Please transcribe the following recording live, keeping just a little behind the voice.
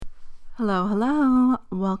Hello, hello.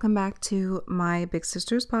 Welcome back to my Big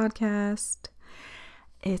Sisters podcast.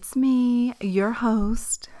 It's me, your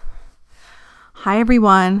host. Hi,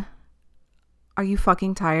 everyone. Are you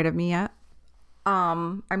fucking tired of me yet?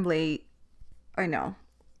 I'm late. I know.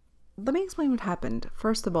 Let me explain what happened.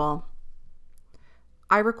 First of all,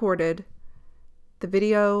 I recorded. The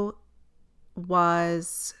video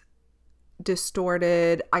was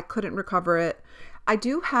distorted. I couldn't recover it. I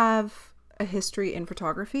do have a history in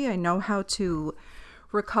photography. I know how to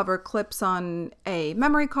recover clips on a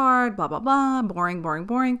memory card, blah, blah, blah. Boring, boring,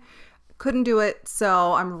 boring. Couldn't do it.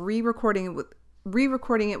 So I'm re-recording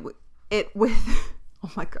it with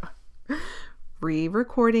oh my God.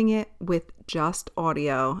 Re-recording it with just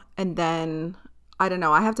audio. And then, I don't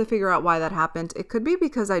know. I have to figure out why that happened. It could be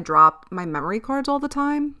because I drop my memory cards all the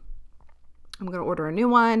time. I'm going to order a new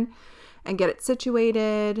one and get it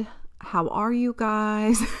situated. How are you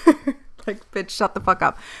guys? Like, bitch, shut the fuck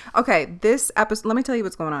up. Okay, this episode, let me tell you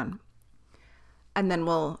what's going on. And then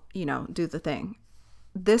we'll, do the thing.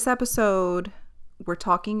 This episode, we're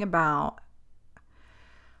talking about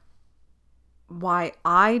why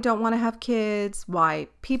I don't want to have kids, why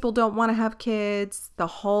people don't want to have kids, that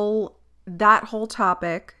whole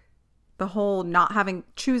topic, the whole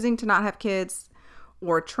choosing to not have kids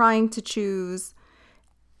or trying to choose,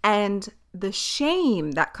 and the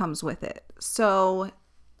shame that comes with it. So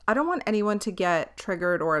I don't want anyone to get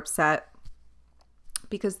triggered or upset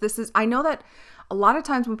because I know that a lot of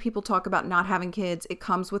times when people talk about not having kids, it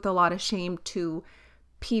comes with a lot of shame to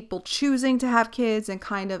people choosing to have kids and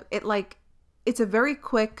it's a very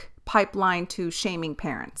quick pipeline to shaming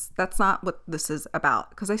parents. That's not what this is about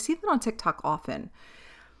because I see that on TikTok often.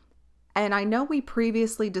 And I know we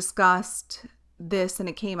previously discussed this and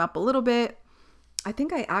it came up a little bit. I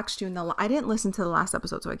think I asked you I didn't listen to the last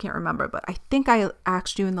episode, so I can't remember, but I think I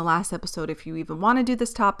asked you in the last episode if you even want to do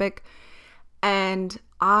this topic. And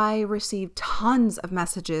I received tons of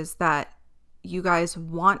messages that you guys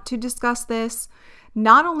want to discuss this,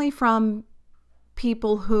 not only from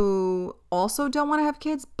people who also don't want to have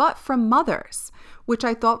kids, but from mothers, which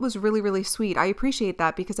I thought was really, really sweet. I appreciate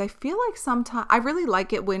that because I feel like sometimes I really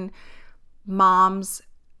like it when moms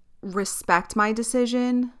respect my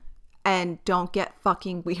decision and don't get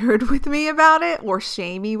fucking weird with me about it or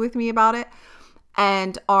shamey with me about it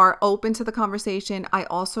and are open to the conversation. I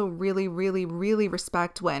also really, really, really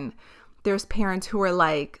respect when there's parents who are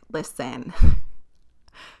like, listen,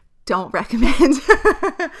 don't recommend.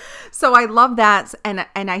 So I love that. And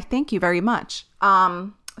I thank you very much.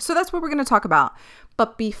 So that's what we're going to talk about.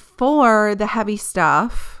 But before the heavy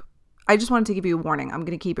stuff, I just wanted to give you a warning. I'm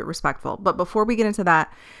going to keep it respectful. But before we get into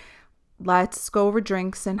that, let's go over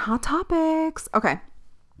drinks and hot topics. Okay.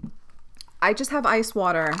 I just have ice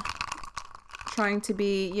water. Trying to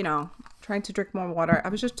drink more water. I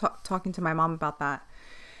was just talking to my mom about that.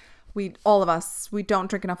 All of us, we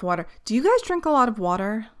don't drink enough water. Do you guys drink a lot of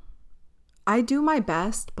water? I do my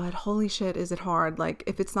best, but holy shit, is it hard. Like,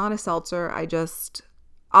 if it's not a seltzer,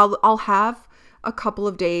 I'll have a couple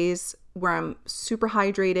of days where I'm super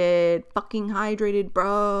hydrated, fucking hydrated,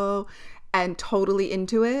 bro, and totally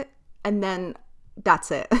into it. And then that's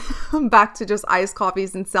it. I'm back to just iced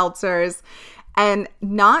coffees and seltzers, and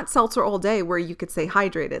not seltzer all day where you could say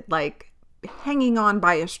hydrated, like hanging on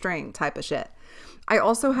by a string type of shit. I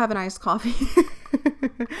also have an iced coffee.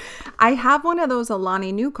 I have one of those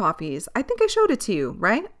Alani Nu coffees. I think I showed it to you,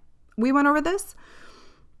 right? We went over this.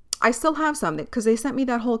 I still have some because they sent me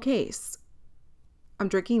that whole case. I'm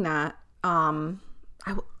drinking that. To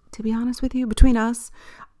be honest with you, between us,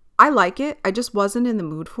 I like it. I just wasn't in the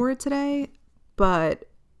mood for it today, but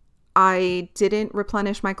I didn't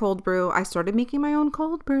replenish my cold brew. I started making my own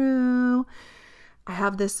cold brew. I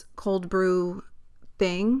have this cold brew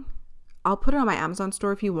thing. I'll put it on my Amazon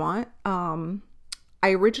store if you want.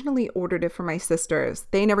 I originally ordered it for my sisters.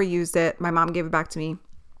 They never used it. My mom gave it back to me.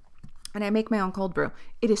 And I make my own cold brew.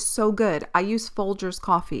 It is so good. I use Folgers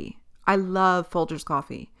coffee. I love Folgers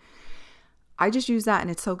coffee. I just use that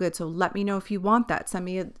and it's so good. So let me know if you want that. Send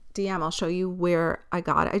me a DM. I'll show you where I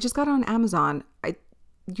got it. I just got it on Amazon.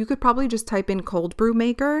 You could probably just type in cold brew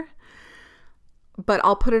maker, but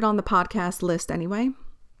I'll put it on the podcast list anyway.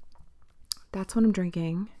 That's what I'm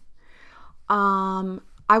drinking.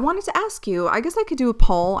 I wanted to ask you, I guess I could do a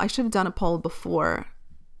poll. I should have done a poll before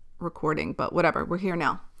recording, but whatever. We're here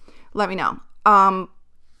now. Let me know.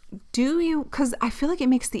 Because I feel like it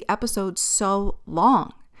makes the episode so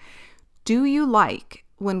long. Do you like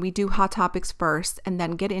when we do hot topics first and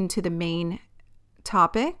then get into the main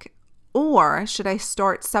topic? Or should I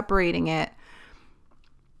start separating it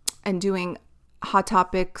and doing hot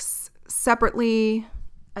topics separately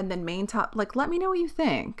and then main top, like, let me know what you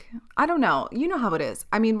think. I don't know. You know how it is.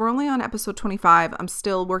 I mean, we're only on episode 25. I'm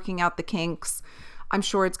still working out the kinks. I'm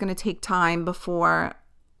sure it's going to take time before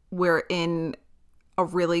we're in a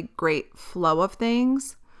really great flow of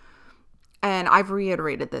things. And I've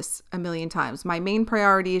reiterated this a million times. My main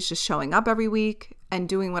priority is just showing up every week and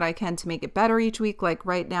doing what I can to make it better each week. Like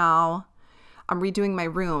right now, I'm redoing my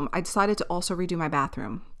room. I decided to also redo my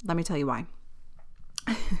bathroom. Let me tell you why.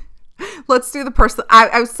 Let's do the personal.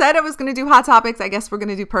 I said I was going to do hot topics. I guess we're going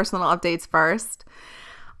to do personal updates first.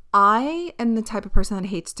 I am the type of person that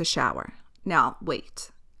hates to shower. Now,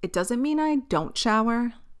 wait. It doesn't mean I don't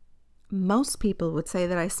shower. Most people would say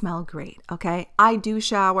that I smell great, okay? I do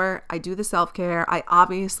shower. I do the self-care. I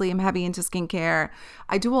obviously am heavy into skincare.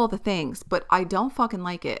 I do all the things, but I don't fucking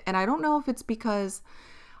like it. And I don't know if it's because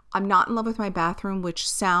I'm not in love with my bathroom, which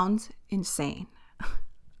sounds insane.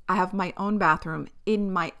 I have my own bathroom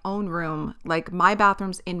in my own room. Like my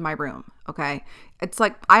bathroom's in my room, okay? It's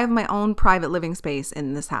like I have my own private living space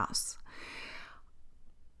in this house.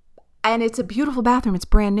 And it's a beautiful bathroom. It's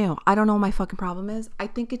brand new. I don't know what my fucking problem is. I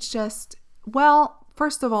think it's just, well,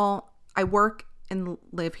 first of all, I work and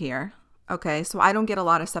live here, okay? So I don't get a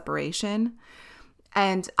lot of separation.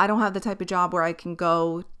 And I don't have the type of job where I can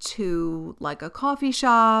go to like a coffee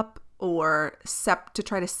shop or to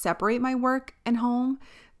try to separate my work and home.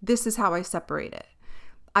 This is how I separate it.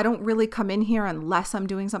 I don't really come in here unless I'm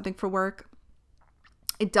doing something for work.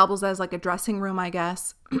 It doubles as like a dressing room, I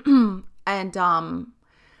guess. And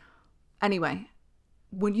anyway,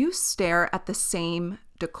 when you stare at the same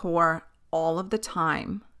decor all of the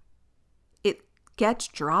time, it gets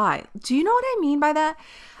dry. Do you know what I mean by that?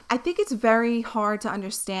 I think it's very hard to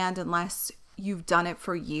understand unless you've done it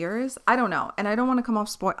for years. I don't know. And I don't want to come off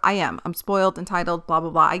spoiled. I'm spoiled, entitled, blah,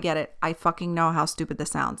 blah, blah. I get it. I fucking know how stupid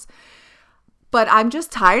this sounds. But I'm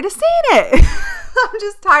just tired of seeing it. I'm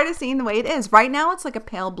just tired of seeing the way it is. Right now, it's like a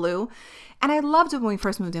pale blue. And I loved it when we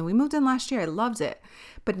first moved in. We moved in last year. I loved it.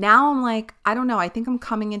 But now I'm like, I don't know. I think I'm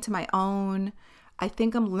coming into my own. I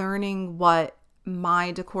think I'm learning what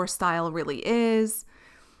my decor style really is.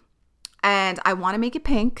 And I want to make it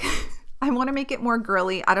pink. I want to make it more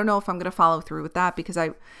girly. I don't know if I'm going to follow through with that because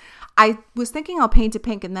I was thinking I'll paint it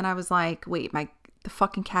pink. And then I was like, wait, the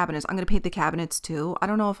fucking cabinets. I'm going to paint the cabinets too. I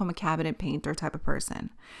don't know if I'm a cabinet painter type of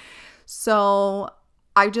person. So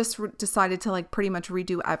I just decided to like pretty much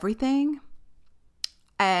redo everything.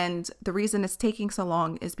 And the reason it's taking so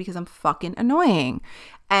long is because I'm fucking annoying.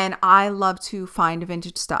 And I love to find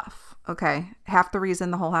vintage stuff. Okay. Half the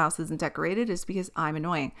reason the whole house isn't decorated is because I'm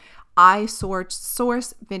annoying. I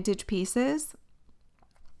source vintage pieces.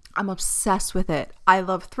 I'm obsessed with it. I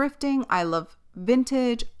love thrifting. I love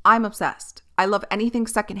vintage. I'm obsessed. I love anything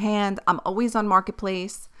secondhand. I'm always on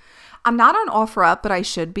Marketplace. I'm not on OfferUp, but I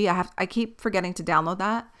should be. I keep forgetting to download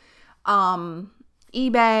that.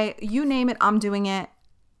 eBay, you name it, I'm doing it.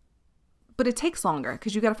 But it takes longer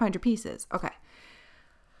because you got to find your pieces. Okay.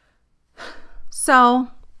 So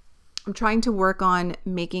I'm trying to work on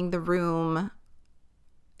making the room.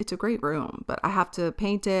 It's a great room, but I have to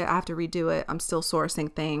paint it. I have to redo it. I'm still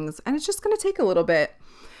sourcing things and it's just going to take a little bit.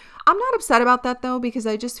 I'm not upset about that though, because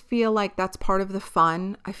I just feel like that's part of the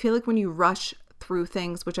fun. I feel like when you rush through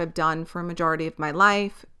things, which I've done for a majority of my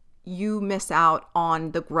life, you miss out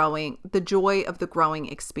on the joy of the growing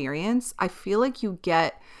experience. I feel like you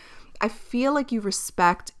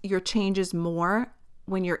respect your changes more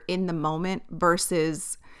when you're in the moment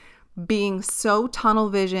versus being so tunnel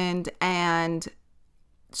visioned and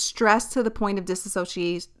stressed to the point of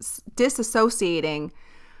disassociating.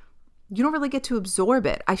 You don't really get to absorb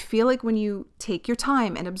it. I feel like when you take your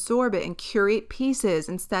time and absorb it and curate pieces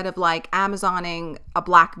instead of like Amazoning a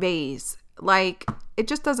black vase, like it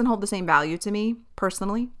just doesn't hold the same value to me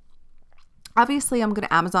personally. Obviously, I'm going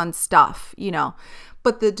to Amazon stuff,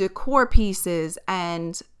 but the decor pieces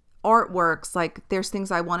and artworks, like there's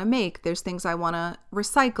things I want to make, there's things I want to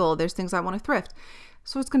recycle, there's things I want to thrift.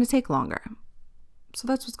 So it's going to take longer. So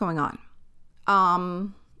that's what's going on.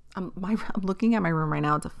 I'm looking at my room right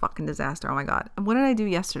now. It's a fucking disaster. Oh my God. And what did I do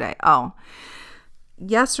yesterday? Oh,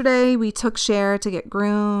 yesterday we took Cher to get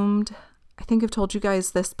groomed. I think I've told you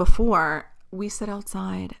guys this before. We sit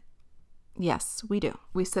outside. Yes, we do.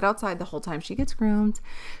 We sit outside the whole time she gets groomed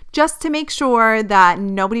just to make sure that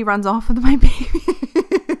nobody runs off with my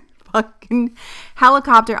baby. Fucking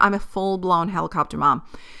helicopter. I'm a full-blown helicopter mom.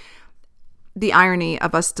 The irony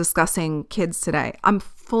of us discussing kids today. I'm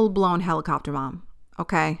full-blown helicopter mom.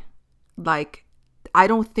 Okay? Like, I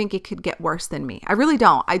don't think it could get worse than me. I really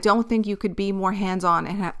don't. I don't think you could be more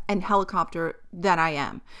hands-on and helicopter than I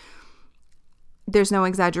am. There's no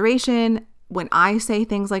exaggeration. when I say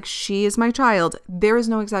things like she is my child, there is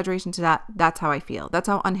no exaggeration to that. That's how I feel. That's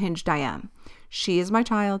how unhinged I am. She is my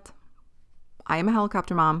child. I am a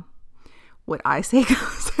helicopter mom. What I say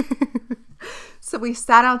goes. So we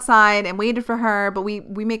sat outside and waited for her, but we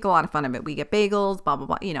make a lot of fun of it. We get bagels, blah, blah,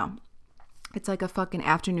 blah. You know, it's like a fucking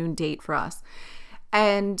afternoon date for us.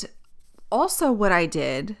 And also what I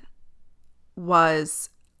did was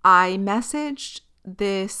I messaged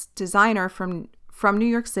this designer from New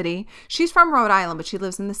York City. She's from Rhode Island, but she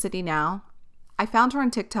lives in the city now. I found her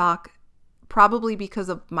on TikTok probably because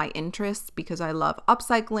of my interests, because I love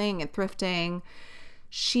upcycling and thrifting.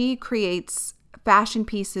 She creates fashion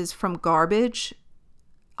pieces from garbage.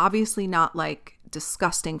 Obviously not like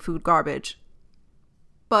disgusting food garbage,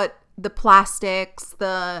 but the plastics,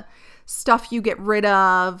 the stuff you get rid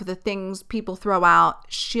of, the things people throw out,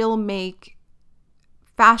 she'll make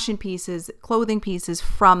fashion pieces, clothing pieces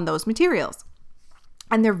from those materials.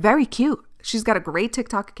 And they're very cute. She's got a great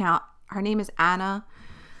TikTok account. Her name is Anna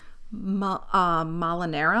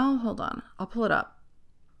Molinaro. Hold on. I'll pull it up.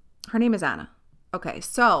 Her name is Anna. Okay,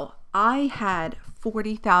 so I had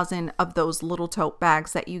 40,000 of those little tote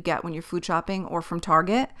bags that you get when you're food shopping or from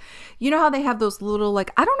Target. You know how they have those little,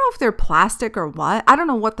 like, I don't know if they're plastic or what. I don't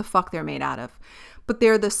know what the fuck they're made out of. But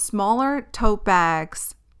they're the smaller tote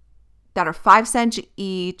bags that are 5 cents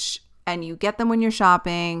each, and you get them when you're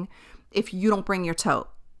shopping if you don't bring your tote.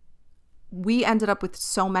 We ended up with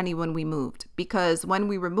so many when we moved, because when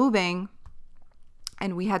we were moving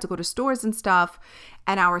and we had to go to stores and stuff,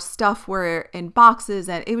 and our stuff were in boxes,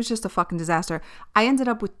 and it was just a fucking disaster. I ended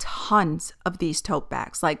up with tons of these tote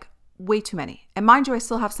bags, like way too many. And mind you, I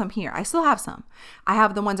still have some here. I still have some. I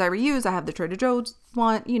have the ones I reuse. I have the Trader Joe's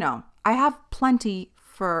one. You know, I have plenty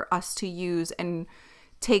for us to use and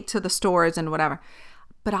take to the stores and whatever.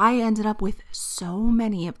 But I ended up with so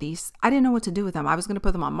many of these. I didn't know what to do with them. I was going to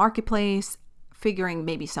put them on Marketplace, figuring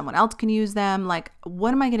maybe someone else can use them. Like,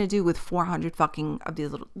 what am I going to do with 400 fucking of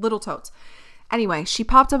these little totes? Anyway, she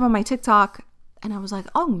popped up on my TikTok and I was like,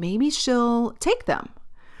 oh, maybe she'll take them.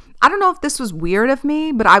 I don't know if this was weird of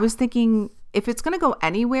me, but I was thinking, if it's going to go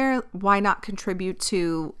anywhere, why not contribute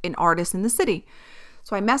to an artist in the city?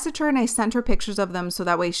 So I messaged her and I sent her pictures of them so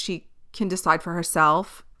that way she can decide for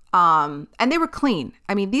herself. And they were clean.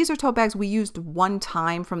 I mean, these are tote bags we used one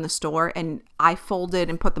time from the store, and I folded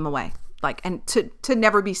and put them away, like, and to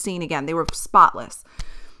never be seen again. They were spotless.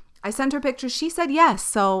 I sent her pictures. She said yes.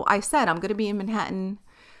 So I said, I'm going to be in Manhattan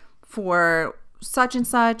for such and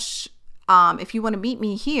such. If you want to meet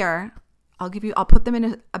me here, I'll put them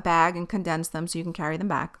in a bag and condense them so you can carry them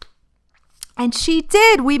back. And she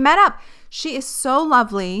did. We met up. She is so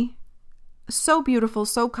lovely, so beautiful,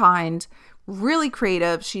 so kind, really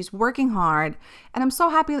creative. She's working hard, and I'm so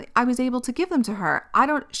happy I was able to give them to her.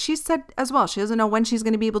 She said as well, she doesn't know when she's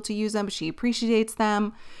going to be able to use them, but she appreciates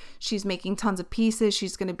them. She's making tons of pieces.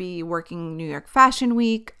 She's going to be working New York Fashion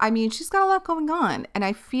Week. I mean, she's got a lot going on, and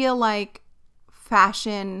I feel like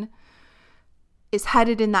fashion is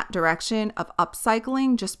headed in that direction of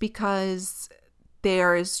upcycling, just because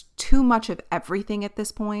there is too much of everything at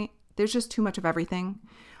this point. There's just too much of everything.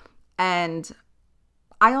 And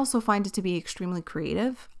I also find it to be extremely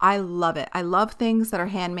creative. I love it. I love things that are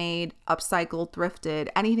handmade, upcycled, thrifted,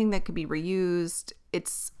 anything that could be reused.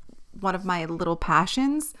 It's one of my little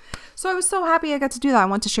passions. So I was so happy I got to do that. I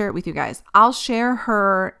want to share it with you guys. I'll share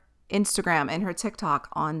her Instagram and her TikTok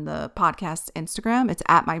on the podcast Instagram. It's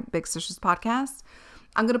at My Big Sisters Podcast.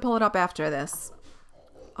 I'm going to pull it up after this.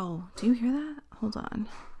 Oh, do you hear that? Hold on.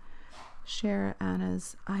 Share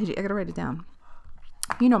Anna's. I got to write it down.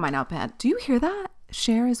 You know my notepad. Do you hear that?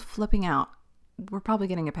 Cher is flipping out. We're probably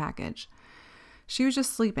getting a package. She was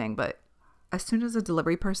just sleeping, but as soon as a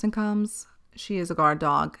delivery person comes, she is a guard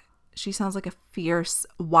dog. She sounds like a fierce,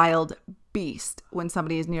 wild beast when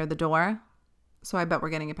somebody is near the door. So I bet we're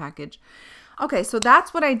getting a package. Okay, so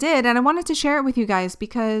that's what I did, and I wanted to share it with you guys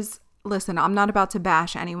because, listen, I'm not about to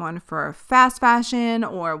bash anyone for fast fashion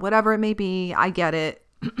or whatever it may be. I get it.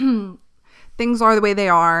 Things are the way they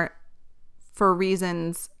are for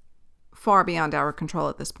reasons far beyond our control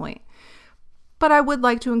at this point. But I would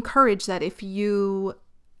like to encourage that if you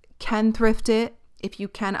can thrift it, if you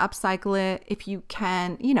can upcycle it, if you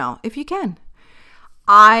can, if you can.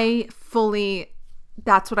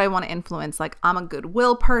 That's what I want to influence. Like, I'm a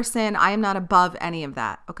goodwill person. I am not above any of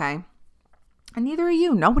that, okay? And neither are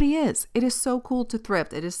you. Nobody is. It is so cool to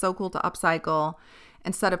thrift. It is so cool to upcycle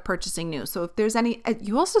instead of purchasing new. So if there's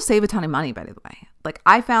you also save a ton of money, by the way. Like,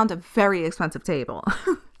 I found a very expensive table.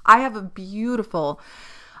 I have a beautiful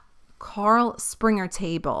Carl Springer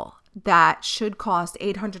table that should cost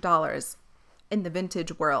 $800 in the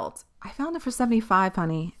vintage world. I found it for $75,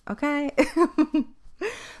 honey. Okay.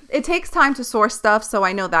 It takes time to source stuff, so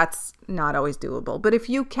I know that's not always doable. But if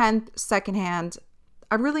you can secondhand,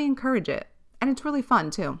 I really encourage it. And it's really fun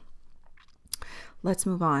too. Let's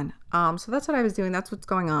move on. So that's what I was doing. That's what's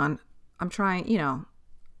going on. I'm trying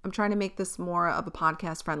to make this more of a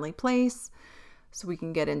podcast friendly place so we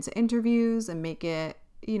can get into interviews and make it,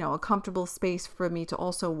 a comfortable space for me to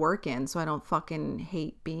also work in so I don't fucking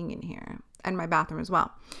hate being in here, and my bathroom as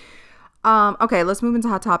well. Okay, let's move into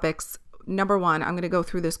hot topics. Number one, I'm going to go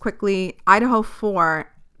through this quickly. Idaho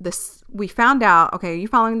 4, we found out, okay, are you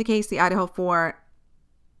following the case? The Idaho 4,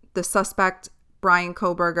 the suspect, Brian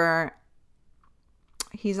Koberger,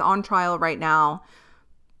 he's on trial right now.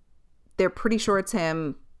 They're pretty sure it's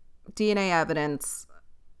him. DNA evidence.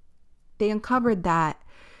 They uncovered that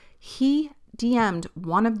he DM'd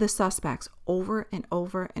one of the suspects over and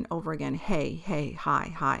over and over again. Hey,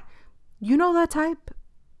 hi. You know that type?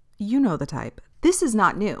 You know the type. This is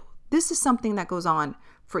not new. This is something that goes on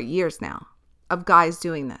for years now, of guys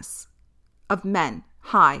doing this, of men.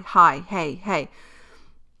 Hi, hey.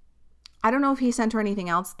 I don't know if he sent her anything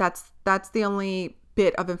else. That's the only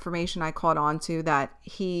bit of information I caught on to, that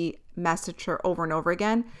he messaged her over and over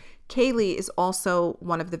again. Kaylee is also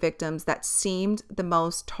one of the victims that seemed the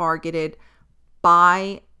most targeted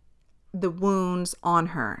by the wounds on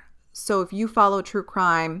her. So if you follow true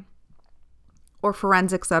crime or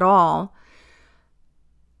forensics at all,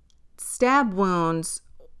 stab wounds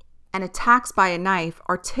and attacks by a knife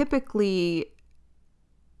are typically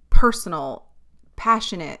personal,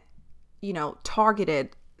 passionate,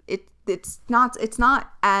 targeted. It's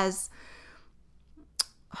not as,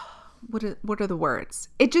 what are the words?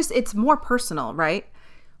 It's more personal, right?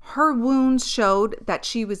 Her wounds showed that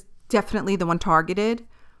she was definitely the one targeted.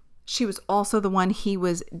 She was also the one he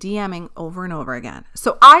was DMing over and over again.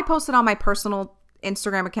 So I posted on my personal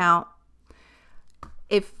Instagram account,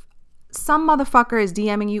 if some motherfucker is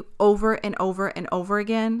DMing you over and over and over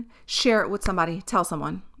again, share it with somebody, tell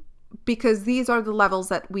someone, because these are the levels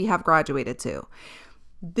that we have graduated to.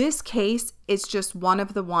 This case is just one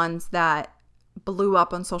of the ones that blew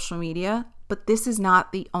up on social media, but this is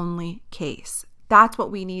not the only case. That's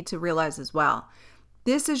what we need to realize as well.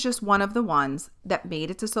 This is just one of the ones that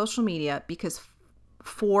made it to social media because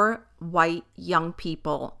 4 white young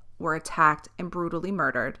people were attacked and brutally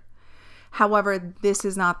murdered. However, this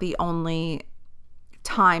is not the only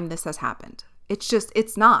time this has happened.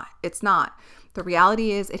 It's not. The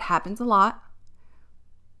reality is it happens a lot.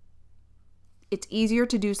 It's easier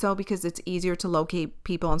to do so because it's easier to locate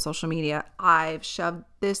people on social media. I've shoved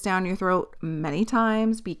this down your throat many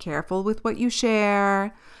times. Be careful with what you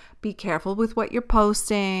share. Be careful with what you're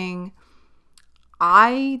posting.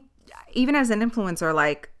 Even as an influencer,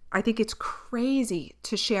 I think it's crazy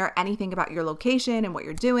to share anything about your location and what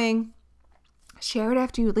you're doing. Share it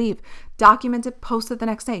after you leave. Document it, post it the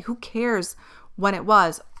next day. Who cares when it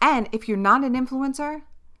was? And if you're not an influencer,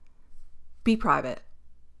 be private.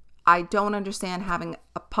 I don't understand having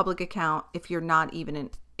a public account if you're not even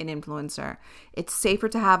an influencer. It's safer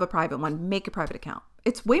to have a private one. Make a private account.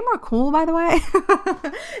 It's way more cool, by the way.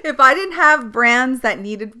 If I didn't have brands that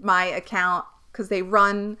needed my account because they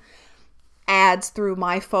run ads through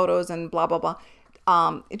my photos and blah, blah, blah.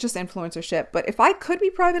 It's just influencership. But if I could be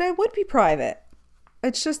private, I would be private.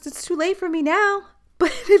 It's too late for me now.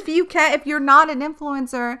 But if you're not an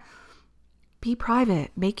influencer, be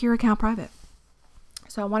private. Make your account private.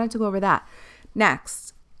 So I wanted to go over that.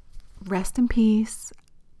 Next, rest in peace,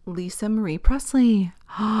 Lisa Marie Presley.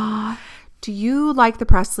 Do you like the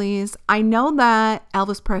Presleys? I know that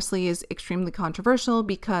Elvis Presley is extremely controversial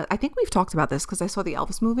because I think we've talked about this because I saw the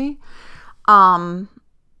Elvis movie. I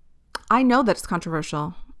know that it's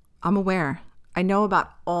controversial. I'm aware. I know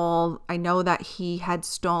that he had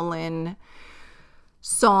stolen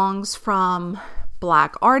songs from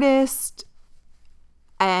Black artists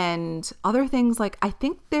and other things. I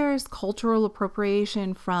think there's cultural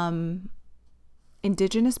appropriation from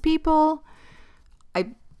indigenous people.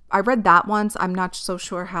 I read that once. I'm not so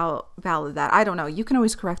sure how valid that. I don't know. You can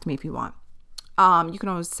always correct me if you want. You can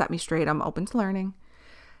always set me straight. I'm open to learning.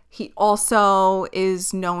 He also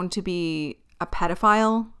is known to be a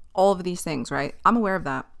pedophile. All of these things, right? I'm aware of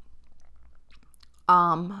that.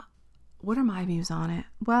 What are my views on it?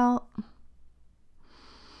 Well,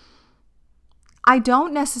 I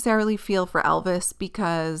don't necessarily feel for Elvis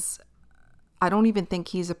because I don't even think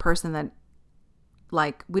he's a person that,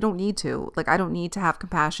 we don't need to. I don't need to have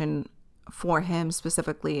compassion for him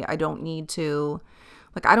specifically. I don't need to.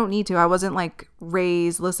 I wasn't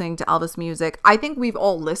raised listening to Elvis music. I think we've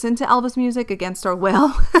all listened to Elvis music against our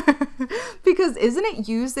will. Because isn't it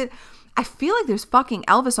used that I feel like there's fucking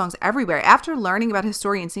Elvis songs everywhere. After learning about his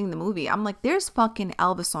story and seeing the movie, I'm like, there's fucking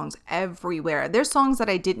Elvis songs everywhere. There's songs that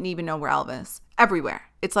I didn't even know were Elvis everywhere.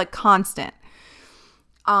 It's like constant.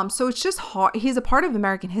 So it's just hard. He's a part of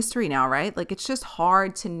American history now, right? Like, it's just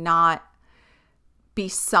hard to not be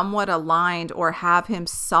somewhat aligned or have him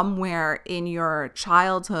somewhere in your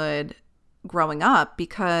childhood growing up,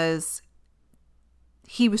 because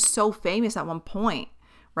he was so famous at one point,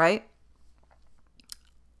 right?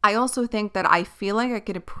 I also think that I feel like I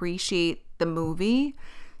could appreciate the movie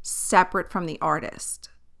separate from the artist.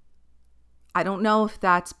 I don't know if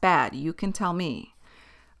that's bad. You can tell me.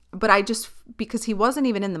 But because he wasn't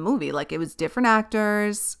even in the movie, like, it was different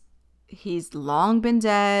actors. He's long been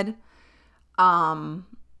dead. Yeah.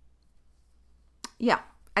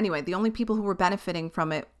 Anyway, the only people who were benefiting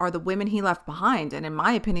from it are the women he left behind. And in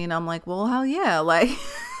my opinion, I'm like, well, hell yeah. Like,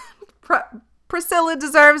 Priscilla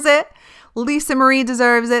deserves it. Lisa Marie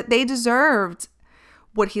deserves it. They deserved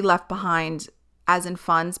what he left behind, as in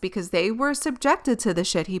funds, because they were subjected to the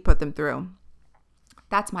shit he put them through.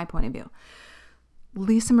 That's my point of view.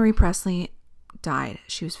 Lisa Marie Presley died.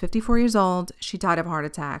 She was 54 years old. She died of a heart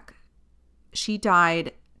attack. She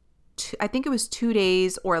died, I think it was 2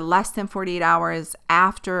 days or less than 48 hours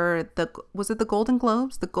after was it the Golden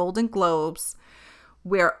Globes? The Golden Globes,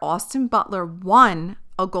 where Austin Butler won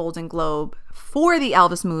a Golden Globe for the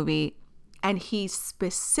Elvis movie. And he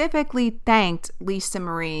specifically thanked Lisa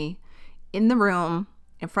Marie in the room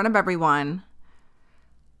in front of everyone.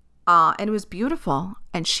 And it was beautiful.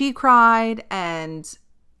 And she cried. And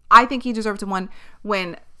I think he deserved to win.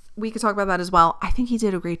 When we could talk about that as well. I think he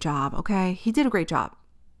did a great job. Okay. He did a great job.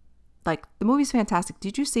 Like, the movie's fantastic.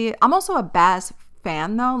 Did you see it? I'm also a Baz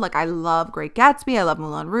fan, though. Like, I love Great Gatsby. I love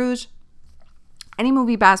Moulin Rouge. Any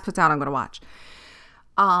movie Baz puts out, I'm going to watch.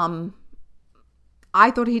 I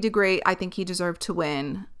thought he did great. I think he deserved to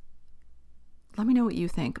win. Let me know what you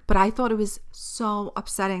think. But I thought it was so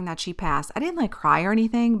upsetting that she passed. I didn't like cry or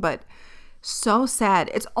anything, but so sad.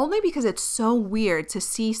 It's only because it's so weird to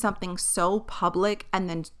see something so public and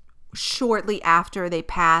then shortly after they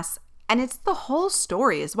pass. And it's the whole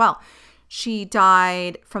story as well. She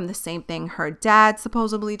died from the same thing her dad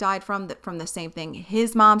supposedly died from the same thing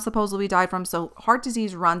his mom supposedly died from. So heart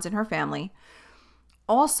disease runs in her family.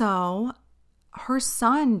 Also, her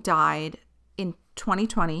son died in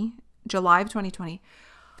 2020, July of 2020.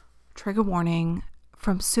 Trigger warning,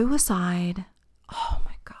 from suicide. Oh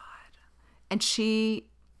my God. And she,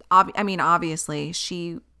 obviously,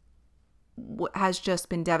 she has just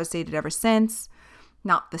been devastated ever since.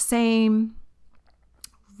 Not the same.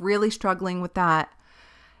 Really struggling with that.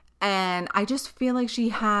 And I just feel like she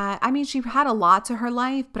had a lot to her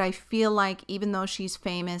life, but I feel like even though she's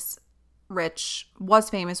rich,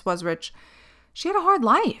 she had a hard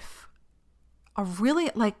life.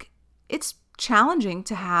 It's challenging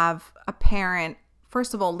to have a parent,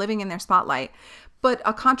 first of all, living in their spotlight, but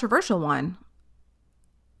a controversial one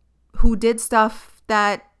who did stuff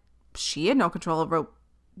that she had no control over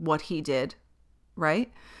what he did,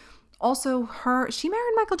 right? Also, she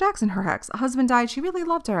married Michael Jackson, her ex-husband died. She really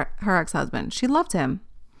loved her ex-husband. She loved him.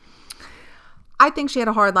 I think she had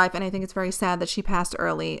a hard life, and I think it's very sad that she passed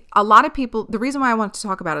early. A lot of people, the reason why I wanted to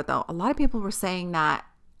talk about it, though, a lot of people were saying that,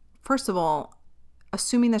 first of all,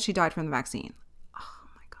 assuming that she died from the vaccine. Oh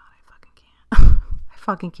my God, I fucking can't. I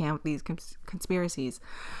fucking can't with these conspiracies.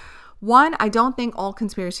 One, I don't think all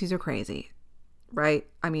conspiracies are crazy, right?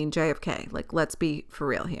 I mean, JFK, like, let's be for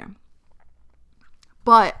real here.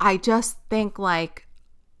 But I just think, like,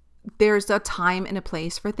 there's a time and a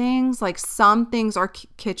place for things. Like, some things are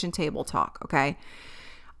kitchen table talk, okay?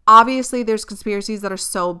 Obviously, there's conspiracies that are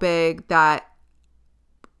so big that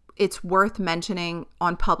it's worth mentioning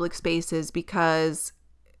on public spaces because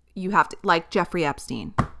you have to, like Jeffrey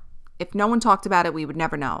Epstein. If no one talked about it, we would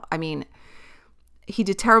never know. I mean, he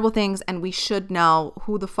did terrible things, and we should know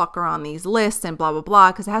who the fuck are on these lists and blah, blah,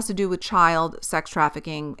 blah, because it has to do with child sex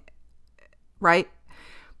trafficking, right?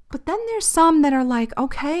 But then there's some that are like,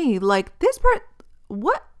 okay, like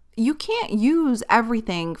what? You can't use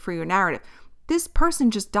everything for your narrative. This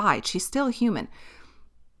person just died. She's still human.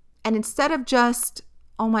 And instead of just,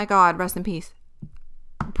 oh my God, rest in peace,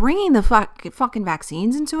 bringing the fucking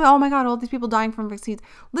vaccines into it. Oh my God, all these people dying from vaccines.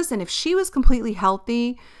 Listen, if she was completely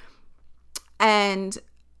healthy and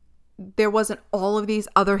there wasn't all of these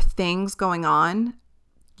other things going on,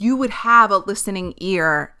 you would have a listening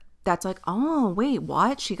ear that's like, oh, wait,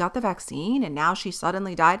 what? She got the vaccine and now she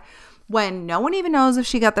suddenly died, when no one even knows if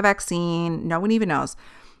she got the vaccine. No one even knows.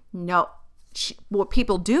 No, what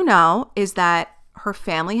people do know is that her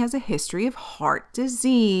family has a history of heart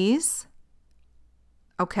disease.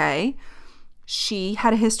 Okay. She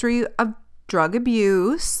had a history of drug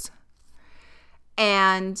abuse.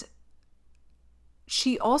 And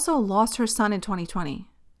she also lost her son in 2020.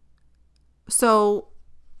 So,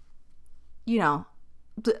 you know,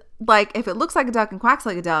 like if it looks like a duck and quacks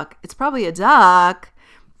like a duck, it's probably a duck.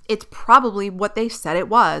 It's probably what they said it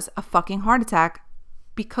was, a fucking heart attack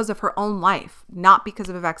because of her own life, not because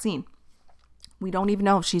of a vaccine. We don't even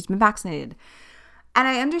know if she's been vaccinated. And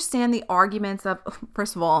I understand the arguments of,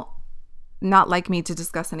 first of all, not like me to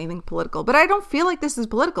discuss anything political, but I don't feel like this is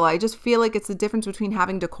political. I just feel like it's the difference between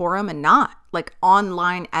having decorum and not, like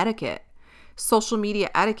online etiquette, social media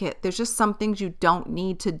etiquette. There's just some things you don't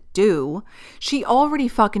need to do. She already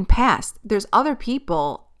fucking passed. There's other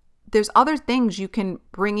people, there's other things you can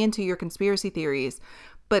bring into your conspiracy theories,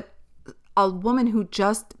 but a woman who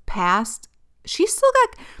just passed, she's still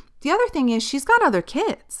got, the other thing is she's got other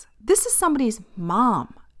kids. This is somebody's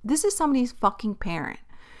mom. This is somebody's fucking parent.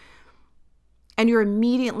 And you're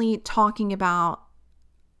immediately talking about,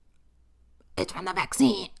 it's from the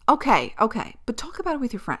vaccine. Okay. But talk about it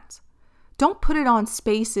with your friends. Don't put it on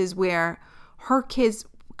spaces where her kids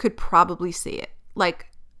could probably see it. Like,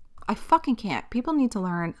 I fucking can't. People need to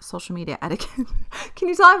learn social media etiquette. Can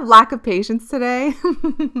you tell I have lack of patience today?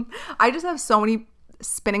 I just have so many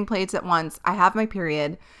spinning plates at once. I have my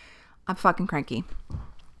period. I'm fucking cranky.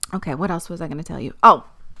 Okay, what else was I going to tell you? Oh,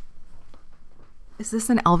 is this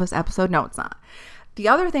an Elvis episode? No, it's not. The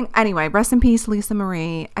other thing, anyway, rest in peace, Lisa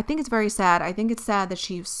Marie. I think it's very sad. I think it's sad that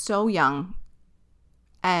she's so young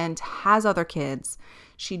and has other kids.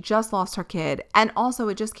 She just lost her kid. And also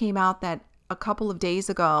it just came out that a couple of days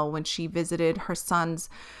ago when she visited her son's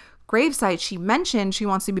gravesite, she mentioned she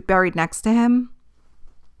wants to be buried next to him.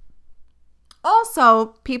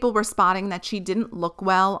 Also, people were spotting that she didn't look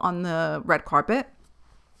well on the red carpet.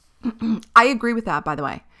 I agree with that, by the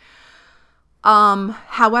way.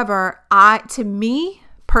 However, to me,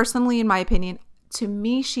 personally, in my opinion, to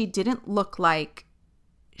me, she didn't look like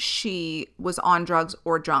she was on drugs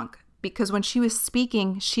or drunk, because when she was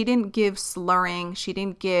speaking, she didn't give slurring. She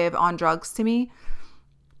didn't give on drugs to me.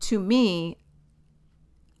 To me,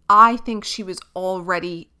 I think she was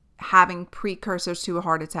already having precursors to a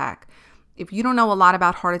heart attack. If you don't know a lot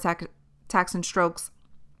about heart attacks and strokes,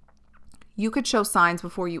 you could show signs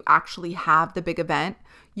before you actually have the big event.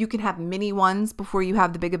 You can have mini ones before you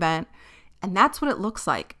have the big event. And that's what it looks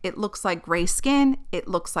like. It looks like gray skin. It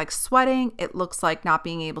looks like sweating. It looks like not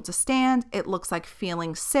being able to stand. It looks like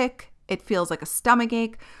feeling sick. It feels like a stomach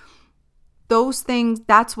ache. Those things,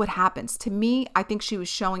 that's what happens. To me, I think she was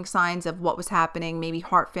showing signs of what was happening, maybe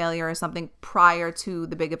heart failure or something prior to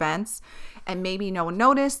the big events. And maybe no one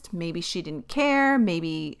noticed. Maybe she didn't care.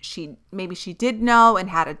 Maybe she did know and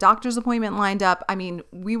had a doctor's appointment lined up. I mean,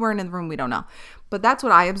 we weren't in the room. We don't know. But that's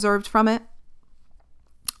what I observed from it.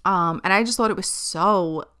 And I just thought it was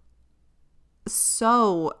so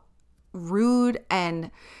rude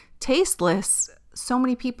and tasteless. So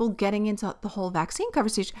many people getting into the whole vaccine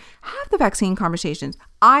conversation. Have the vaccine conversations.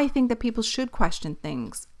 I think that people should question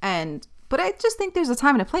things. But I just think there's a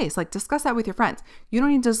time and a place. Like, discuss that with your friends. You don't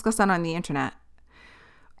need to discuss that on the internet.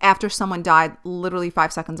 After someone died literally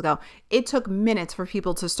 5 seconds ago. It took minutes for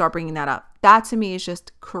people to start bringing that up. That to me is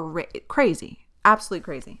just crazy. Absolutely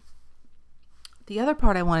crazy. The other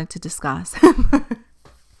part I wanted to discuss,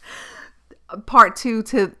 part 2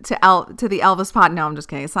 to the Elvis pod. No, I'm just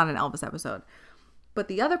kidding. It's not an Elvis episode. But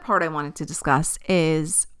the other part I wanted to discuss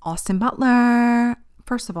is Austin Butler.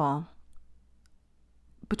 First of all,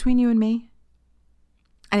 between you and me,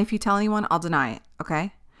 and if you tell anyone, I'll deny it,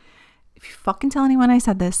 okay? If you fucking tell anyone I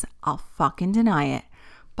said this, I'll fucking deny it.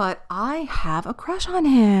 But I have a crush on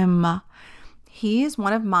him. He is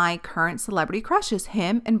one of my current celebrity crushes,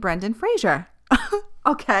 him and Brendan Fraser.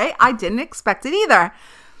 Okay, I didn't expect it either.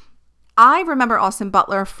 I remember Austin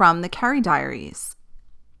Butler from the Carrie Diaries.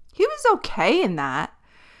 He was okay in that.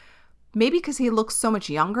 Maybe because he looked so much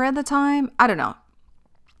younger at the time. I don't know.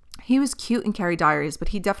 He was cute in Carrie Diaries, but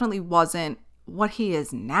he definitely wasn't what he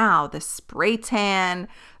is now. The spray tan,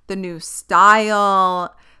 the new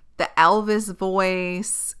style, the Elvis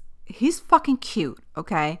voice. He's fucking cute,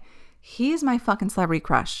 okay? He is my fucking celebrity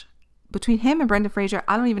crush. Between him and Brendan Fraser,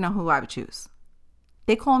 I don't even know who I would choose.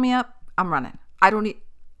 They call me up, I'm running. I'm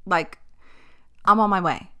on my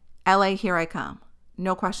way. LA, here I come.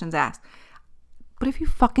 No questions asked. But if you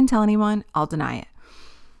fucking tell anyone, I'll deny it.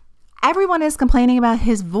 Everyone is complaining about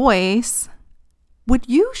his voice. Would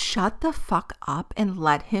you shut the fuck up and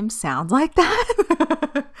let him sound like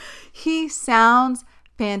that? He sounds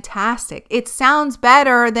fantastic. It sounds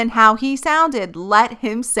better than how he sounded. Let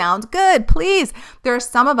him sound good, please. There are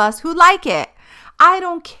some of us who like it. I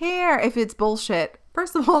don't care if it's bullshit.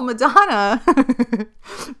 First of all, Madonna.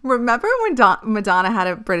 Remember when Madonna had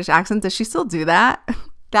a British accent? Does she still do that?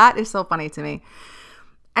 That is so funny to me.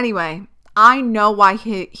 Anyway, I know why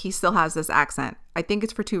he still has this accent. I think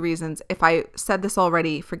it's for two reasons. If I said this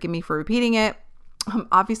already, forgive me for repeating it. I'm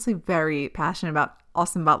obviously very passionate about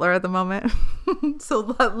Austin Butler at the moment. So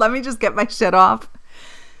let me just get my shit off.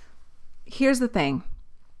 Here's the thing.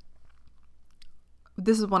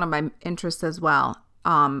 This is one of my interests as well.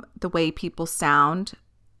 The way people sound,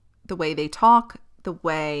 the way they talk, the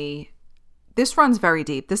way... This runs very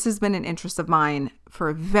deep. This has been an interest of mine for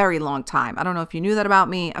a very long time. I don't know if you knew that about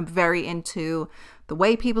me. I'm very into the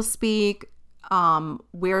way people speak,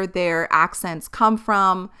 where their accents come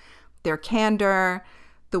from, their candor,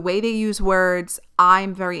 the way they use words.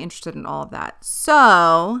 I'm very interested in all of that.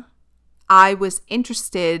 So I was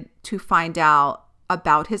interested to find out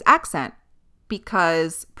about his accent,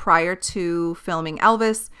 because prior to filming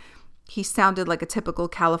Elvis, he sounded like a typical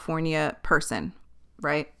California person,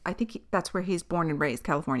 right? I think that's where he's born and raised,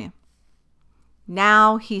 California.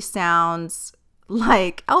 Now he sounds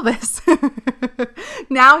like Elvis.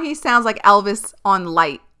 Now he sounds like Elvis on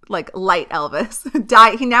light, like light Elvis.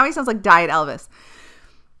 Now he sounds like diet Elvis.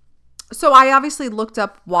 So I obviously looked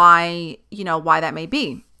up why that may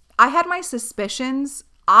be. I had my suspicions.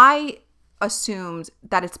 I assumed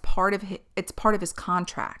that it's part of his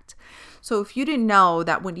contract. So if you didn't know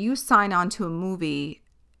that when you sign on to a movie,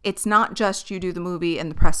 it's not just you do the movie and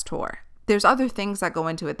the press tour. There's other things that go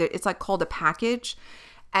into it. It's like called a package,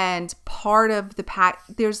 and part of the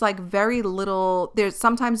there's like very little.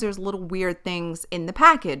 Sometimes there's little weird things in the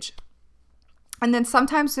package, and then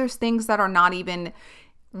sometimes there's things that are not even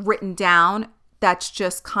written down. That's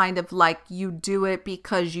just kind of like you do it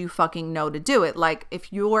because you fucking know to do it. Like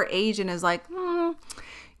if your agent is like,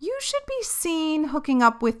 you should be seen hooking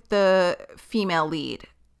up with the female lead.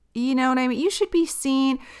 You know what I mean? You should be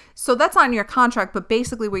seen. So that's on your contract. But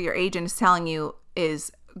basically what your agent is telling you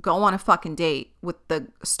is go on a fucking date with the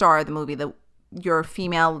star of the movie, your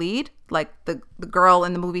female lead, like the girl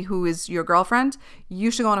in the movie who is your girlfriend. You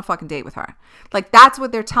should go on a fucking date with her. Like that's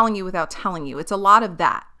what they're telling you without telling you. It's a lot of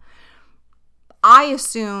that. I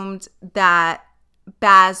assumed that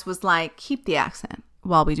Baz was like, keep the accent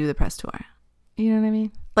while we do the press tour. You know what I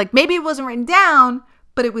mean? Like maybe it wasn't written down,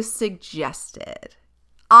 but it was suggested.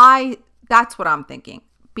 That's what I'm thinking,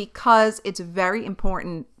 because it's very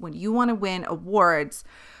important when you want to win awards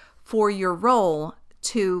for your role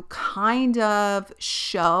to kind of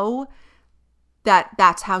show that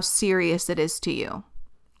that's how serious it is to you.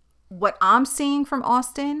 What I'm seeing from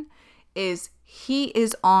Austin is he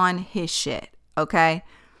is on his shit. Okay.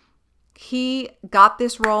 He got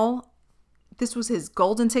this role. This was his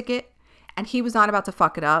golden ticket, and he was not about to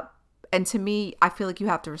fuck it up. And to me, I feel like you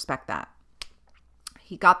have to respect that.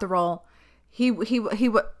 He got the role. He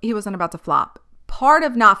wasn't about to flop. Part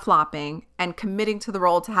of not flopping and committing to the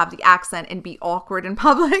role to have the accent and be awkward in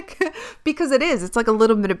public, because it's like a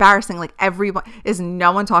little bit embarrassing. Like is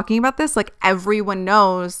no one talking about this? Like everyone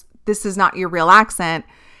knows this is not your real accent.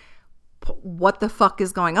 What the fuck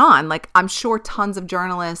is going on? Like, I'm sure tons of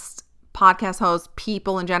journalists, podcast hosts,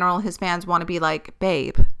 people in general, his fans want to be like,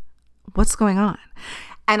 babe, what's going on?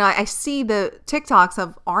 And I see the TikToks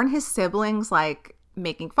of, aren't his siblings like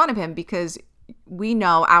making fun of him? Because we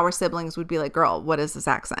know our siblings would be like, girl, what is this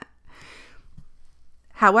accent?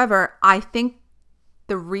 However, I think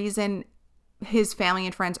the reason his family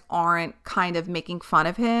and friends aren't kind of making fun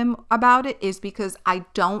of him about it is because I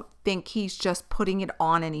don't think he's just putting it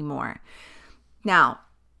on anymore. Now,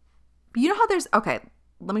 you know how okay,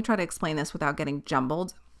 let me try to explain this without getting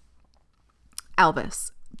jumbled.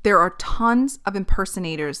 Elvis. There are tons of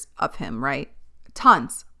impersonators of him, right?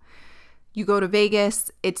 Tons. You go to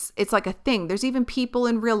Vegas, it's like a thing. There's even people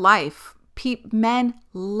in real life. Men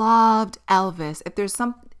loved Elvis. If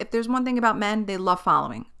there's one thing about men, they love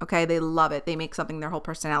following. Okay, they love it. They make something their whole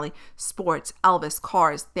personality. Sports, Elvis,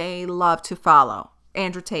 cars, they love to follow.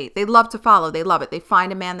 Andrew Tate, they love to follow. They love it. They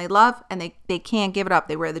find a man they love and they can't give it up.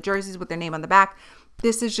 They wear the jerseys with their name on the back.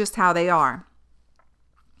 This is just how they are.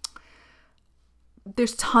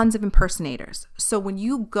 There's tons of impersonators. So when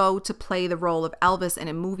you go to play the role of Elvis in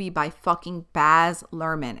a movie by fucking Baz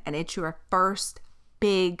Luhrmann, and it's your first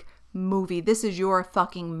big movie, this is your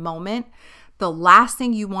fucking moment, the last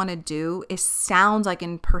thing you want to do is sound like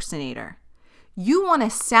an impersonator. You want to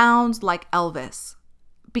sound like Elvis.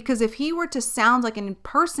 Because if he were to sound like an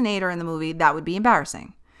impersonator in the movie, that would be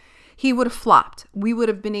embarrassing. He would have flopped. We would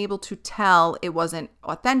have been able to tell it wasn't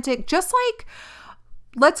authentic. Just like,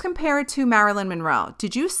 let's compare it to Marilyn Monroe.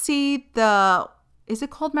 Did you see is it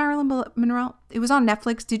called Marilyn Monroe? It was on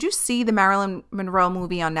Netflix. Did you see the Marilyn Monroe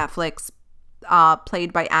movie on Netflix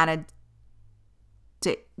played by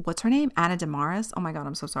what's her name? Anna Damaris? Oh my God,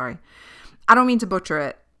 I'm so sorry. I don't mean to butcher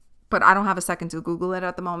it, but I don't have a second to Google it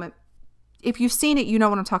at the moment. If you've seen it, you know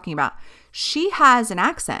what I'm talking about. She has an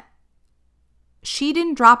accent. She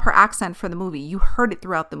didn't drop her accent for the movie. You heard it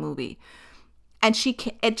throughout the movie. And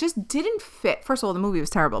it just didn't fit. First of all, the movie was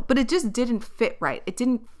terrible, but it just didn't fit right. It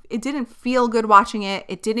didn't feel good watching it.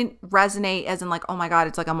 It didn't resonate as in like, oh my God,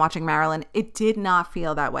 it's like I'm watching Marilyn. It did not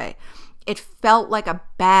feel that way. It felt like a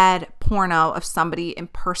bad porno of somebody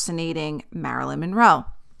impersonating Marilyn Monroe.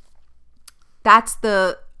 That's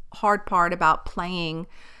the hard part about playing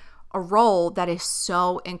a role that is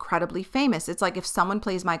so incredibly famous. It's like if someone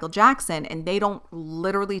plays Michael Jackson and they don't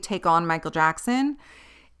literally take on Michael Jackson,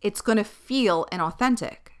 it's going to feel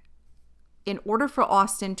inauthentic. In order for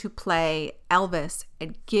Austin to play Elvis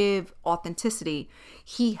and give authenticity,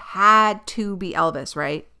 he had to be Elvis,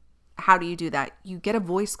 right? How do you do that? You get a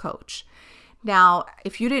voice coach. Now,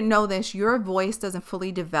 if you didn't know this, your voice doesn't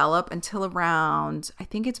fully develop until around, I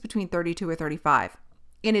think it's between 32 or 35.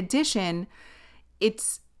 In addition,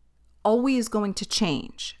 it's always going to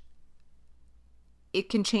change. It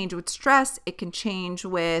can change with stress. It can change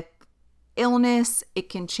with illness. It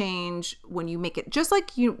can change when you make it, just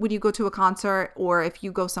like when you go to a concert or if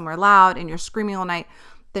you go somewhere loud and you're screaming all night,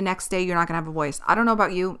 the next day you're not going to have a voice. I don't know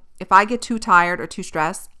about you. If I get too tired or too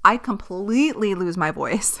stressed, I completely lose my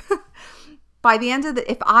voice. By the end of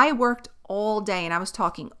if I worked all day and I was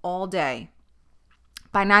talking all day,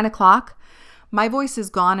 by 9 o'clock, my voice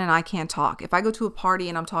is gone and I can't talk. If I go to a party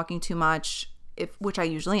and I'm talking too much, which I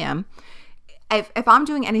usually am, if I'm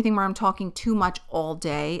doing anything where I'm talking too much all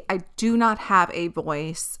day, I do not have a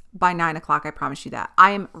voice by 9 o'clock. I promise you that.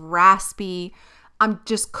 I am raspy. I'm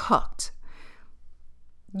just cooked.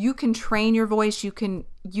 You can train your voice. You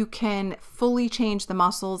can fully change the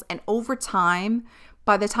muscles. And over time,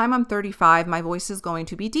 by the time I'm 35, my voice is going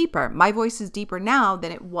to be deeper. My voice is deeper now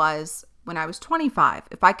than it was when I was 25.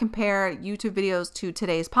 If I compare YouTube videos to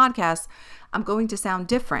today's podcast, I'm going to sound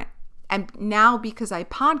different. And now because I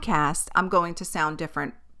podcast, I'm going to sound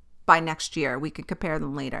different by next year. We could compare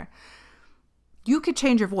them later. You could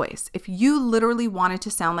change your voice. If you literally wanted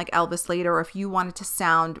to sound like Elvis later, or if you wanted to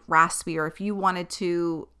sound raspy, or if you wanted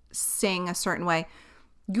to sing a certain way,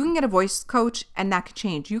 you can get a voice coach and that could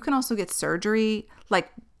change. You can also get surgery.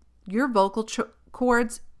 Like your vocal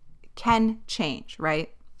cords can change, right?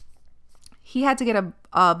 He had to get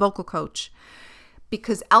a vocal coach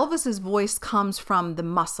because Elvis's voice comes from the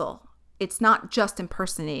muscle. It's not just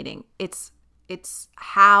impersonating. It's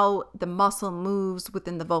how the muscle moves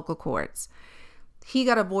within the vocal cords. He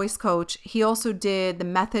got a voice coach. He also did the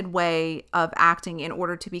method way of acting in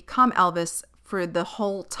order to become Elvis for the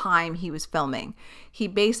whole time he was filming. He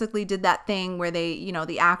basically did that thing where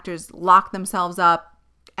the actors lock themselves up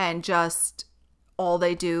and just all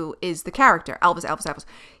they do is the character. Elvis, Elvis, Elvis.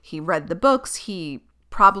 He read the books. He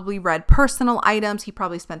probably read personal items. He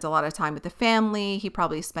probably spent a lot of time with the family. He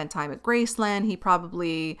probably spent time at Graceland. He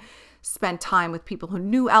probably spent time with people who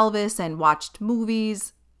knew Elvis and watched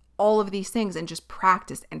movies, all of these things, and just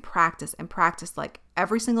practice and practice and practice like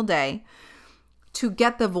every single day to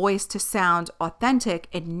get the voice to sound authentic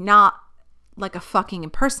and not like a fucking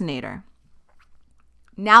impersonator.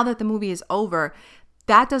 Now that the movie is over,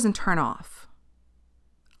 that doesn't turn off.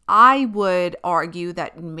 I would argue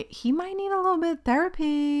that he might need a little bit of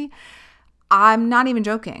therapy. I'm not even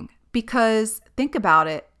joking, because think about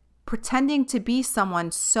it. Pretending to be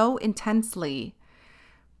someone so intensely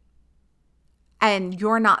and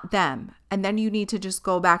you're not them, and then you need to just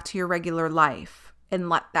go back to your regular life and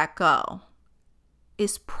let that go,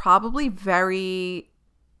 is probably very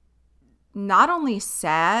not only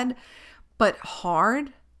sad, but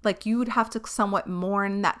hard. Like you would have to somewhat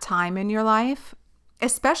mourn that time in your life,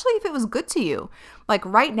 especially if it was good to you. Like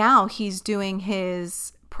right now, he's doing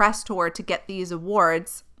his press tour to get these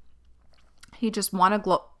awards. He just won a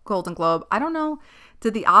Golden Globe. I don't know.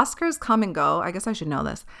 Did the Oscars come and go? I guess I should know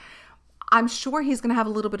this. I'm sure he's going to have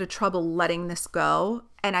a little bit of trouble letting this go.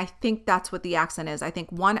 And I think that's what the accent is. I think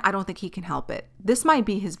I don't think he can help it. This might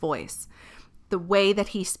be his voice. The way that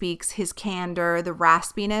he speaks, his candor, the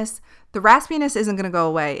raspiness. The raspiness isn't going to go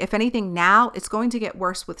away. If anything, now it's going to get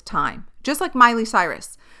worse with time. Just like Miley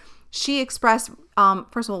Cyrus. She expressed,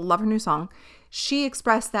 first of all, love her new song. She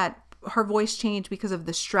expressed that her voice changed because of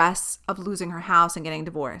the stress of losing her house and getting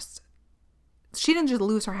divorced. She didn't just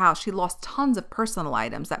lose her house. She lost tons of personal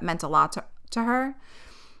items that meant a lot to her.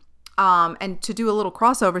 And to do a little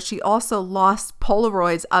crossover, she also lost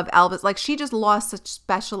Polaroids of Elvis. Like she just lost such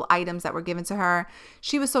special items that were given to her.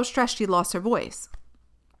 She was so stressed she lost her voice.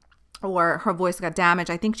 Or her voice got damaged.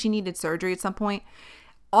 I think she needed surgery at some point.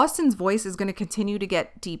 Austin's voice is going to continue to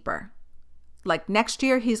get deeper. Like next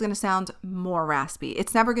year, he's going to sound more raspy.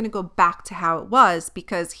 It's never going to go back to how it was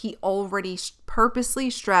because he already purposely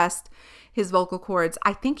stressed his vocal cords.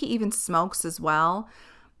 I think he even smokes as well.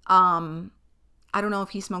 I don't know if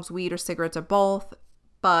he smokes weed or cigarettes or both,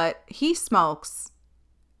 but he smokes.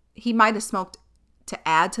 He might have smoked to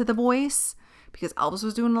add to the voice because Elvis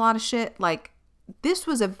was doing a lot of shit. Like, this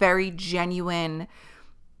was a very genuine,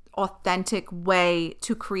 authentic way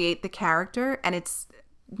to create the character, and it's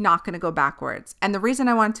not going to go backwards. And the reason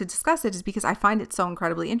I wanted to discuss it is because I find it so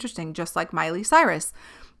incredibly interesting, just like Miley Cyrus.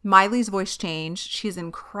 Miley's voice changed. She has an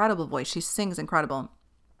incredible voice. She sings incredible,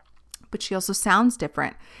 but she also sounds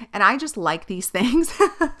different. And I just like these things.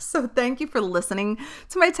 So thank you for listening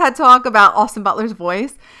to my TED Talk about Austin Butler's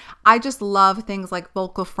voice. I just love things like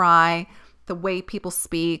vocal fry, the way people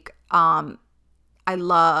speak. I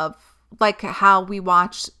love like how we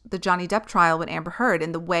watched the Johnny Depp trial with Amber Heard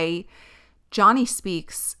and the way Johnny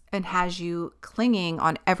speaks and has you clinging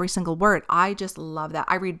on every single word. I just love that.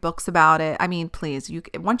 I read books about it. I mean, please,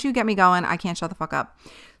 once you get me going, I can't shut the fuck up.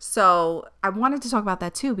 So I wanted to talk about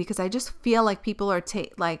that too, because I just feel like people are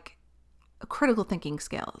like critical thinking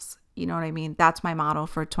skills. You know what I mean? That's my motto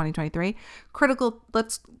for 2023.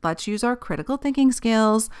 Let's use our critical thinking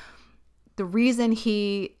skills. The reason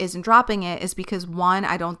he isn't dropping it is because, one,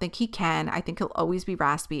 I don't think he can. I think he'll always be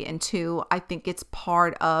raspy. And two, I think it's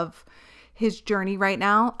part of his journey right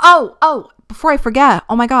now. Oh, before I forget.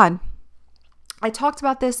 Oh my God. I talked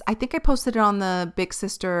about this. I think I posted it on the Big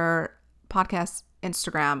Sister podcast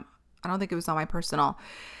Instagram. I don't think it was on my personal.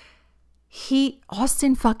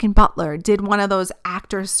 Austin fucking Butler did one of those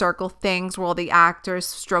actors circle things where all the actors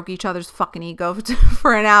stroke each other's fucking ego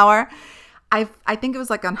for an hour. I think it was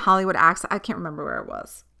like on Hollywood Acts. I can't remember where it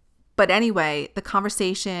was. But anyway, the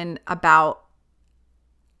conversation about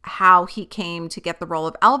how he came to get the role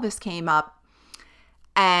of Elvis came up.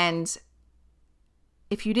 And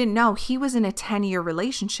if you didn't know, he was in a 10-year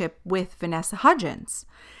relationship with Vanessa Hudgens.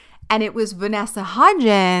 And it was Vanessa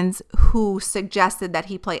Hudgens who suggested that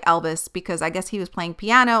he play Elvis because I guess he was playing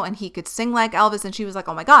piano and he could sing like Elvis. And she was like,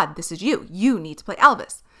 oh my God, this is you. You need to play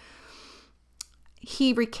Elvis.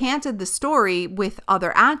 He recanted the story with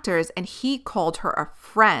other actors and he called her a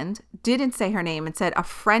friend, didn't say her name, and said, a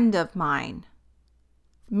friend of mine.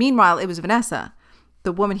 Meanwhile, it was Vanessa,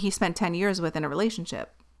 the woman he spent 10 years with in a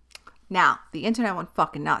relationship. Now, the internet went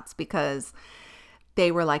fucking nuts because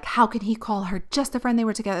they were like, how can he call her just a friend? They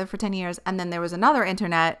were together for 10 years. And then there was another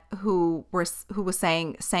internet who was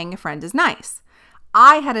saying a friend is nice.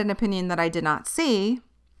 I had an opinion that I did not see,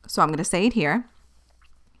 so I'm going to say it here.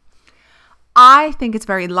 I think it's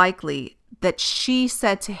very likely that she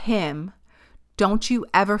said to him, don't you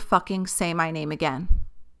ever fucking say my name again.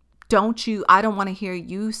 I don't want to hear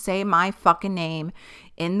you say my fucking name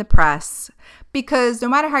in the press, because no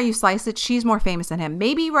matter how you slice it, she's more famous than him.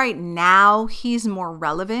 Maybe right now he's more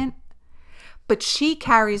relevant, but she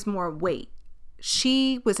carries more weight.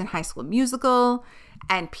 She was in High School Musical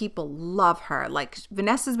and people love her. Like,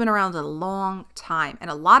 Vanessa's been around a long time and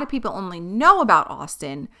a lot of people only know about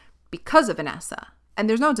Austin because of Vanessa. And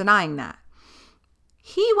there's no denying that.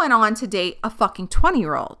 He went on to date a fucking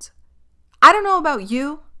 20-year-old. I don't know about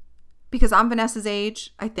you, because I'm Vanessa's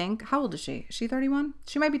age, I think. How old is she? Is she 31?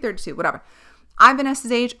 She might be 32, whatever. I'm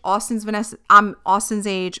Vanessa's age. I'm Austin's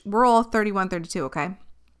age. We're all 31, 32, okay?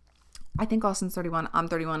 I think Austin's 31. I'm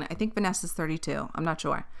 31. I think Vanessa's 32. I'm not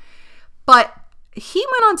sure. But he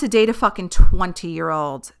went on to date a fucking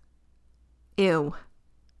 20-year-old. Ew.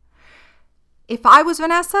 If I was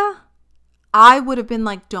Vanessa, I would have been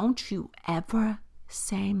like, don't you ever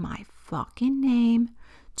say my fucking name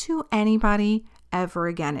to anybody ever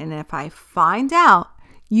again. And if I find out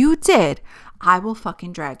you did, I will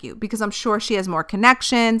fucking drag you, because I'm sure she has more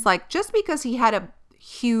connections. Like, just because he had a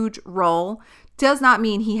huge role does not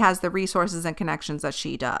mean he has the resources and connections that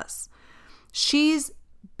she does. She's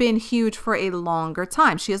been huge for a longer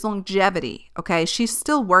time. She has longevity. Okay. She's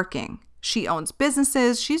still working. She owns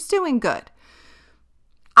businesses. She's doing good.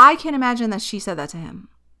 I can imagine that she said that to him.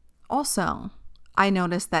 Also, I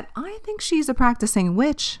noticed that I think she's a practicing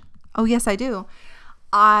witch. Oh, yes, I do.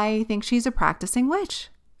 I think she's a practicing witch.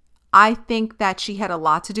 I think that she had a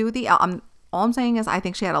lot to do with all I'm saying is I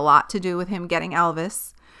think she had a lot to do with him getting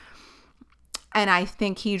Elvis. And I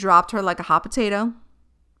think he dropped her like a hot potato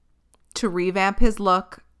to revamp his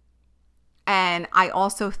look. And I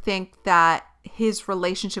also think that his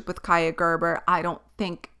relationship with Kaya Gerber, I don't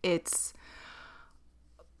think it's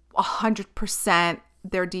 100%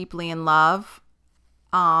 they're deeply in love.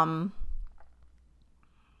 I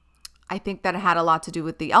think that it had a lot to do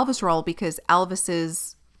with the Elvis role, because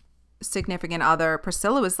Elvis's significant other,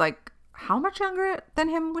 Priscilla, was like, how much younger than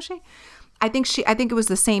him was she? I think it was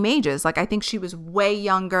the same ages. Like, I think she was way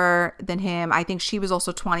younger than him. I think she was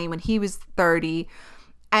also 20 when he was 30.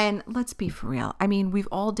 And let's be for real. I mean, we've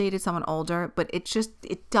all dated someone older, but it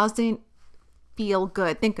doesn't feel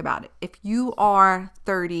good. Think about it. If you are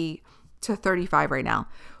 30 to 35 right now,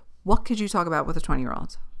 what could you talk about with a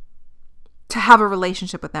 20-year-old? To have a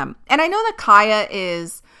relationship with them. And I know that Kaya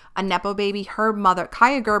is a Nepo baby. Her mother,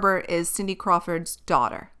 Kaya Gerber, is Cindy Crawford's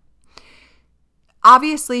daughter.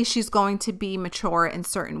 Obviously, she's going to be mature in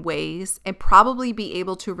certain ways and probably be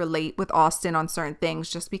able to relate with Austin on certain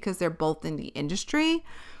things just because they're both in the industry.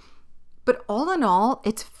 But all in all,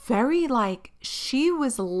 it's very like she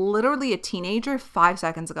was literally a teenager 5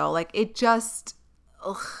 seconds ago. Like, it's just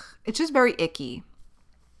very icky.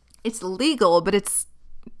 It's legal, but it's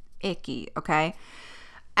icky, okay?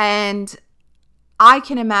 And I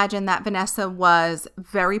can imagine that Vanessa was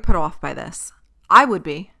very put off by this. I would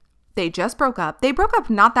be. They just broke up. They broke up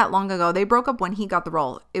not that long ago. They broke up when he got the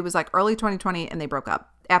role. It was like early 2020 and they broke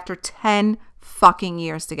up after 10 fucking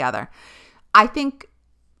years together. I think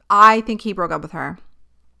he broke up with her.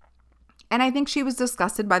 And I think she was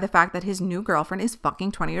disgusted by the fact that his new girlfriend is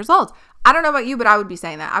fucking 20 years old. I don't know about you, but I would be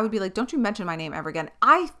saying that. I would be like, don't you mention my name ever again.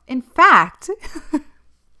 In fact,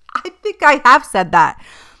 I think I have said that.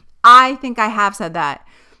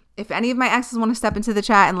 If any of my exes want to step into the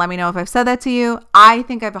chat and let me know if I've said that to you, I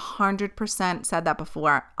think I've 100% said that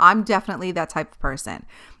before. I'm definitely that type of person.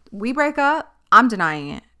 We break up, I'm denying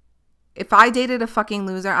it. If I dated a fucking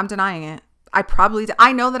loser, I'm denying it.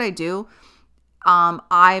 I know that I do.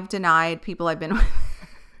 I've denied people I've been with.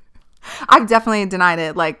 I've definitely denied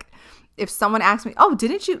it. Like, if someone asks me, oh,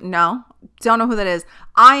 didn't you? No, don't know who that is.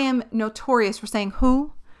 I am notorious for saying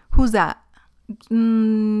who? Who's that?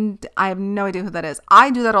 I have no idea who that is. I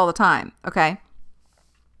do that all the time. Okay.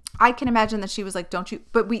 I can imagine that she was like, don't you,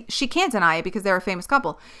 but she can't deny it because they're a famous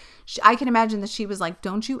couple. I can imagine that she was like,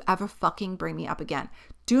 don't you ever fucking bring me up again.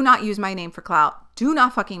 Do not use my name for clout. Do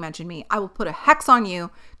not fucking mention me. I will put a hex on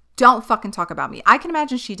you. Don't fucking talk about me. I can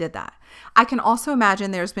imagine she did that. I can also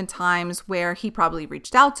imagine there's been times where he probably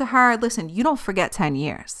reached out to her. Listen, you don't forget 10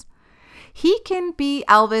 years. He can be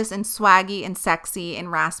Elvis and swaggy and sexy and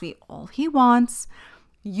raspy all he wants.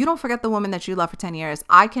 You don't forget the woman that you love for 10 years.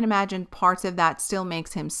 I can imagine parts of that still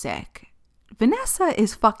makes him sick. Vanessa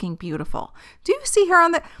is fucking beautiful. Do you see her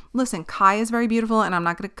on the... Listen, Kai is very beautiful and I'm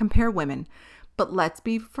not going to compare women, but let's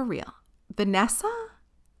be for real. Vanessa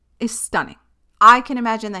is stunning. I can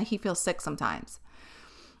imagine that he feels sick sometimes.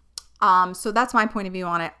 So that's my point of view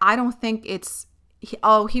on it. I don't think it's...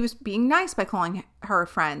 he was being nice by calling her a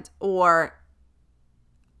friend and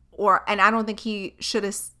I don't think he should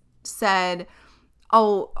have said,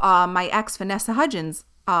 my ex Vanessa Hudgens,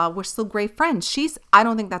 we're still great friends. I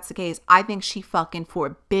don't think that's the case. I think she fucking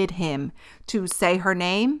forbid him to say her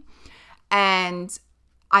name. And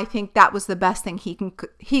I think that was the best thing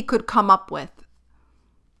he could come up with.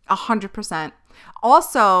 100%.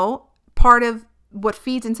 Also, part of what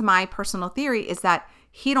feeds into my personal theory is that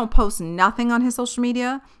he don't post nothing on his social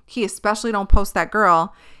media. He especially don't post that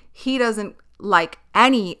girl. He doesn't like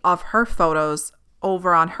any of her photos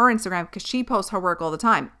over on her Instagram because she posts her work all the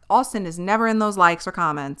time. Austin is never in those likes or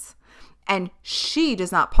comments. And she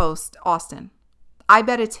does not post Austin. I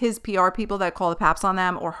bet it's his PR people that call the paps on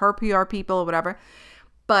them or her PR people or whatever.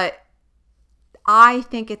 But I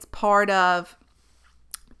think it's part of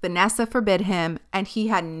Vanessa forbid him and he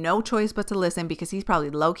had no choice but to listen because he's probably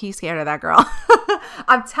low-key scared of that girl.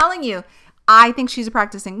 I'm telling you, I think she's a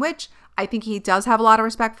practicing witch. I think he does have a lot of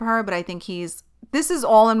respect for her, but I think this is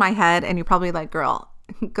all in my head and you're probably like, girl,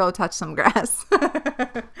 go touch some grass.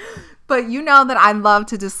 But you know that I love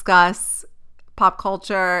to discuss pop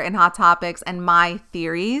culture and hot topics and my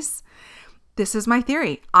theories. This is my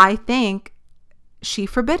theory. I think she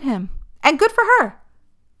forbid him and good for her.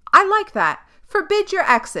 I like that. Forbid your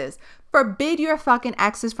exes. Forbid your fucking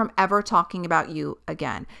exes from ever talking about you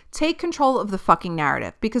again. Take control of the fucking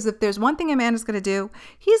narrative. Because if there's one thing a man is going to do,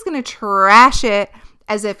 he's going to trash it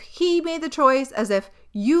as if he made the choice, as if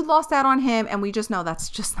you lost out on him. And we just know that's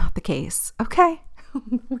just not the case. Okay?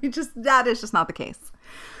 That is just not the case.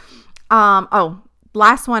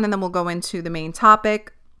 Last one, and then we'll go into the main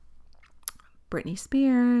topic. Britney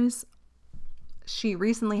Spears. She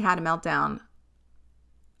recently had a meltdown.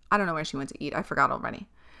 I don't know where she went to eat. I forgot already.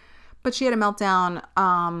 But she had a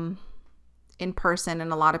meltdown in person.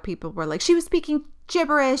 And a lot of people were like, she was speaking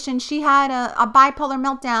gibberish and she had a bipolar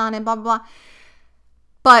meltdown and blah, blah, blah.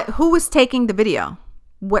 But who was taking the video?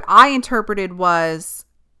 What I interpreted was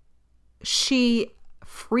she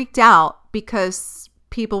freaked out because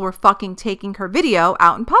people were fucking taking her video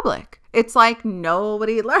out in public. It's like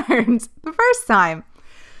nobody learned the first time.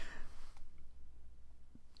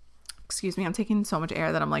 Excuse me, I'm taking so much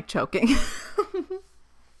air that I'm like choking.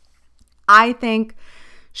 I think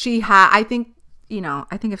I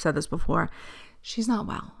think I've said this before. She's not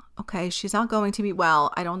well. Okay. She's not going to be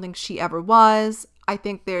well. I don't think she ever was. I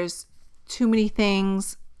think there's too many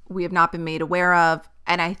things we have not been made aware of.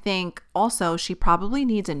 And I think also she probably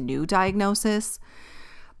needs a new diagnosis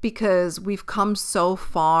because we've come so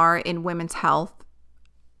far in women's health.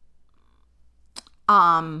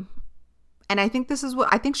 And I think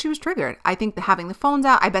I think she was triggered. I think having the phones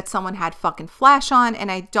out, I bet someone had fucking flash on,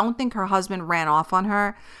 and I don't think her husband ran off on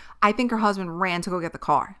her. I think her husband ran to go get the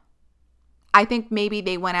car. I think maybe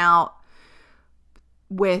they went out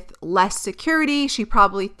with less security. She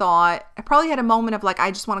probably had a moment of like,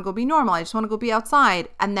 I just want to go be normal. I just want to go be outside.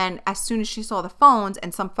 And then as soon as she saw the phones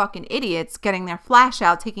and some fucking idiots getting their flash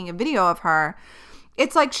out, taking a video of her,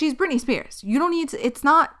 it's like she's Britney Spears. You don't need to, it's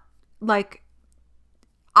not like,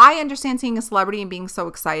 I understand seeing a celebrity and being so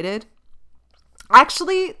excited.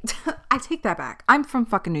 Actually, I take that back. I'm from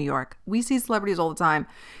fucking New York. We see celebrities all the time.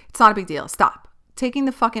 It's not a big deal. Stop taking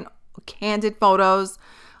the fucking candid photos.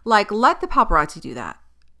 Like, let the paparazzi do that.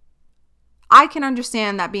 I can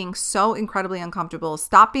understand that being so incredibly uncomfortable.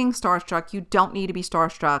 Stop being starstruck. You don't need to be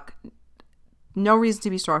starstruck. No reason to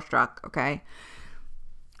be starstruck, okay?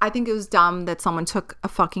 I think it was dumb that someone took a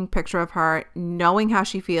fucking picture of her, knowing how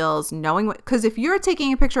she feels, knowing what, because if you're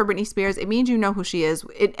taking a picture of Britney Spears, it means you know who she is,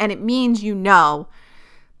 and it means you know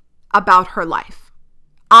about her life.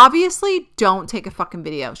 Obviously, don't take a fucking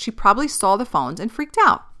video. She probably saw the phones and freaked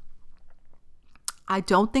out. I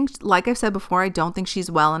don't think, like I've said before, I don't think she's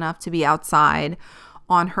well enough to be outside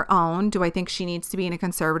on her own. Do I think she needs to be in a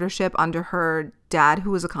conservatorship under her dad, who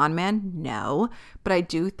was a con man? No. But I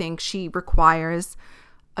do think she requires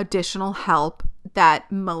additional help that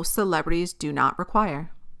most celebrities do not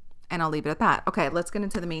require. And I'll leave it at that. Okay, let's get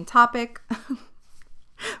into the main topic.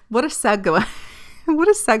 What a segue. What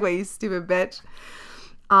a segue, you stupid bitch.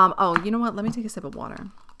 Oh, you know what? Let me take a sip of water.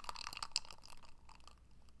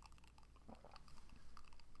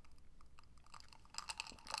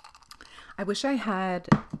 I wish I had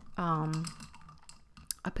a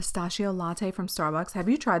pistachio latte from Starbucks. Have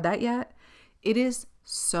you tried that yet? It is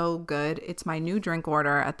so good. It's my new drink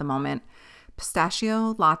order at the moment.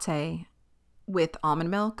 Pistachio latte with almond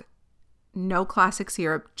milk. No classic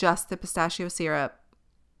syrup, just the pistachio syrup.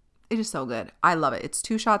 It is so good. I love it. It's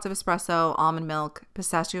 2 shots of espresso, almond milk,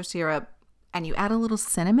 pistachio syrup, and you add a little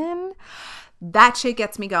cinnamon. That shit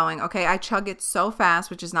gets me going. Okay, I chug it so fast,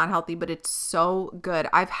 which is not healthy, but it's so good.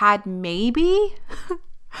 I've had maybe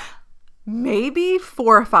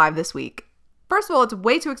 4 or 5 this week. First of all, it's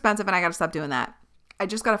way too expensive and I got to stop doing that. I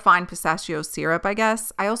just got to find pistachio syrup, I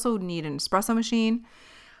guess. I also need an espresso machine,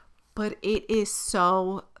 but it is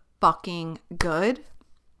so fucking good.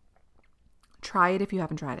 Try it if you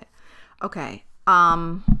haven't tried it. Okay.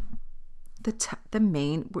 The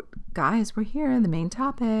main, guys, we're here. The main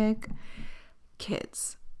topic.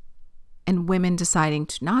 Kids and women deciding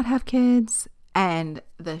to not have kids and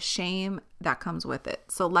the shame that comes with it.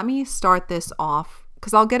 So let me start this off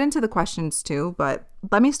because I'll get into the questions too, but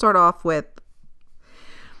let me start off with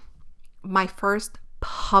my first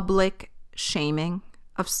public shaming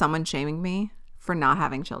of someone shaming me for not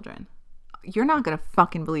having children. You're not going to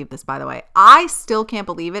fucking believe this, by the way. I still can't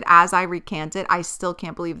believe it. As I recant it, I still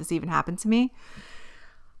can't believe this even happened to me.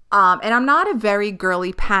 And I'm not a very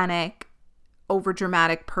girly panic over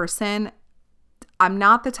dramatic person. I'm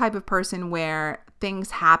not the type of person where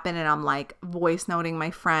things happen and I'm like voice noting my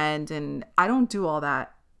friend, and I don't do all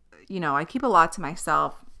that. You know, I keep a lot to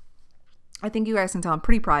myself. I think you guys can tell I'm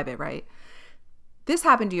pretty private, right? This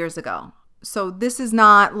happened years ago. So this is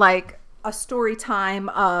not like a story time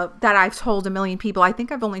that I've told a million people. I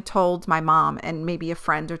think I've only told my mom and maybe a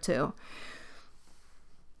friend or two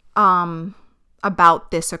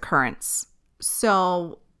about this occurrence.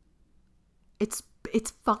 So it's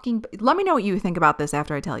fucking, let me know what you think about this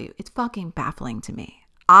after I tell you. It's fucking baffling to me.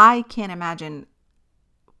 I can't imagine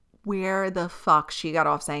where the fuck she got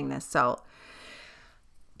off saying this. So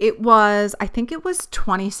I think it was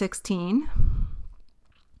 2016.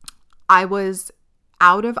 I was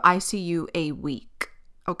out of ICU a week,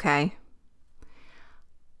 okay?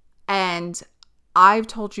 And I've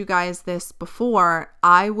told you guys this before.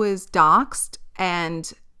 I was doxxed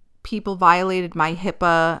and people violated my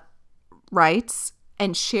HIPAA rights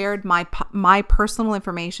and shared my personal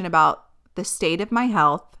information about the state of my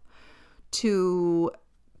health to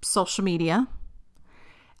social media.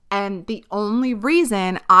 And the only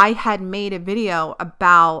reason I had made a video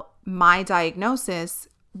about my diagnosis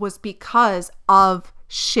was because of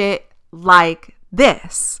shit like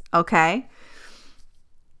this, okay?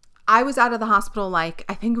 I was out of the hospital like,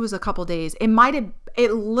 I think it was a couple days.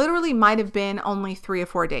 It literally might have been only 3 or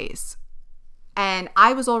 4 days. And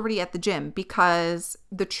I was already at the gym because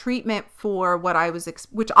the treatment for what I was,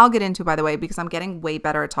 which I'll get into, by the way, because I'm getting way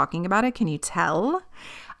better at talking about it. Can you tell?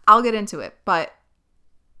 I'll get into it. But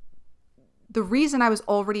the reason I was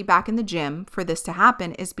already back in the gym for this to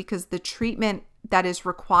happen is because the treatment that is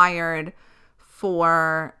required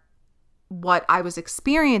for what I was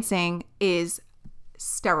experiencing is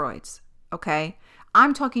steroids. Okay.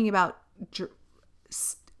 I'm talking about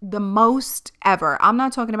the most ever. I'm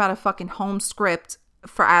not talking about a fucking home script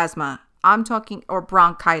for asthma. I'm talking, or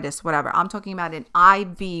bronchitis, whatever. I'm talking about an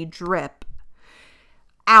IV drip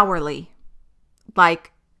hourly,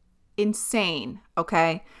 like insane.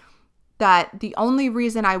 Okay. That the only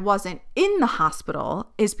reason I wasn't in the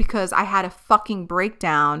hospital is because I had a fucking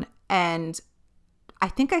breakdown, and I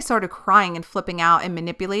think I started crying and flipping out and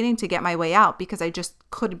manipulating to get my way out because I just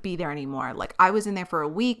couldn't be there anymore. Like, I was in there for a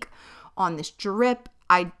week on this drip.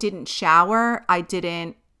 I didn't shower. I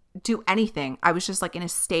didn't do anything. I was just like in a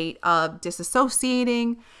state of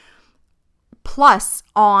disassociating, plus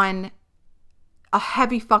on a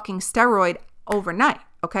heavy fucking steroid overnight.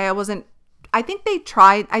 Okay. I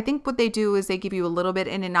think what they do is they give you a little bit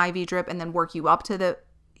in an IV drip and then work you up to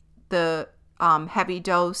the heavy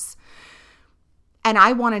dose. And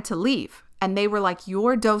I wanted to leave. And they were like,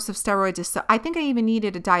 your dose of steroids is so, I think I even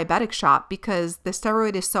needed a diabetic shot because the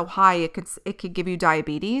steroid is so high, it could give you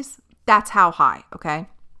diabetes. That's how high. Okay.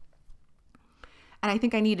 And I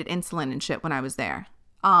think I needed insulin and shit when I was there.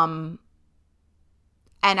 And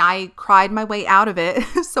I cried my way out of it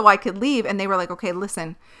so I could leave. And they were like, okay,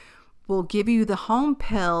 listen, we'll give you the home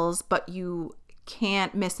pills, but you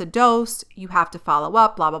can't miss a dose. You have to follow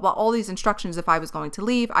up, blah, blah, blah. All these instructions if I was going to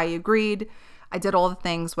leave. I agreed. I did all the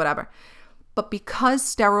things, whatever. But because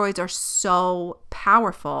steroids are so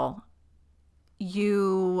powerful,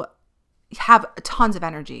 you have tons of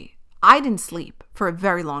energy. I didn't sleep for a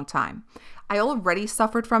very long time. I already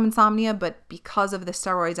suffered from insomnia, but because of the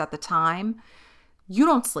steroids at the time, you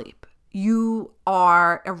don't sleep. You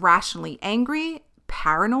are irrationally angry,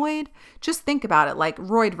 paranoid. Just think about it, like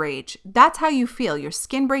roid rage. That's how you feel. Your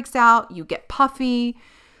skin breaks out, you get puffy.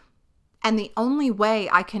 And the only way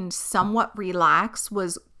I can somewhat relax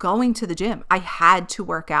was going to the gym. I had to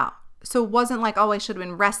work out. So it wasn't like, oh, I should have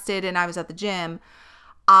been rested and I was at the gym.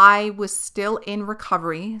 I was still in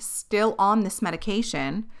recovery, still on this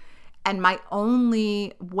medication. And my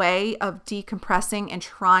only way of decompressing and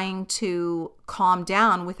trying to calm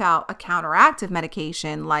down without a counteractive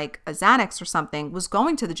medication like a Xanax or something was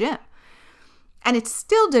going to the gym. And it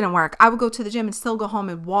still didn't work. I would go to the gym and still go home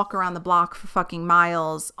and walk around the block for fucking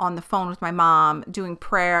miles on the phone with my mom, doing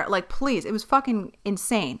prayer. Like, please, it was fucking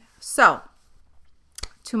insane. So,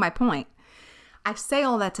 to my point, I say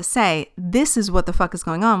all that to say, this is what the fuck is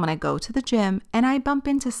going on when I go to the gym and I bump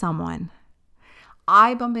into someone.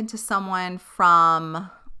 I bump into someone from,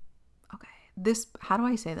 how do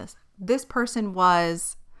I say this? This person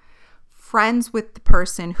was friends with the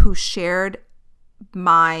person who shared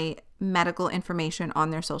my medical information on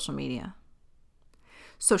their social media.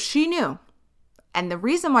 So she knew. And the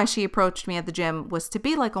reason why she approached me at the gym was to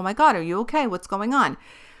be like, oh my God, are you okay? What's going on?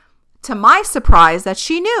 To my surprise, that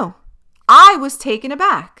she knew. I was taken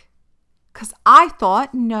aback because I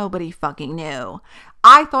thought nobody fucking knew.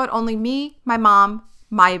 I thought only me, my mom,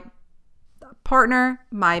 my partner,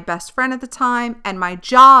 my best friend at the time, and my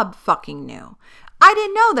job fucking knew. I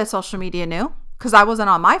didn't know that social media knew because I wasn't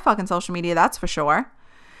on my fucking social media, that's for sure.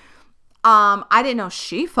 I didn't know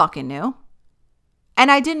she fucking knew.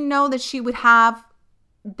 And I didn't know that she would have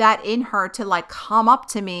that in her to like come up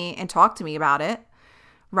to me and talk to me about it.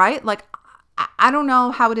 Right? Like, I don't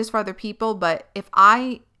know how it is for other people, but if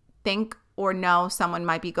I think or know someone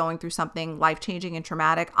might be going through something life-changing and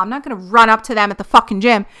traumatic, I'm not going to run up to them at the fucking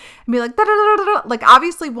gym and be like, da, da, da, da, da. Like,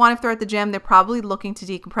 obviously, one, if they're at the gym, they're probably looking to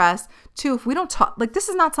decompress. Two, if we don't talk, like, this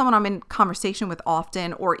is not someone I'm in conversation with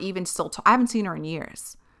often or even still talk. I haven't seen her in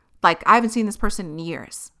years. Like, I haven't seen this person in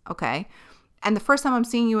years, okay? And the first time I'm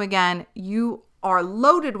seeing you again, you are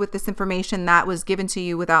loaded with this information that was given to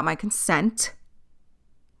you without my consent.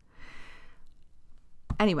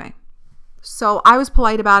 Anyway, so I was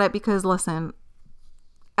polite about it because, listen,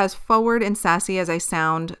 as forward and sassy as I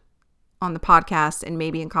sound on the podcast and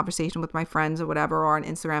maybe in conversation with my friends or whatever, or on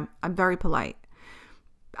Instagram, I'm very polite.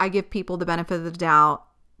 I give people the benefit of the doubt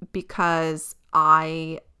because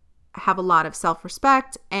I have a lot of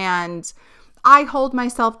self-respect and I hold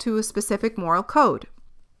myself to a specific moral code.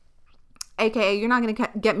 AKA, you're not going to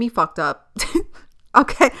get me fucked up.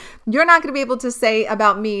 Okay? You're not going to be able to say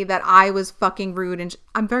about me that I was fucking rude, and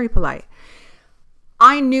I'm very polite.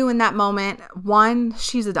 I knew in that moment, one,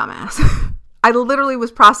 she's a dumbass. I literally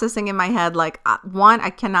was processing in my head, like, one, I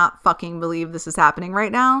cannot fucking believe this is happening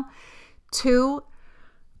right now. Two,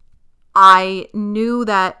 I knew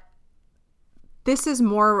that this is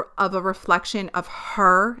more of a reflection of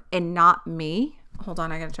her and not me. Hold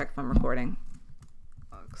on, I gotta check if I'm recording.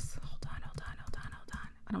 Hold on.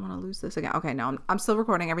 I don't want to lose this again. Okay, no, I'm still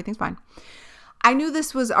recording. Everything's fine. I knew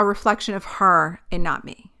this was a reflection of her and not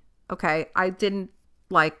me. Okay, I didn't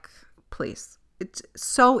please. It's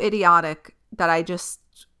so idiotic that I just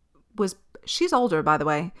was. She's older, by the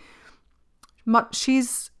way.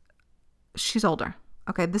 She's older.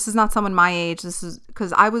 Okay, this is not someone my age. This is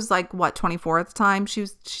because I was 24 at the time. She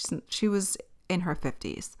was in her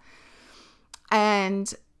 50s.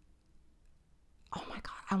 And oh my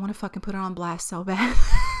God, I want to fucking put it on blast so bad.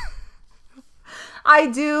 I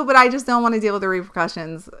do, but I just don't want to deal with the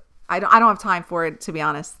repercussions. I don't have time for it, to be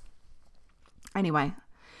honest. Anyway,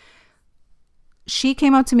 she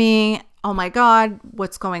came up to me. Oh my God,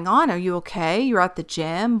 what's going on? Are you okay? You're at the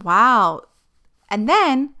gym? Wow. And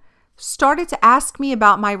then started to ask me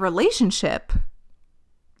about my relationship.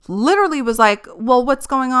 Literally was like, well, what's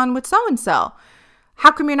going on with so-and-so?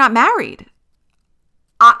 How come you're not married?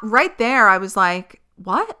 Right there, I was like,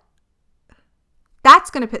 what?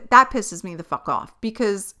 That pisses me the fuck off,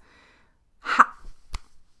 because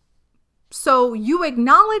so you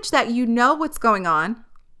acknowledge that you know what's going on.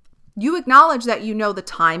 You acknowledge that you know the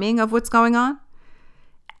timing of what's going on.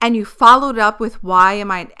 And you followed up with, why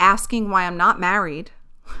am I asking why I'm not married?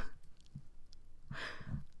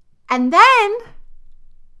 And then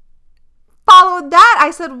followed that,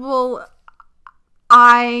 I said, well,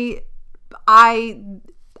 I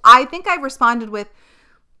think I responded with,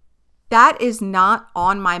 that is not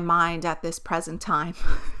on my mind at this present time,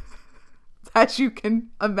 as you can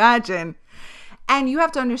imagine. And you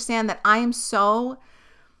have to understand that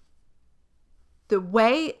the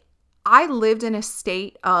way I lived in a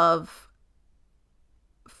state of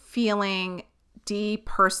feeling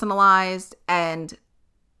depersonalized and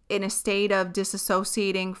in a state of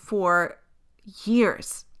disassociating for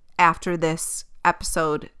years after this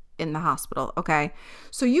episode in the hospital. Okay.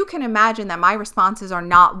 So you can imagine that my responses are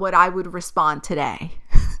not what I would respond today.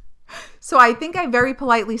 So I think I very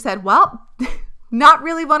politely said, well, not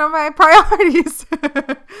really one of my priorities.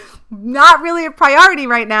 Not really a priority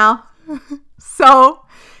right now. So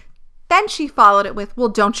then she followed it with, well,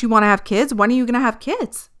 don't you want to have kids? When are you going to have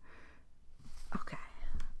kids? Okay.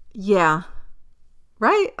 Yeah.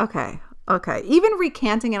 Right? Okay. Even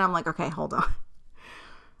recanting it, I'm like, okay, hold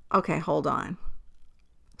on.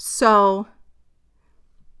 So,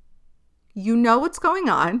 you know what's going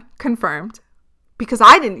on, confirmed, because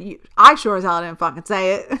I sure as hell didn't fucking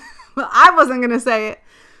say it. I wasn't going to say it.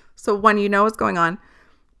 So when you know what's going on,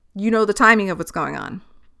 you know the timing of what's going on.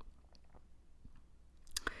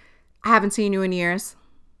 I haven't seen you in years.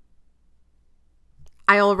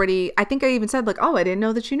 I think I even said oh, I didn't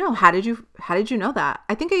know that you know. How did you know that?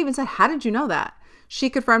 I think I even said, how did you know that? She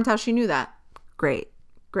confirmed how she knew that. Great.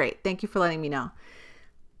 Thank you for letting me know.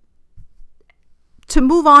 To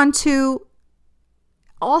move on to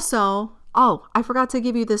also, I forgot to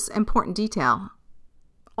give you this important detail.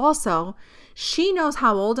 Also, she knows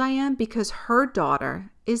how old I am because her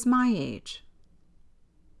daughter is my age.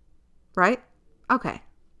 Right? Okay.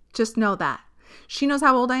 Just know that. She knows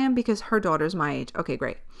how old I am because her daughter's my age. Okay,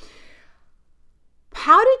 great.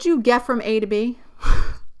 How did you get from A to B?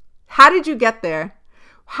 How did you get there?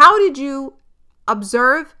 How did you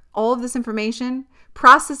observe all of this information,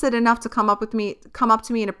 process it enough to come up to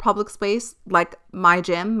me in a public space like my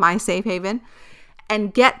gym, my safe haven,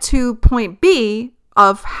 and get to point B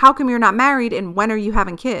of how come you're not married and when are you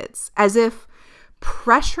having kids? As if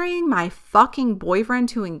pressuring my fucking boyfriend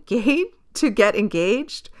to get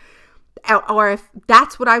engaged, or if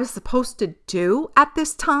that's what I was supposed to do at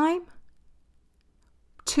this time,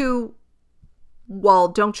 well,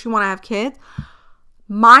 don't you want to have kids?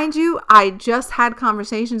 Mind you, I just had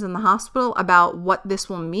conversations in the hospital about what this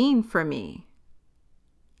will mean for me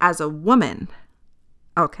as a woman.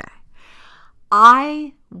 Okay.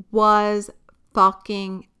 I was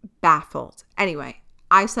fucking baffled. Anyway,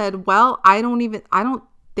 I said, well, I don't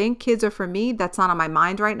think kids are for me. That's not on my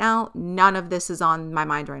mind right now. None of this is on my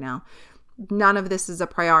mind right now. None of this is a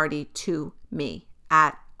priority to me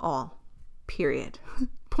at all. Period.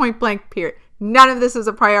 Point blank, period. None of this is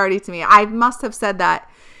a priority to me. I must have said that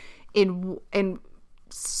in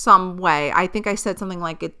some way. I think I said something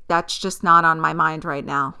like, that's just not on my mind right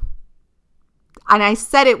now. And I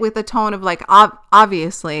said it with a tone of like,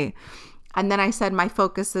 obviously. And then I said, my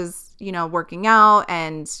focus is, working out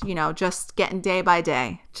and, just getting day by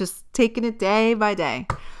day, just taking it day by day.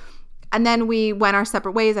 And then we went our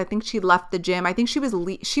separate ways. I think she left the gym. I think she was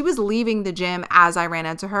leaving the gym as I ran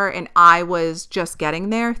into her, and I was just getting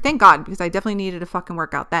there. Thank God, because I definitely needed a fucking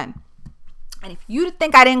workout then. And if you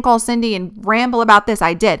think I didn't call Cindy and ramble about this,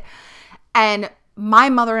 I did. And my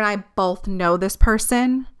mother and I both know this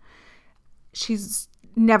person. She's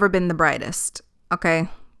never been the brightest, okay?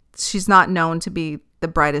 She's not known to be the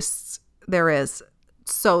brightest there is.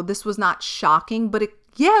 So this was not shocking, but it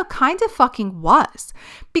kind of fucking was.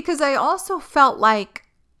 Because I also felt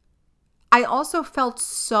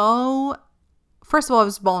so, first of all, I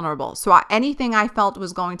was vulnerable. So anything I felt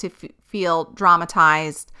was going to feel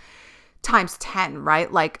dramatized times 10,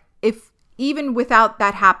 right? Like even without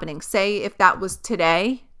that happening, say if that was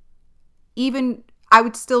today, even I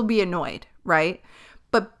would still be annoyed, right?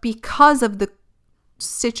 But because of the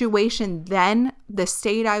situation then, the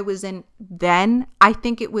state I was in then, I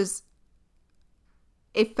think it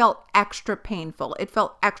felt extra painful. It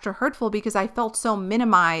felt extra hurtful because I felt so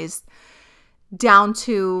minimized down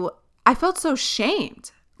to, I felt so shamed.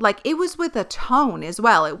 Like it was with a tone as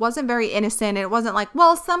well. It wasn't very innocent. It wasn't like,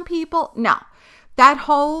 well, some people, no. That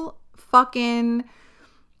whole fucking,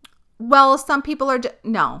 well, some people are,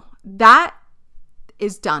 no. That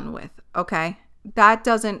is done with, okay? That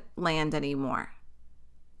doesn't land anymore.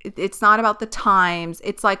 It's not about the times.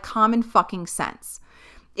 It's like common fucking sense.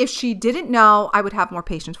 If she didn't know, I would have more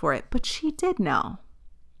patience for it. But she did know.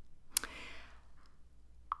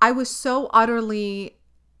 I was so utterly,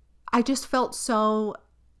 I just felt so,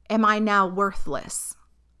 am I now worthless?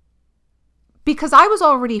 Because I was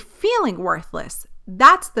already feeling worthless.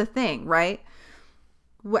 That's the thing, right?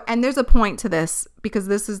 And there's a point to this, because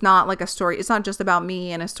this is not like a story. It's not just about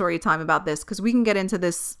me and a story time about this, because we can get into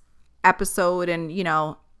this episode and,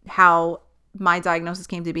 how my diagnosis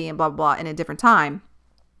came to be and blah, blah, blah in a different time.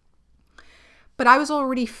 But I was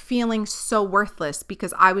already feeling so worthless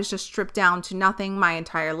because I was just stripped down to nothing. My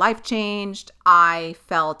entire life changed. I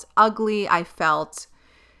felt ugly. I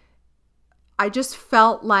just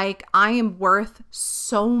felt like I am worth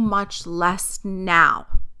so much less now.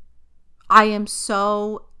 I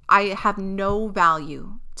have no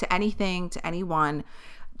value to anything, to anyone.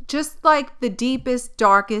 Just like the deepest,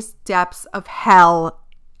 darkest depths of hell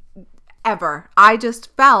ever. I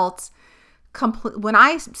just felt when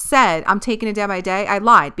I said I'm taking it day by day, I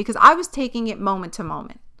lied, because I was taking it moment to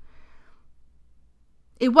moment.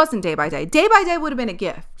 It wasn't day by day. Day by day would have been a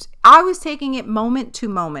gift. I was taking it moment to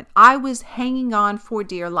moment. I was hanging on for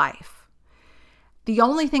dear life. The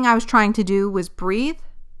only thing I was trying to do was breathe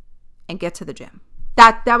and get to the gym.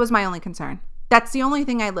 That was my only concern. That's the only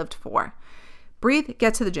thing I lived for. Breathe,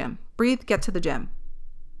 get to the gym. Breathe, get to the gym.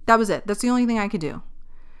 That was it. That's the only thing I could do.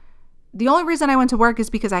 The only reason I went to work is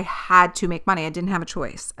because I had to make money. I didn't have a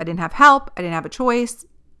choice. I didn't have help. I didn't have a choice.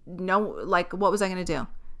 No, like, what was I going to do?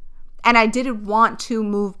 And I didn't want to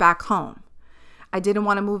move back home. I didn't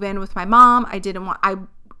want to move in with my mom. I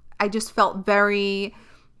just felt I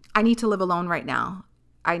need to live alone right now.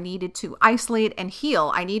 I needed to isolate and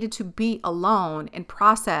heal. I needed to be alone and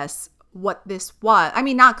process what this was. I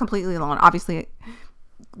mean, not completely alone. Obviously,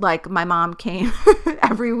 like my mom came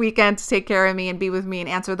every weekend to take care of me and be with me and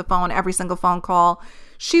answer the phone, every single phone call.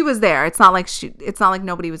 She was there. It's not like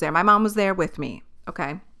nobody was there. My mom was there with me.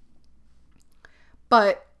 Okay.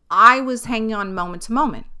 But I was hanging on moment to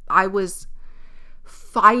moment. I was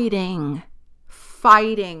fighting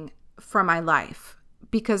for my life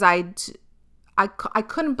because I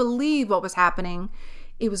couldn't believe what was happening.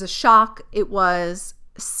 It was a shock. It was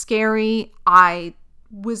scary. I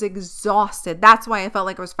was exhausted. That's why I felt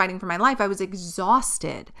like I was fighting for my life. I was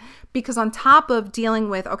exhausted because on top of dealing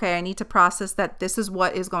with, okay, I need to process that this is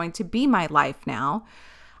what is going to be my life now.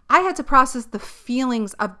 I had to process the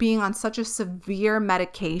feelings of being on such a severe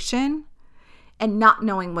medication and not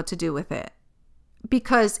knowing what to do with it.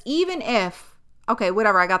 Because even if, okay,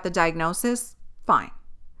 whatever, I got the diagnosis, fine.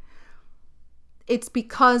 It's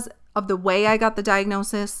because of the way I got the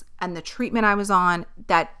diagnosis and the treatment I was on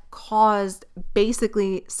that caused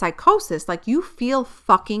basically psychosis. Like, you feel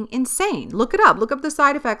fucking insane. Look it up. Look up the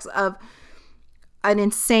side effects of an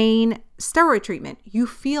insane steroid treatment. You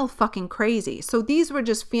feel fucking crazy. So these were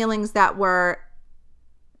just feelings that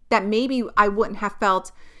maybe I wouldn't have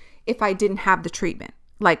felt if I didn't have the treatment.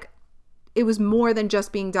 Like, it was more than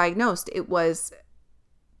just being diagnosed. It was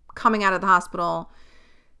coming out of the hospital,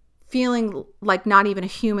 feeling like not even a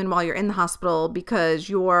human while you're in the hospital because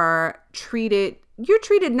you're treated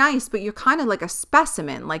nice, but you're kind of like a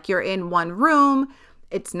specimen. Like, you're in one room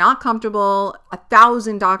It's not comfortable.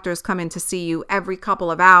 1,000 doctors come in to see you every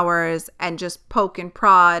couple of hours and just poke and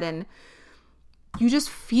prod. And you just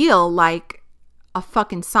feel like a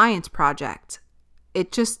fucking science project.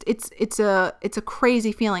 It's a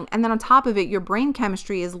crazy feeling. And then on top of it, your brain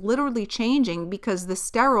chemistry is literally changing because the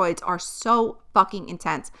steroids are so fucking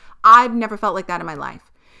intense. I've never felt like that in my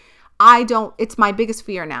life. It's my biggest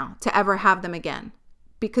fear now to ever have them again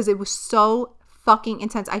because it was so fucking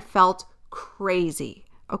intense. I felt crazy.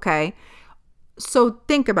 Okay. So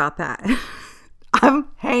think about that. I'm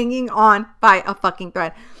hanging on by a fucking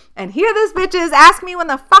thread. And here this bitch is ask me when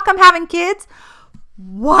the fuck I'm having kids.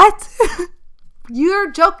 What?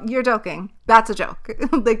 You're joking. That's a joke.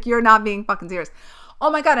 Like, you're not being fucking serious. Oh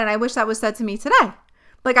my God. And I wish that was said to me today.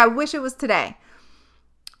 Like, I wish it was today.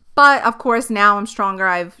 But of course, now I'm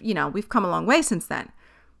stronger. We've come a long way since then.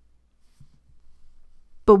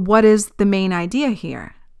 But what is the main idea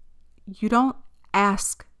here? You don't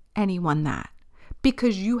ask anyone that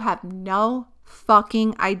because you have no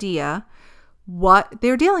fucking idea what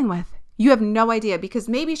they're dealing with. You have no idea because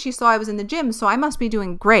maybe she saw I was in the gym, so I must be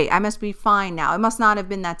doing great. I must be fine now. It must not have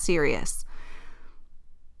been that serious.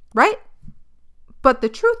 Right? But the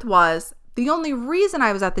truth was, the only reason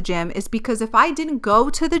I was at the gym is because if I didn't go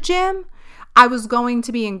to the gym, I was going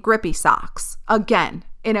to be in grippy socks again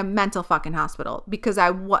in a mental fucking hospital because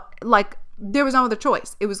there was no other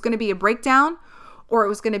choice. It was going to be a breakdown or it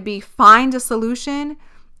was going to be find a solution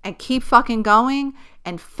and keep fucking going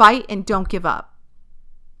and fight and don't give up.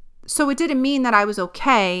 So it didn't mean that I was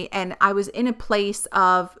okay and I was in a place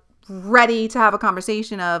of ready to have a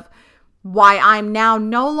conversation of why I'm now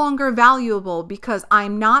no longer valuable because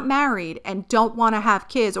I'm not married and don't want to have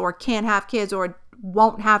kids or can't have kids or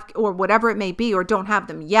won't have or whatever it may be or don't have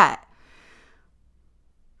them yet.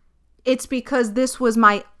 It's because this was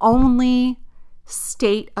my only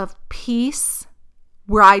state of peace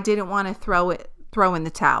where I didn't want to throw in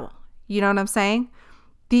the towel. You know what I'm saying?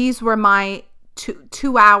 These were my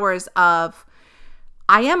 2 hours of,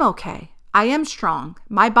 I am okay. I am strong.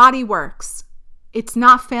 My body works. It's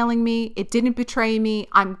not failing me. It didn't betray me.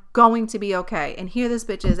 I'm going to be okay. And here this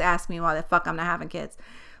bitch is asking me why the fuck I'm not having kids.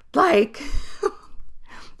 Like,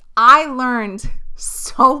 I learned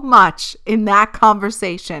so much in that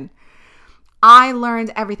conversation. I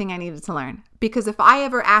learned everything I needed to learn. Because if I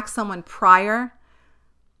ever asked someone prior,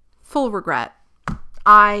 full regret.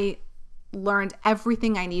 I learned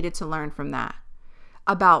everything I needed to learn from that.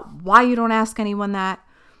 About why you don't ask anyone that.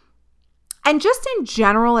 And just in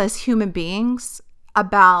general as human beings,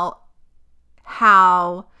 about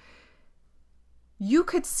how you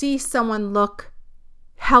could see someone look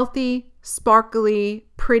healthy, sparkly,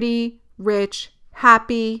 pretty, rich,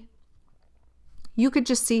 happy. You could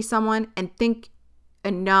just see someone and think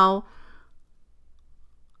and know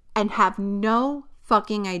and have no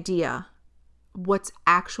fucking idea what's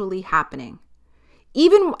actually happening.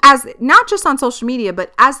 Even as, not just on social media,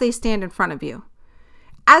 but as they stand in front of you.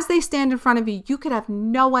 As they stand in front of you, you could have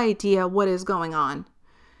no idea what is going on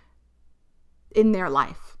in their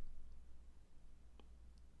life.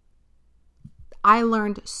 I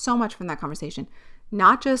learned so much from that conversation.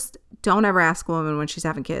 Not just don't ever ask a woman when she's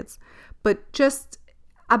having kids, but just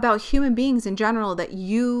about human beings in general, that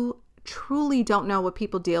you truly don't know what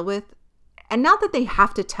people deal with. And not that they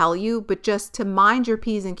have to tell you, but just to mind your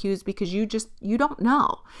P's and Q's because you don't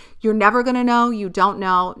know. You're never going to know. You don't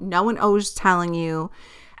know. No one owes telling you.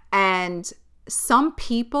 And some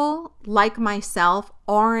people, like myself,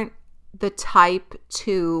 aren't the type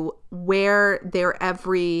to wear their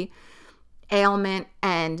every ailment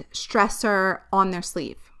and stressor on their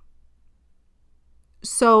sleeve.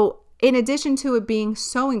 So in addition to it being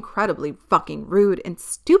so incredibly fucking rude and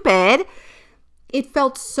stupid, it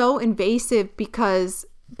felt so invasive because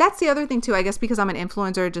that's the other thing too, I guess, because I'm an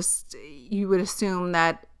influencer, just you would assume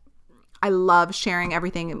that I love sharing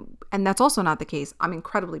everything. And that's also not the case. I'm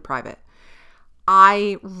incredibly private.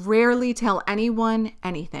 I rarely tell anyone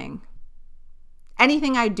anything.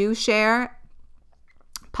 Anything I do share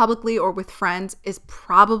publicly or with friends is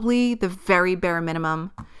probably the very bare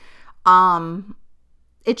minimum.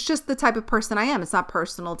 It's just the type of person I am. It's not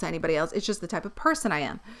personal to anybody else. It's just the type of person I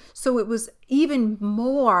am. So it was even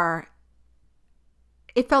more,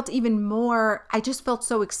 it felt even more, I just felt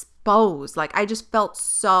so exposed. Like I just felt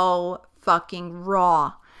so fucking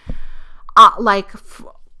raw.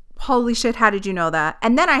 Holy shit, how did you know that?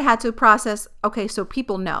 And then I had to process, okay, so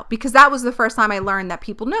people know. Because that was the first time I learned that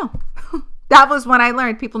people know. That was when I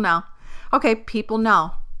learned people know. Okay, people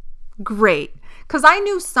know. Great. Because I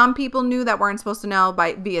knew some people knew that weren't supposed to know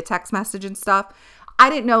via text message and stuff. I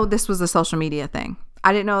didn't know this was a social media thing.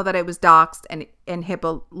 I didn't know that it was doxed and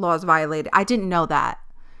HIPAA laws violated. I didn't know that.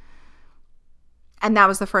 And that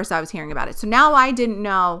was the first I was hearing about it. So now I didn't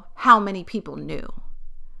know how many people knew.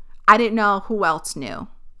 I didn't know who else knew.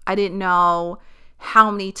 I didn't know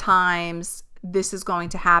how many times this is going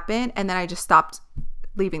to happen. And then I just stopped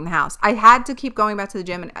leaving the house. I had to keep going back to the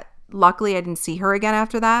gym, and luckily I didn't see her again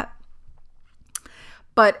after that.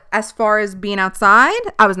 But as far as being outside,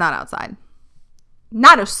 I was not outside.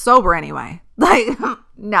 Not as sober anyway. Like,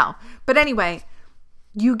 no. But anyway,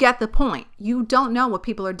 you get the point. You don't know what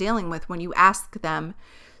people are dealing with when you ask them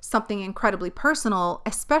something incredibly personal,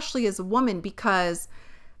 especially as a woman, because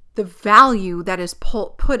the value that is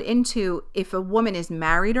put into if a woman is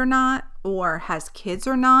married or not, or has kids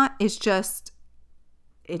or not, is just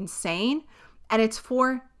insane. And it's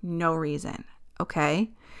for no reason.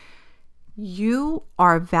 Okay? You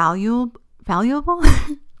are valuable.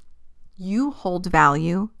 You hold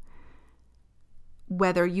value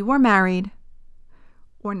whether you are married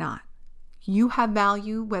or not. You have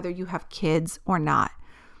value whether you have kids or not.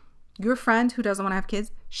 Your friend who doesn't want to have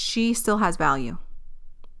kids, she still has value.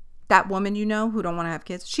 That woman you know who don't want to have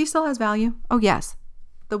kids, she still has value. Oh yes.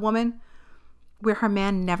 The woman where her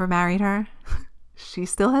man never married her, she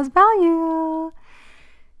still has value.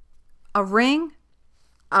 A ring,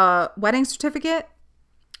 a wedding certificate,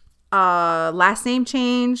 a last name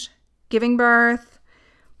change, giving birth.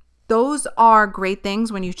 Those are great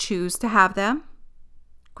things when you choose to have them.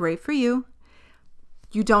 Great for you.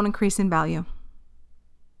 You don't increase in value.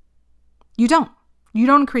 You don't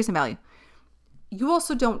increase in value. You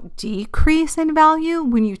also don't decrease in value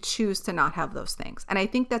when you choose to not have those things. And I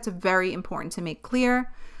think that's very important to make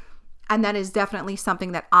clear. And that is definitely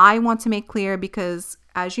something that I want to make clear because,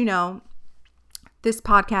 as you know, this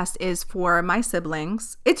podcast is for my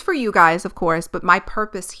siblings. It's for you guys, of course, but my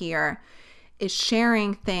purpose here is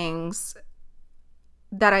sharing things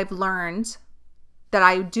that I've learned that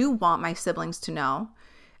I do want my siblings to know.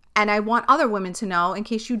 And I want other women to know in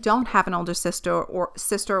case you don't have an older sister,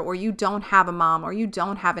 or you don't have a mom, or you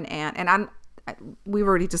don't have an aunt. And we've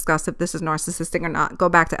already discussed if this is narcissistic or not. Go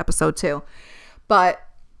back to episode 2. But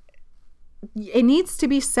it needs to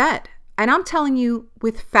be said. And I'm telling you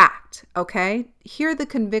with fact, okay? Hear the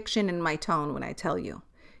conviction in my tone when I tell you.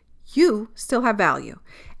 You still have value.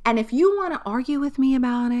 And if you want to argue with me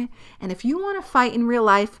about it, and if you want to fight in real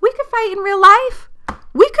life, we could fight in real life.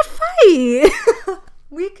 We could fight.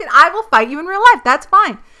 I will fight you in real life. That's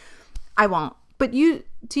fine. I won't. But do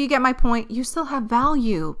you get my point? You still have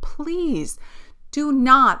value. Please do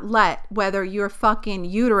not let whether your fucking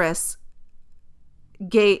uterus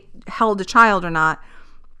held a child or not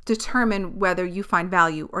determine whether you find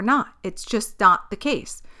value or not. It's just not the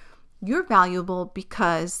case. You're valuable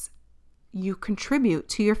because you contribute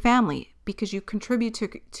to your family, because you contribute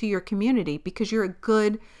to your community, because you're a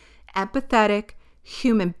good, empathetic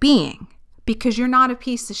human being. Because you're not a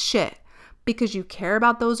piece of shit. Because you care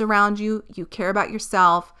about those around you. You care about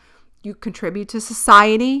yourself. You contribute to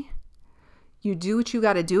society. You do what you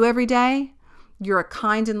got to do every day. You're a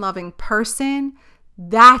kind and loving person.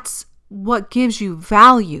 That's what gives you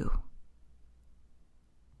value.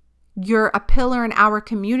 You're a pillar in our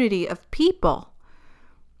community of people.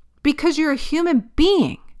 Because you're a human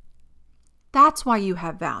being. That's why you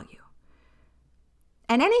have value.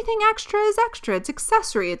 And anything extra is extra. It's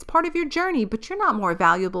accessory. It's part of your journey. But you're not more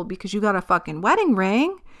valuable because you got a fucking wedding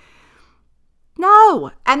ring.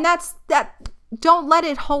 No. And don't let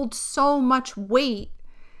it hold so much weight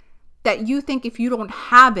that you think if you don't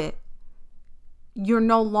have it, you're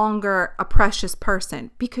no longer a precious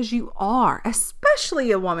person. Because you are.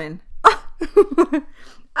 Especially a woman.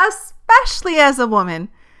 Especially as a woman.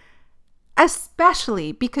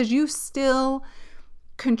 Especially because you still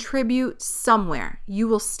contribute somewhere. You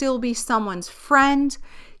will still be someone's friend.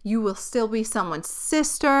 You will still be someone's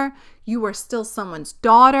sister. You are still someone's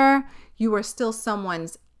daughter. You are still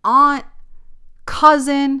someone's aunt,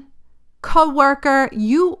 cousin, co-worker.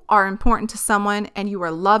 You are important to someone and you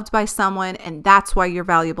are loved by someone, and that's why you're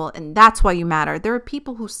valuable and that's why you matter. There are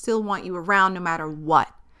people who still want you around no matter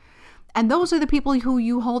what. And those are the people who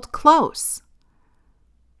you hold close.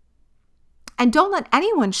 And don't let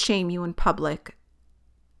anyone shame you in public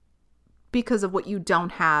because of what you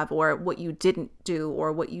don't have or what you didn't do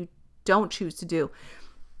or what you don't choose to do.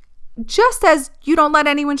 Just as you don't let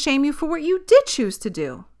anyone shame you for what you did choose to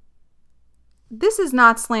do. This is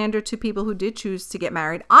not slander to people who did choose to get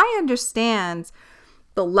married. I understand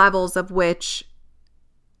the levels of which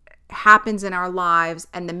happens in our lives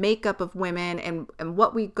and the makeup of women and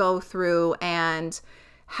what we go through and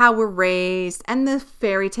how we're raised and the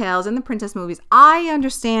fairy tales and the princess movies. I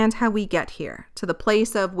understand how we get here to the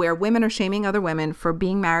place of where women are shaming other women for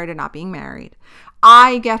being married or not being married.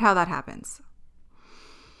 I get how that happens.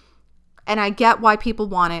 And I get why people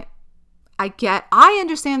want it. I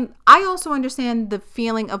also understand the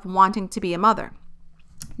feeling of wanting to be a mother.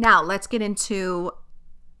 Now, let's get into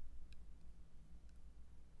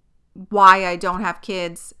why I don't have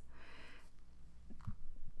kids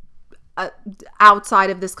outside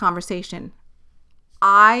of this conversation.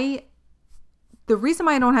 The reason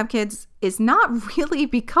why I don't have kids is not really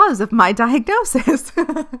because of my diagnosis.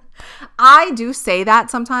 I do say that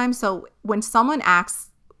sometimes. So when someone asks,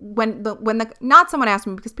 not someone asked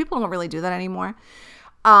me, because people don't really do that anymore.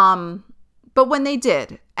 But when they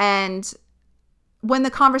did, and when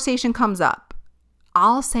the conversation comes up,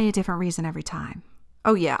 I'll say a different reason every time.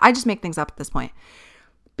 Oh yeah, I just make things up at this point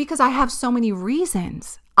because I have so many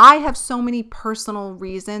reasons. I have so many personal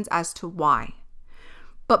reasons as to why.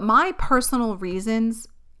 But my personal reasons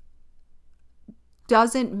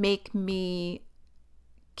doesn't make me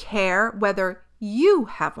care whether you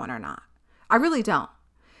have one or not. I really don't.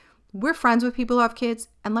 We're friends with people who have kids,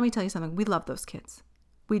 and let me tell you something. We love those kids.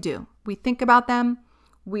 We do. We think about them.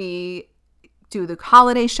 We do the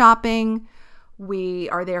holiday shopping. We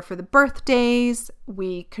are there for the birthdays.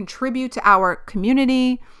 We contribute to our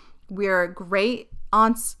community. We're great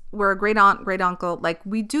aunts. We're a great aunt, great uncle. Like,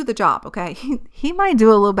 we do the job, okay? He might do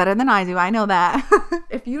a little better than I do. I know that.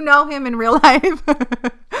 If you know him in real life,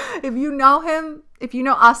 if you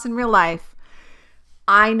know us in real life,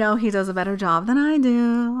 I know he does a better job than I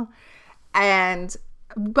do.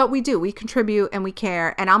 But we contribute and we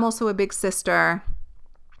care. And I'm also a big sister.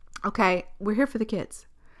 Okay, we're here for the kids.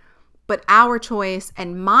 But our choice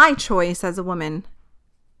and my choice as a woman,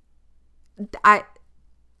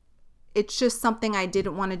 it's just something I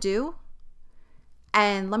didn't want to do.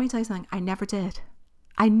 And let me tell you something, I never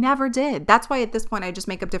did. That's why at this point I just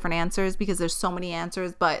make up different answers because there's so many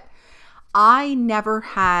answers, but I never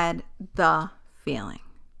had the feeling.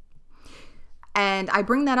 And I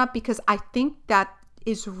bring that up because I think that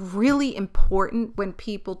is really important when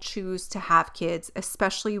people choose to have kids,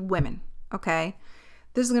 especially women, okay?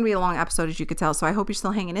 This is going to be a long episode, as you could tell, so I hope you're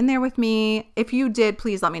still hanging in there with me. If you did,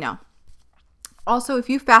 please let me know. Also, if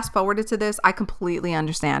you fast forwarded to this, I completely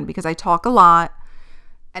understand because I talk a lot.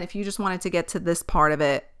 And if you just wanted to get to this part of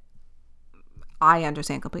it, I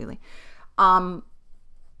understand completely. I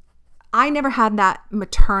never had that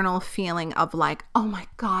maternal feeling of like, oh my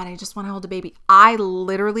God, I just want to hold a baby. I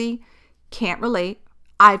literally can't relate.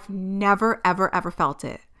 I've never, ever, ever felt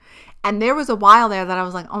it. And there was a while there that I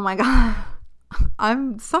was like, oh my God,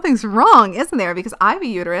 something's wrong, isn't there? Because I have a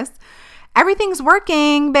uterus. Everything's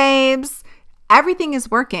working, babes. Everything is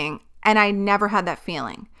working. And I never had that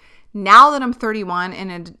feeling. Now that I'm 31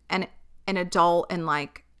 and an adult and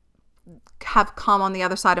like have come on the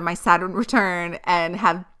other side of my Saturn return and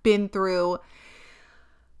have been through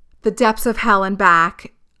the depths of hell and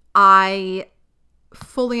back, I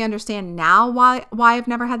fully understand now why I've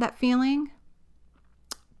never had that feeling.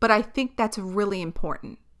 But I think that's really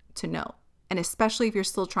important to know. And especially if you're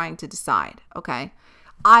still trying to decide, okay?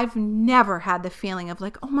 I've never had the feeling of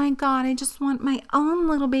like, oh my God, I just want my own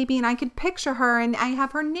little baby and I could picture her and I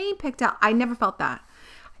have her name picked out. I never felt that.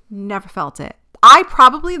 Never felt it. I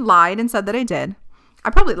probably lied and said that I did. I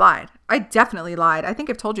probably lied. I definitely lied. I think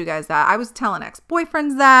I've told you guys that. I was telling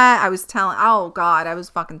ex-boyfriends that. Oh God, I was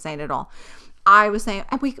fucking saying it all. I was saying,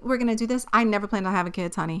 we're going to do this. I never planned on having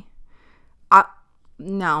kids, honey.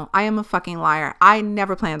 No, I am a fucking liar. I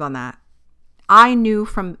never planned on that. I knew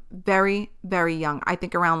from very, very young, I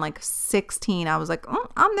think around like 16, I was like,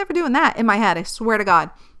 I'm never doing that in my head. I swear to God.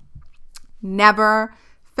 Never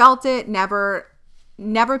felt it.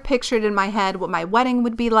 Never pictured in my head what my wedding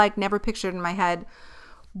would be like. Never pictured in my head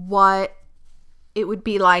what it would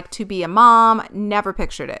be like to be a mom. Never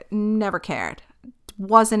pictured it. Never cared.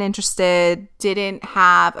 Wasn't interested. Didn't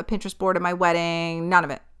have a Pinterest board at my wedding. None of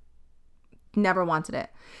it. Never wanted it.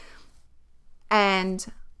 And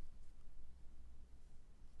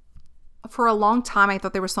for a long time, I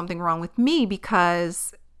thought there was something wrong with me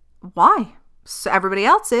because why? So everybody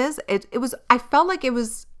else is. I felt like it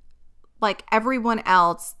was like everyone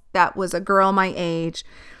else that was a girl my age.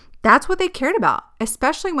 That's what they cared about,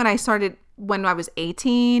 especially when I was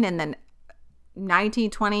 18 and then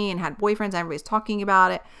 19, 20 and had boyfriends and everybody's talking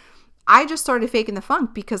about it. I just started faking the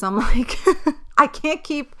funk because I'm like, I can't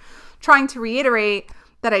keep trying to reiterate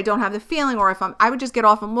that I don't have the feeling, or I would just get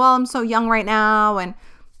off and, well, I'm so young right now.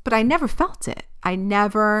 But I never felt it. I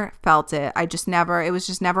just never, it was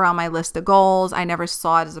just never on my list of goals. I never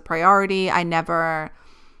saw it as a priority. I never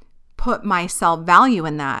put my self-value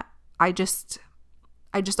in that. I just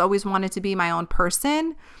always wanted to be my own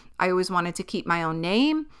person. I always wanted to keep my own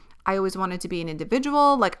name. I always wanted to be an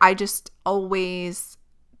individual. Like I just always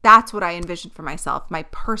That's what I envisioned for myself, my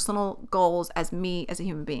personal goals as me as a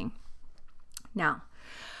human being. Now,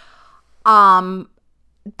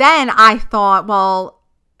 then I thought, well,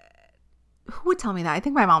 who would tell me that? I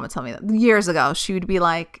think my mom would tell me that years ago. She would be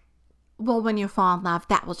like, well, when you fall in love,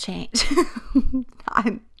 that will change.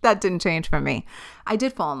 That didn't change for me. I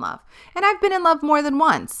did fall in love. And I've been in love more than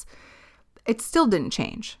once. It still didn't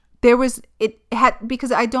change. Because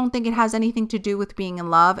I don't think it has anything to do with being in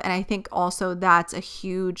love. And I think also that's a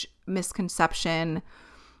huge misconception.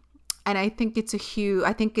 And I think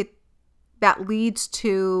that leads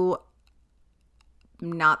to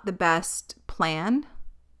not the best plan.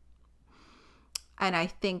 And I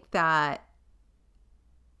think that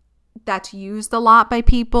that's used a lot by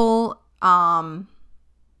people. How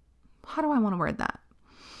do I want to word that?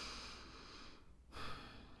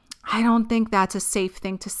 I don't think that's a safe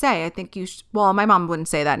thing to say. I think well, my mom wouldn't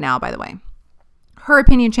say that now, by the way. Her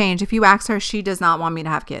opinion changed. If you ask her, she does not want me to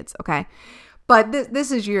have kids, okay? But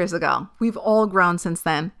this is years ago. We've all grown since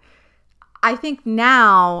then. I think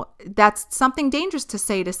now that's something dangerous to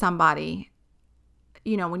say to somebody.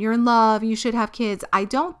 You know, when you're in love, you should have kids. I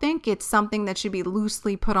don't think it's something that should be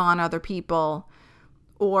loosely put on other people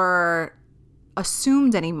or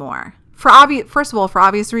assumed anymore. First of all, for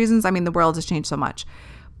obvious reasons. I mean, the world has changed so much.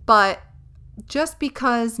 But just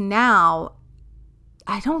because now,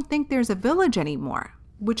 I don't think there's a village anymore,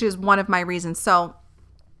 which is one of my reasons. So,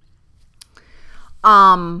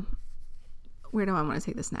 where do I want to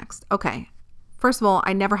take this next? Okay. First of all,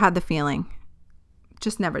 I never had the feeling.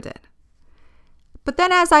 Just never did. But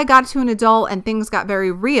then as I got to an adult and things got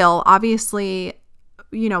very real, obviously,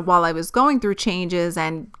 you know, while I was going through changes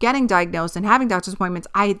and getting diagnosed and having doctor's appointments,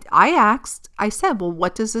 I said, well,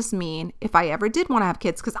 what does this mean if I ever did want to have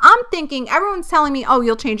kids? Because I'm thinking, everyone's telling me, oh,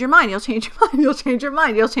 you'll change your mind. You'll change your mind. You'll change your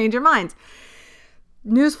mind. You'll change your mind.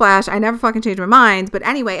 Newsflash, I never fucking changed my mind. But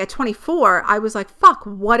anyway, at 24, I was like, fuck,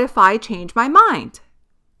 what if I change my mind?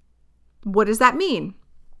 What does that mean?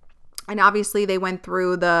 And obviously they went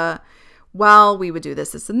through well, we would do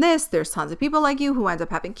this, this, and this. There's tons of people like you who end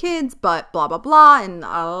up having kids, but blah, blah, blah, and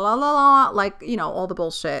la, la, la, la, like, you know, all the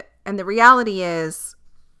bullshit. And the reality is,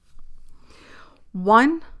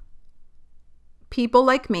 one, people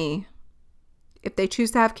like me, if they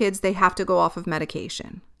choose to have kids, they have to go off of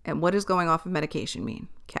medication. And what does going off of medication mean?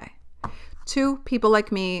 Okay. Two, people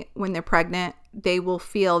like me, when they're pregnant, they will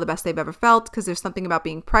feel the best they've ever felt because there's something about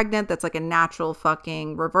being pregnant that's like a natural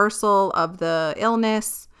fucking reversal of the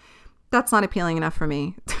illness. That's not appealing enough for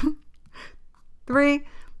me. 3,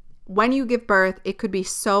 when you give birth, it could be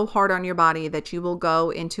so hard on your body that you will go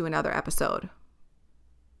into another episode.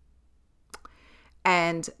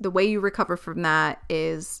 And the way you recover from that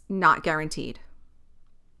is not guaranteed.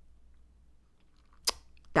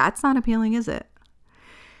 That's not appealing, is it?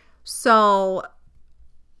 So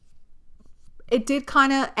it did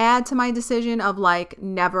kind of add to my decision of like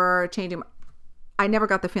never changing. I never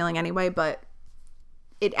got the feeling anyway, but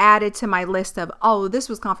it added to my list of, oh, this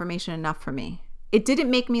was confirmation enough for me. It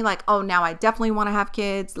didn't make me like, oh, now I definitely want to have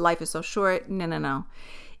kids. Life is so short. No.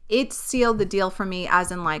 It sealed the deal for me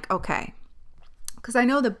as in like, okay. Because I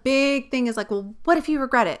know the big thing is like, well, what if you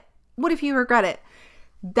regret it? What if you regret it?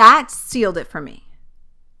 That sealed it for me.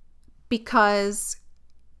 Because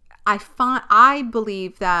I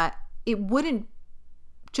believe that it wouldn't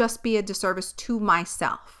just be a disservice to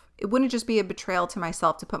myself. It wouldn't just be a betrayal to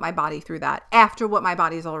myself to put my body through that after what my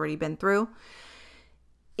body's already been through.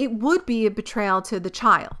 It would be a betrayal to the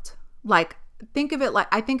child. Like, I think of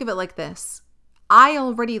it like this. I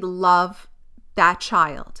already love that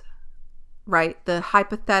child, right? The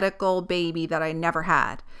hypothetical baby that I never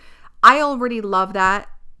had. I already love that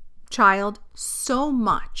child so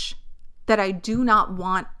much that I do not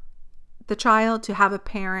want the child to have a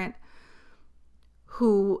parent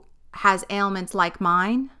who has ailments like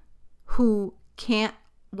mine, who can't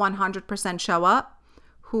 100% show up,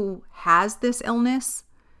 who has this illness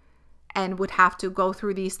and would have to go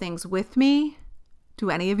through these things with me. Do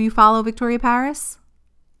any of you follow Victoria Paris?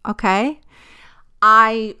 Okay.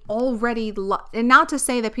 I already love, and not to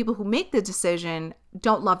say that people who make the decision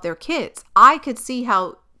don't love their kids. I could see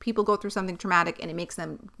how people go through something traumatic and it makes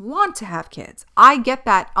them want to have kids. I get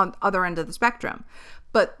that on the other end of the spectrum.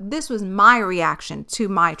 But this was my reaction to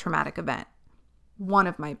my traumatic event. One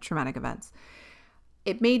of my traumatic events.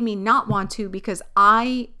 It made me not want to because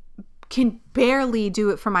I can barely do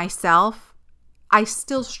it for myself. I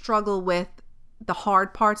still struggle with the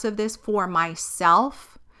hard parts of this for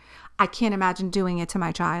myself. I can't imagine doing it to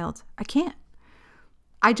my child. I can't.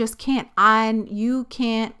 I just can't. And you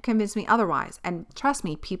can't convince me otherwise. And trust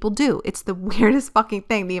me, people do. It's the weirdest fucking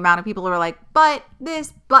thing. The amount of people who are like, but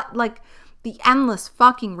this, but like, the endless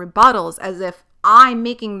fucking rebuttals as if I'm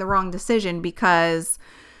making the wrong decision because,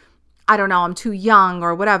 I don't know, I'm too young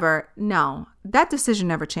or whatever. No, that decision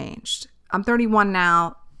never changed. I'm 31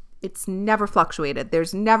 now. It's never fluctuated.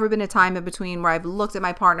 There's never been a time in between where I've looked at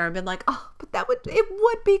my partner and been like, oh, but it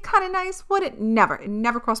would be kind of nice, would it? Never. It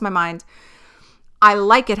never crossed my mind. I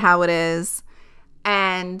like it how it is.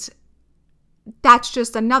 And that's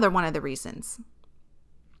just another one of the reasons.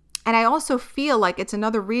 And I also feel like it's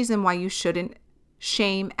another reason why you shouldn't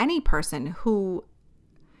shame any person who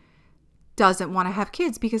doesn't want to have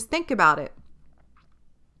kids, because think about it.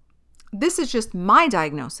 This is just my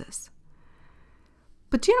diagnosis.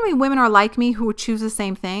 But do you know how many women are like me who would choose the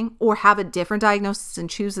same thing or have a different diagnosis and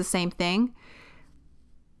choose the same thing?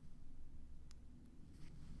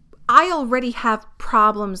 I already have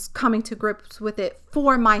problems coming to grips with it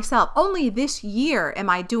for myself. Only this year am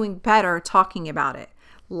I doing better talking about it.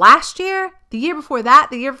 Last year, the year before that,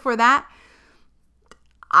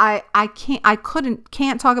 I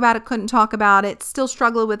can't talk about it, couldn't talk about it, still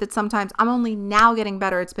struggle with it sometimes. I'm only now getting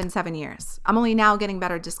better. It's been 7 years. I'm only now getting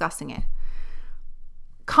better discussing it,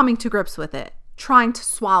 coming to grips with it, trying to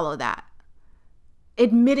swallow that,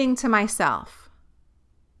 admitting to myself.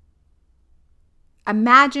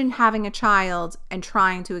 Imagine having a child and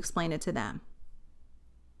trying to explain it to them.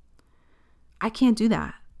 I can't do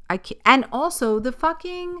that. And also the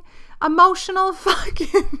fucking emotional fucking,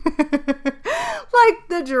 like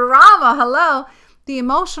the drama, hello, the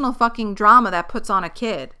emotional fucking drama that puts on a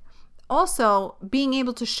kid. Also being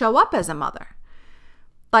able to show up as a mother.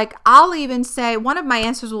 Like I'll even say, one of my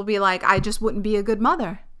answers will be like, I just wouldn't be a good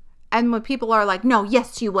mother. And when people are like, no,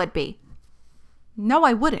 yes, you would be. No,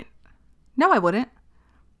 I wouldn't. No, I wouldn't.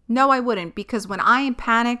 No, I wouldn't. Because when I am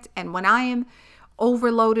panicked and when I am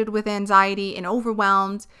overloaded with anxiety and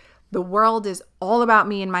overwhelmed, the world is all about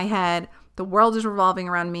me in my head. The world is revolving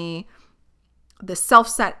around me. The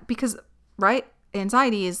self-set, because, right?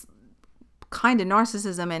 Anxiety is kind of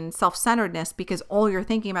narcissism and self-centeredness because all you're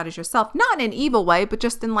thinking about is yourself. Not in an evil way, but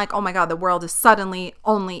just in like, oh my God, the world is suddenly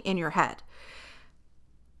only in your head.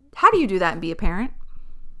 How do you do that and be a parent?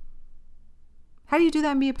 How do you do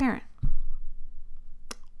that and be a parent?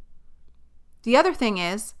 The other thing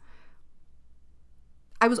is,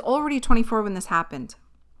 I was already 24 when this happened.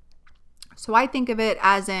 So I think of it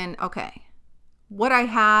as in, okay, what I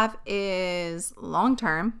have is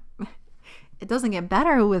long-term. It doesn't get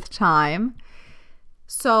better with time.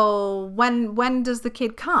 So when does the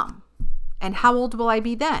kid come? And how old will I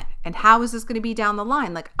be then? And how is this going to be down the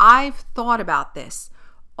line? Like I've thought about this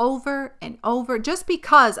over and over just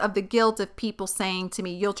because of the guilt of people saying to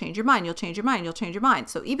me, you'll change your mind, you'll change your mind, you'll change your mind.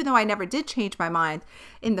 So even though I never did change my mind,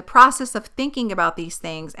 in the process of thinking about these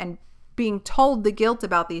things and being told the guilt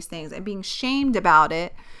about these things and being shamed about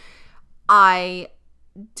it, I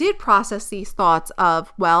did process these thoughts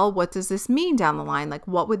of, well, what does this mean down the line? Like,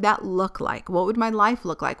 what would that look like? What would my life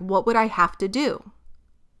look like? What would I have to do?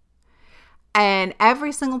 And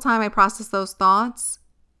every single time I processed those thoughts,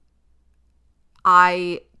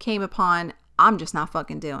 I came upon, I'm just not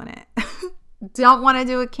fucking doing it. Don't want to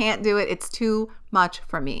do it, can't do it. It's too much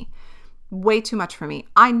for me. Way too much for me.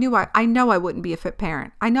 I know I wouldn't be a fit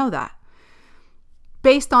parent. I know that.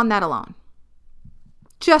 Based on that alone.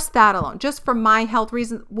 Just that alone. Just for my health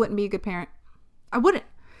reasons, wouldn't be a good parent. I wouldn't.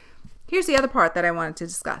 Here's the other part that I wanted to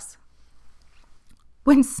discuss.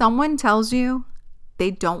 When someone tells you they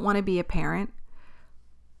don't want to be a parent,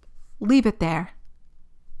 leave it there.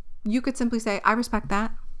 You could simply say, I respect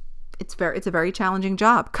that. It's a very challenging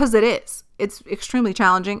job, because it is. It's extremely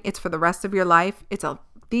challenging. It's for the rest of your life.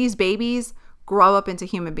 These babies grow up into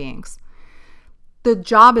human beings. The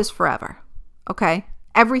job is forever. Okay?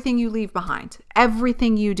 Everything you leave behind,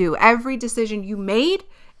 everything you do, every decision you made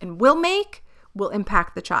and will make will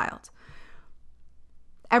impact the child.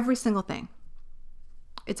 Every single thing.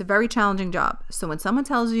 It's a very challenging job. So when someone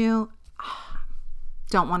tells you,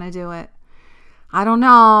 don't want to do it, I don't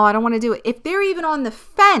know, I don't want to do it. If they're even on the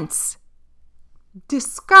fence,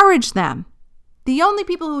 discourage them. The only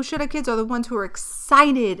people who should have kids are the ones who are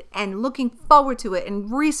excited and looking forward to it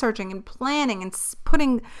and researching and planning and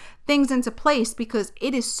putting things into place, because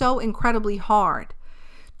it is so incredibly hard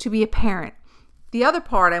to be a parent. The other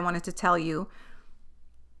part I wanted to tell you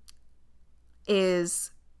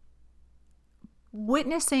is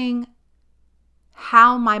witnessing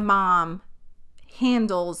how my mom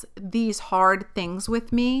handles these hard things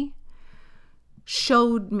with me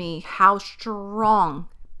showed me how strong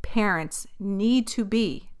parents need to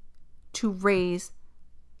be to raise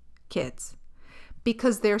kids,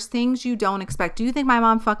 because there's things you don't expect. Do you think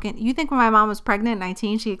you think when my mom was pregnant at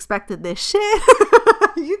 19, she expected this shit?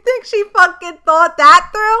 You think she fucking thought that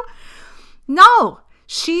through? No,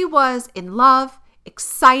 she was in love,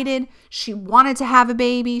 excited. She wanted to have a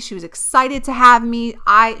baby. She was excited to have me.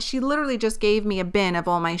 She literally just gave me a bin of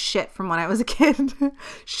all my shit from when I was a kid.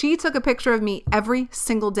 She took a picture of me every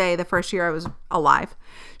single day the first year I was alive.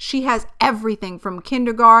 She has everything from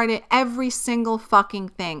kindergarten, every single fucking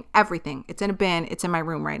thing, everything. It's in a bin. It's in my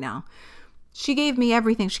room right now. She gave me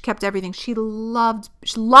everything. She kept everything. She loves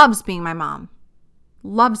being my mom.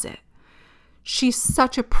 Loves it. She's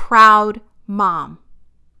such a proud mom.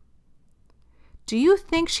 Do you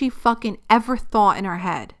think she fucking ever thought in her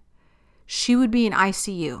head she would be in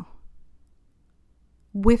ICU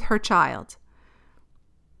with her child?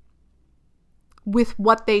 With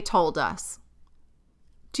what they told us?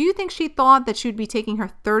 Do you think she thought that she would be taking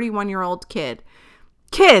her 31-year-old kid?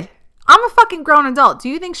 I'm a fucking grown adult. Do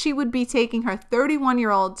you think she would be taking her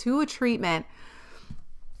 31-year-old to a treatment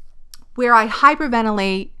where I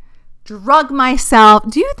hyperventilate, drug myself?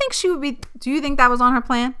 Do you think that was on her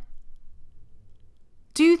plan?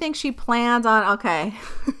 Do you think she planned on, okay,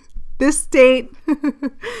 this date,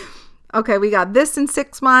 okay, we got this in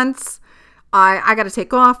 6 months. I got to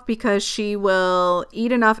take off because she will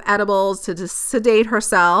eat enough edibles to just sedate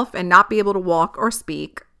herself and not be able to walk or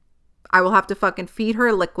speak. I will have to fucking feed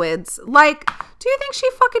her liquids. Like, do you think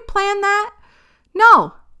she fucking planned that?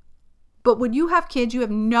 No. But when you have kids, you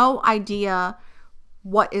have no idea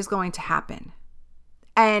what is going to happen.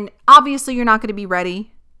 And obviously you're not going to be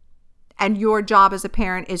ready. And your job as a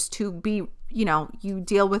parent is to be, you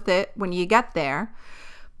deal with it when you get there.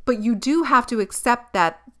 But you do have to accept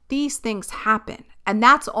that these things happen. And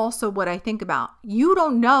that's also what I think about. You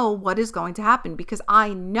don't know what is going to happen because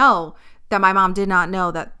I know that my mom did not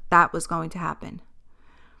know that that was going to happen.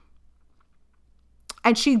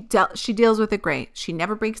 And she deals with it great. She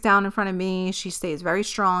never breaks down in front of me. She stays very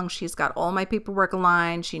strong. She's got all my paperwork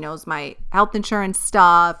aligned. She knows my health insurance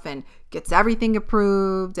stuff and gets everything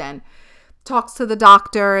approved and talks to the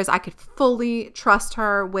doctors. I could fully trust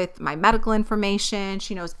her with my medical information.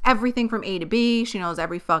 She knows everything from A to B. She knows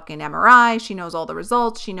every fucking MRI. She knows all the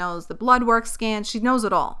results. She knows the blood work scans. She knows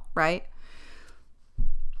it all, right?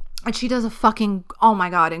 And she does a fucking, oh my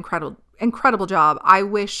God, incredible job. I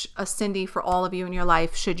wish a Cindy for all of you in your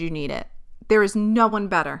life should you need it. There is no one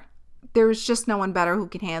better. There is just no one better who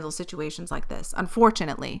can handle situations like this.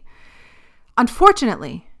 Unfortunately,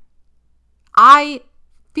 I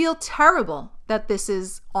feel terrible that this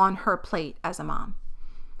is on her plate as a mom.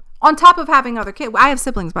 On top of having other kids. I have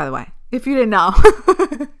siblings, by the way, if you didn't know.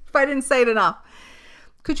 If I didn't say it enough.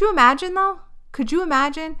 Could you imagine though? Could you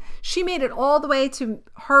imagine? She made it all the way to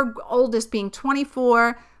her oldest being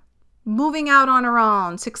 24, moving out on her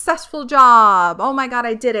own, successful job. Oh my God,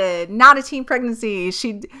 I did it. Not a teen pregnancy.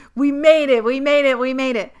 We made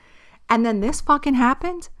it. And then this fucking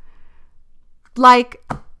happened. Like,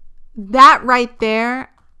 that right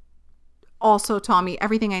there also taught me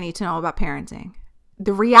everything I need to know about parenting.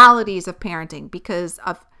 The realities of parenting because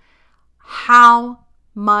of how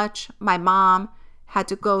much my mom had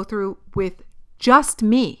to go through with just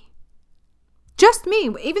me,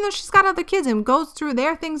 even though she's got other kids and goes through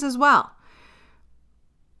their things as well.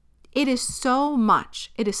 It is so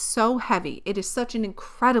much. It is so heavy. It is such an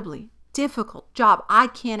incredibly difficult job. I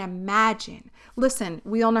can't imagine. Listen,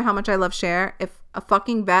 we all know how much I love Cher. If a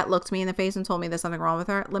fucking vet looked me in the face and told me there's something wrong with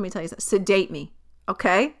her, let me tell you something. Sedate me,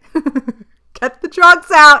 okay? Get the drugs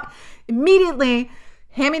out immediately.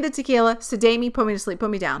 Hand me the tequila, sedate me, put me to sleep, put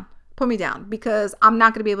me down because I'm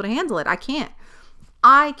not going to be able to handle it. I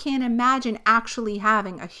can't imagine actually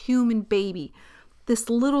having a human baby, this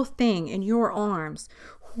little thing in your arms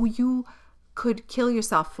who you could kill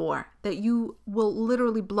yourself for, that you will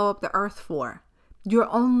literally blow up the earth for. Your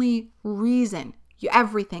only reason,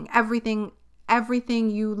 everything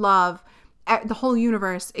you love, the whole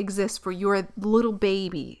universe exists for your little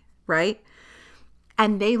baby, right?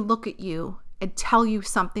 And they look at you and tell you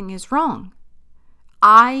something is wrong.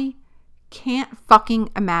 I can't fucking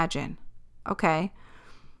imagine, okay?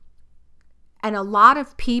 And a lot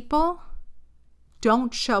of people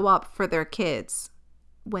don't show up for their kids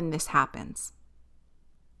when this happens.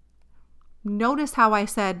 Notice how I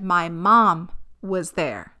said my mom was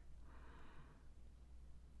there.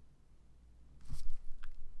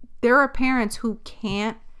 There are parents who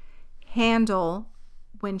can't handle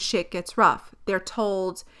when shit gets rough. They're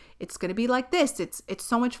told it's going to be like this. It's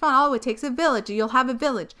so much fun. Oh, it takes a village. You'll have a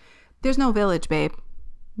village. There's no village, babe.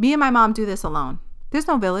 Me and my mom do this alone. There's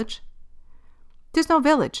no village.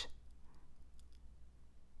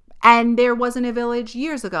 And there wasn't a village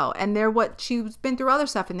years ago. And she's been through other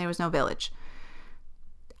stuff and there was no village.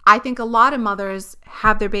 I think a lot of mothers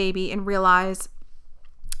have their baby and realize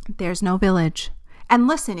there's no village. And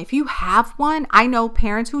listen, if you have one, I know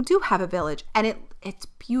parents who do have a village, and it's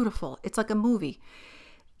beautiful. It's like a movie.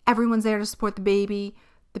 Everyone's there to support the baby.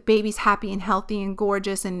 The baby's happy and healthy and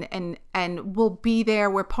gorgeous, and we'll be there.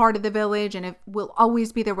 We're part of the village, and we'll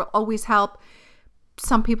always be there. We'll always help.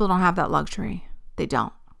 Some people don't have that luxury. They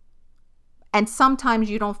don't. And sometimes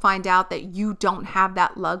you don't find out that you don't have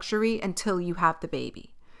that luxury until you have the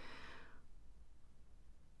baby.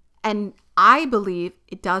 And I believe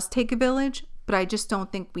it does take a village, but I just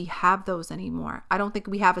don't think we have those anymore. I don't think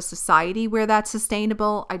we have a society where that's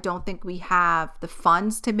sustainable. I don't think we have the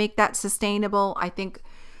funds to make that sustainable. I think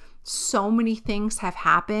so many things have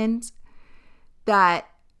happened that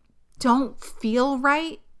don't feel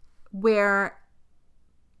right, where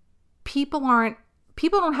people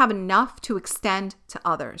don't have enough to extend to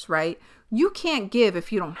others, right? You can't give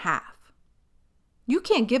if you don't have. You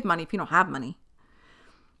can't give money if you don't have money.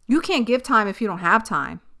 You can't give time if you don't have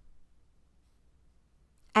time.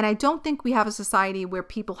 And I don't think we have a society where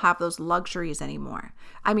people have those luxuries anymore.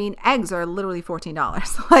 I mean, eggs are literally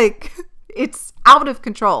 $14. Like, it's out of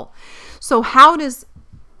control. So how do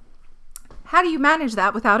you manage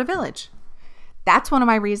that without a village? That's one of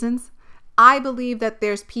my reasons. I believe that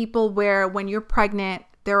there's people where when you're pregnant,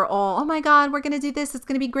 they're all, oh my God, we're going to do this. It's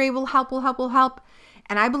going to be great. We'll help.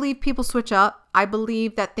 And I believe people switch up. I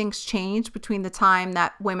believe that things change between the time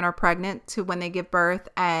that women are pregnant to when they give birth.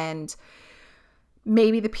 And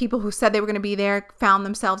maybe the people who said they were going to be there found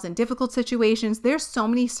themselves in difficult situations. There's so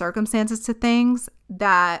many circumstances to things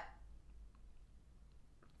that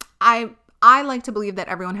I like to believe that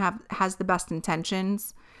everyone has the best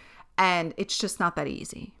intentions, and it's just not that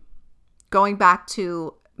easy. Going back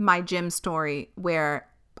to my gym story, where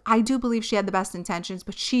I do believe she had the best intentions,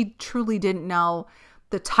 but she truly didn't know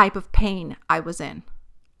the type of pain I was in,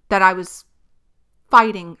 that I was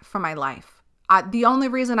fighting for my life. The only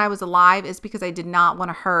reason I was alive is because I did not want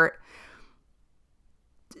to hurt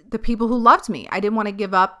the people who loved me. I didn't want to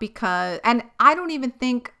give up and I don't even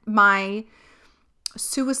think my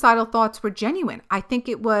suicidal thoughts were genuine. I think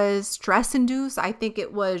it was stress induced. I think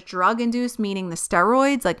it was drug induced, meaning the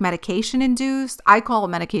steroids, like medication induced. I call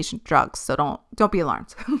medication drugs, so don't be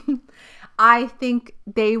alarmed. I think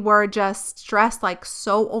they were just stressed, like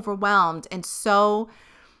so overwhelmed and so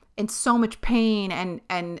in so much pain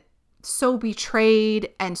and so betrayed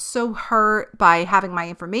and so hurt by having my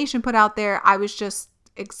information put out there. I was just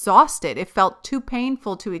exhausted. It felt too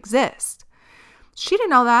painful to exist. She didn't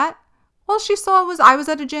know that. All she saw was I was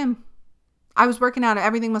at a gym. I was working out.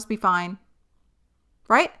 Everything must be fine.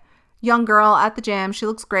 Right? Young girl at the gym. She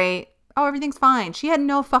looks great. Oh, everything's fine. She had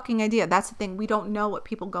no fucking idea. That's the thing. We don't know what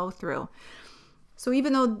people go through. So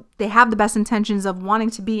even though they have the best intentions of wanting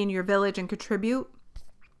to be in your village and contribute,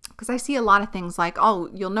 because I see a lot of things like, oh,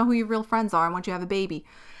 you'll know who your real friends are once you have a baby.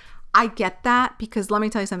 I get that, because let me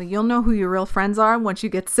tell you something. You'll know who your real friends are once you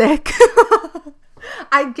get sick.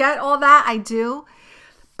 I get all that. I do.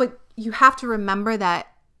 But you have to remember that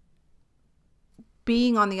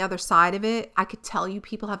being on the other side of it, I could tell you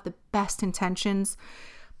people have the best intentions,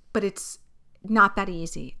 but it's not that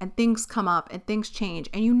easy. And things come up and things change,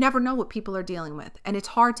 and you never know what people are dealing with. And it's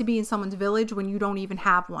hard to be in someone's village when you don't even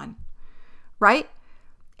have one, right?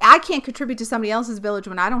 I can't contribute to somebody else's village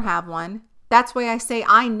when I don't have one. That's why I say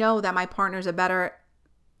I know that my partner's a better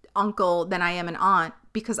uncle than I am an aunt,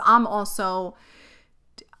 because I'm also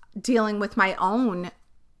dealing with my own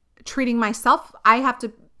treating myself. I have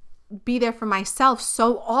to be there for myself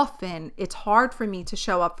so often. It's hard for me to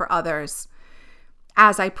show up for others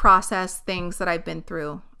as I process things that I've been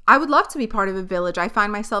through. I would love to be part of a village. I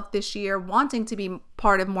find myself this year wanting to be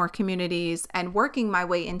part of more communities and working my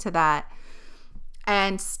way into that,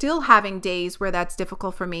 and still having days where that's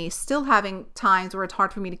difficult for me, still having times where it's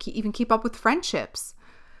hard for me to even keep up with friendships.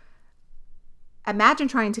 Imagine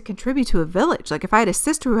trying to contribute to a village. Like if I had a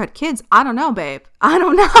sister who had kids, I don't know, babe. I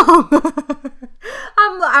don't know.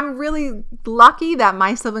 I'm really lucky that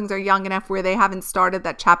my siblings are young enough where they haven't started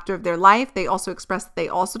that chapter of their life. They also express that they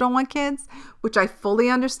also don't want kids, which I fully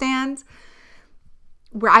understand,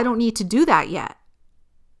 where I don't need to do that yet.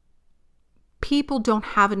 People don't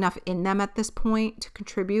have enough in them at this point to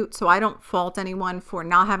contribute. So I don't fault anyone for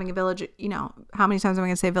not having a village. You know, how many times am I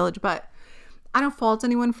going to say village? But I don't fault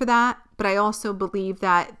anyone for that, but I also believe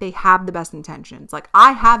that they have the best intentions. Like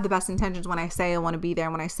I have the best intentions when I say I want to be there,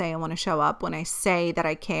 when I say I want to show up, when I say that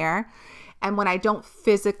I care. And when I don't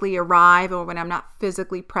physically arrive or when I'm not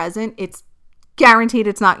physically present, it's guaranteed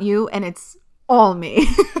it's not you, and it's all me.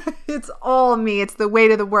 It's all me. It's the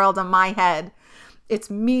weight of the world on my head. It's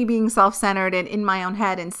me being self-centered and in my own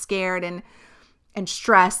head and scared and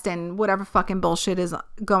stressed and whatever fucking bullshit is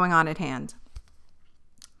going on at hand.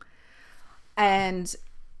 And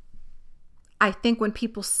I think when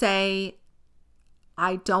people say,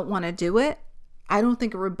 I don't want to do it, I don't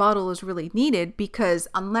think a rebuttal is really needed, because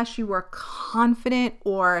unless you are confident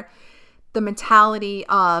or the mentality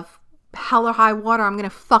of hell or high water, I'm going to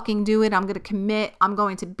fucking do it. I'm going to commit. I'm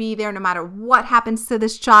going to be there no matter what happens to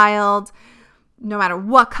this child, no matter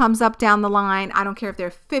what comes up down the line. I don't care if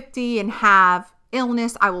they're 50 and have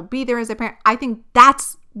illness. I will be there as a parent. I think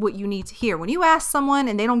that's what you need to hear. When you ask someone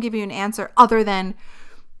and they don't give you an answer other than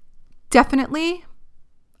definitely,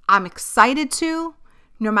 I'm excited to,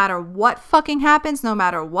 no matter what fucking happens, no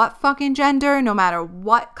matter what fucking gender, no matter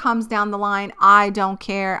what comes down the line, I don't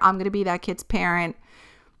care. I'm going to be that kid's parent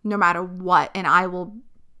no matter what. And I will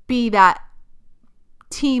be that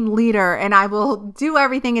team leader and I will do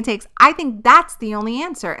everything it takes. I think that's the only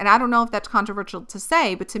answer. And I don't know if that's controversial to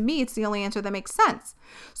say, but to me, it's the only answer that makes sense.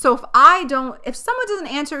 So if someone doesn't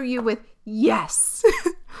answer you with yes,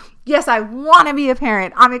 yes, I want to be a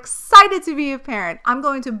parent. I'm excited to be a parent. I'm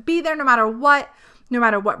going to be there no matter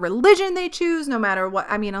what religion they choose, no matter what.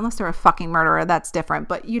 I mean, unless they're a fucking murderer, that's different.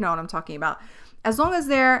 But you know what I'm talking about. As long as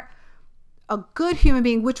they're a good human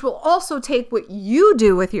being, which will also take what you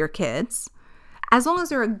do with your kids, as long as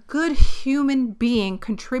they're a good human being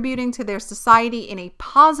contributing to their society in a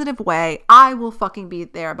positive way, I will fucking be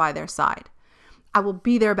there by their side. I will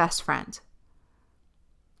be their best friend.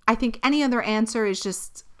 I think any other answer is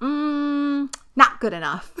just not good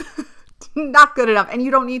enough. Not good enough. And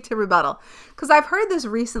you don't need to rebuttal. Because I've heard this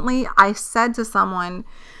recently. I said to someone,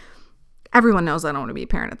 everyone knows I don't want to be a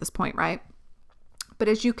parent at this point, right? But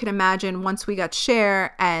as you can imagine, once we got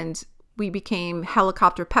Cher and we became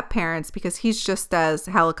helicopter pet parents, because he's just as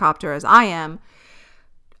helicopter as I am,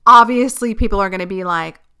 obviously people are going to be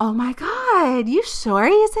like, oh my God, you sure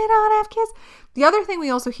you say don't have kids? The other thing we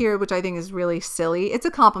also hear, which I think is really silly, it's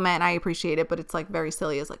a compliment and I appreciate it, but it's like very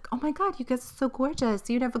silly, is like, oh my God, you guys are so gorgeous.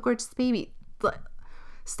 You'd have a gorgeous baby.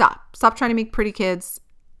 Stop trying to make pretty kids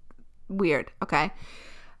weird. Okay.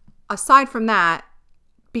 Aside from that,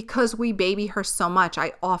 because we baby her so much,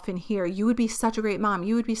 I often hear, you would be such a great mom.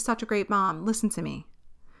 You would be such a great mom. Listen to me.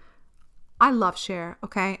 I love Cher,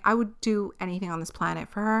 okay? I would do anything on this planet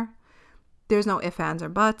for her. There's no ifs, ands, or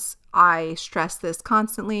buts. I stress this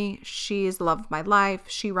constantly. She is the love of my life.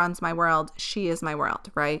 She runs my world. She is my world,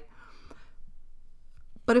 right?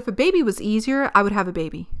 But if a baby was easier, I would have a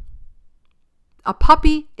baby. A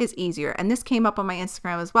puppy is easier. And this came up on my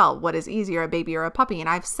Instagram as well. What is easier, a baby or a puppy? And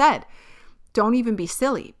I've said, don't even be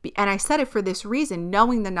silly. And I said it for this reason,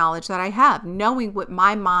 knowing the knowledge that I have, knowing what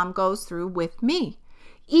my mom goes through with me,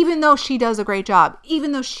 even though she does a great job,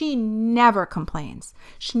 even though she never complains.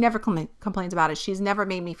 She never complains about it. She's never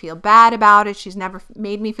made me feel bad about it. She's never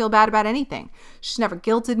made me feel bad about anything. She's never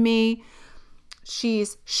guilted me.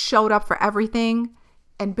 She's showed up for everything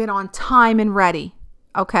and been on time and ready.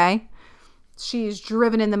 Okay. She's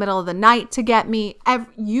driven in the middle of the night to get me.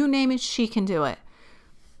 You name it, she can do it.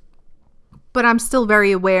 But I'm still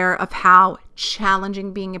very aware of how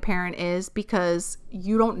challenging being a parent is, because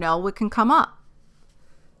you don't know what can come up.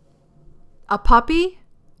 A puppy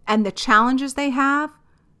and the challenges they have,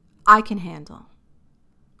 I can handle.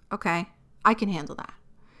 Okay? I can handle that.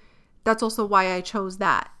 That's also why I chose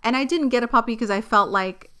that. And I didn't get a puppy because I felt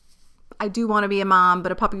like I do want to be a mom,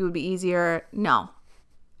 but a puppy would be easier. No.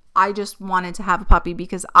 I just wanted to have a puppy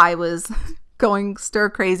because I was going stir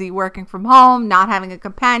crazy working from home, not having a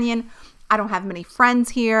companion. I don't have many friends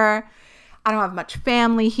here. I don't have much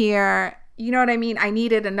family here. You know what I mean? I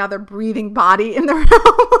needed another breathing body in the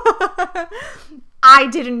room. I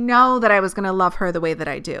didn't know that I was going to love her the way that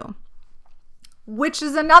I do, which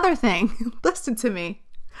is another thing. Listen to me.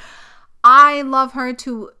 I love her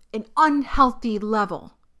to an unhealthy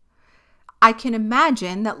level. I can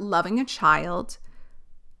imagine that loving a child,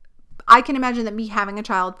 I can imagine that me having a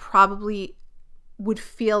child probably would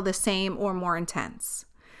feel the same or more intense.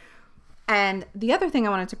 And the other thing I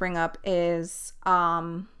wanted to bring up is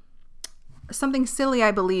something silly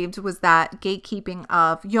I believed was that gatekeeping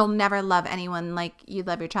of you'll never love anyone like you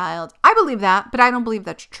love your child. I believe that, but I don't believe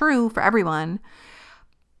that's true for everyone.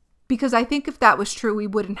 Because I think if that was true, we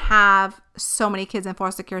wouldn't have so many kids in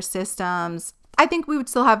foster care systems. I think we would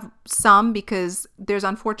still have some, because there's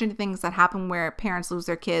unfortunate things that happen where parents lose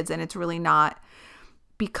their kids and it's really not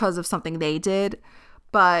because of something they did.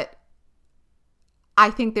 But I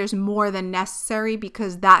think there's more than necessary,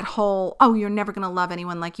 because that whole, oh, you're never going to love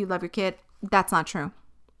anyone like you love your kid, that's not true.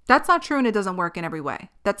 That's not true, and it doesn't work in every way.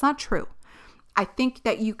 That's not true. I think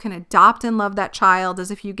that you can adopt and love that child as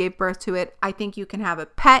if you gave birth to it. I think you can have a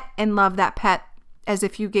pet and love that pet as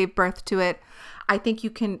if you gave birth to it. I think you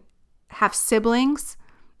can have siblings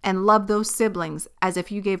and love those siblings as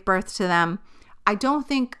if you gave birth to them. I don't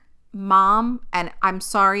think mom, and I'm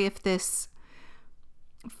sorry if this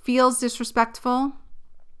feels disrespectful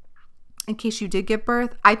in case you did give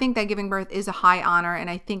birth, I think that giving birth is a high honor, and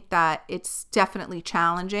I think that it's definitely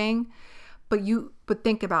challenging. But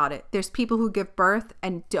think about it. There's people who give birth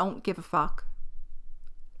and don't give a fuck.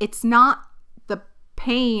 It's not the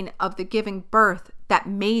pain of the giving birth that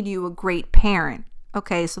made you a great parent.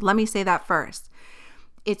 Okay, so let me say that first.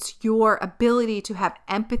 It's your ability to have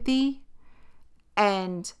empathy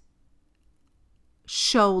and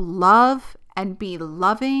show love and be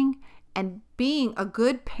loving and being a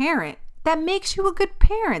good parent that makes you a good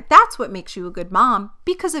parent. That's what makes you a good mom,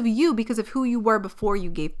 because of you, because of who you were before you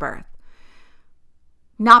gave birth.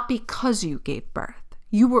 Not because you gave birth.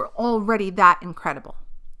 You were already that incredible.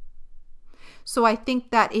 So I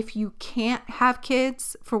think that if you can't have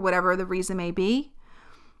kids for whatever the reason may be,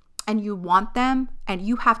 and you want them, and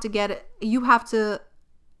you have to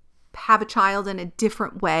have a child in a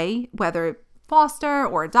different way, whether foster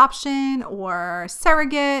or adoption or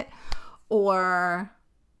surrogate or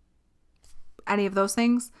any of those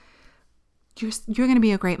things, you're going to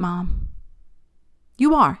be a great mom.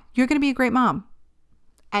 You are. You're going to be a great mom.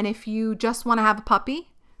 And if you just want to have a puppy,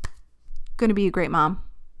 going to be a great mom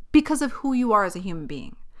because of who you are as a human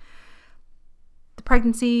being. The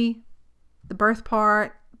pregnancy, the birth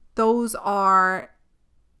part, I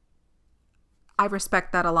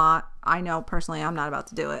respect that a lot. I know personally I'm not about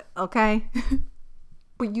to do it, okay?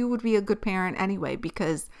 But you would be a good parent anyway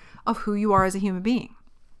because of who you are as a human being.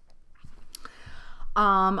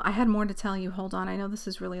 I had more to tell you. Hold on. I know this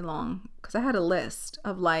is really long because I had a list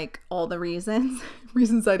of like all the reasons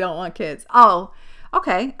I don't want kids. Oh,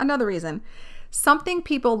 okay. Another reason. Something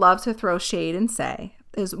people love to throw shade and say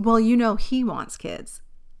is, well, he wants kids.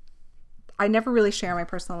 I never really share my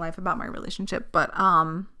personal life about my relationship, but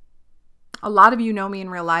a lot of you know me in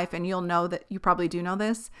real life and you'll know that you probably do know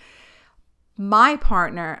this. My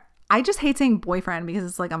partner, I just hate saying boyfriend because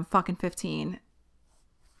it's like I'm fucking 15.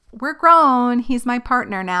 We're grown. He's my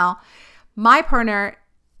partner now. My partner,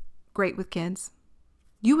 great with kids.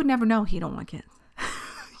 You would never know he don't want kids.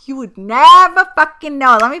 You would never fucking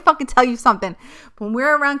know. Let me fucking tell you something. When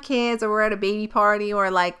we're around kids or we're at a baby party or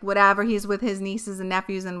like whatever, he's with his nieces and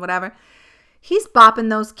nephews and whatever, he's bopping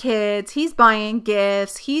those kids. He's buying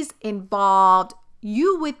gifts. He's involved.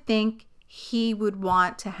 You would think he would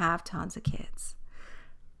want to have tons of kids.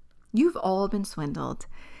 You've all been swindled.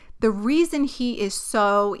 The reason he is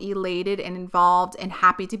so elated and involved and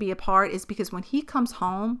happy to be a part is because when he comes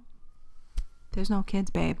home, there's no kids,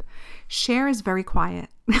 babe. Cher is very quiet.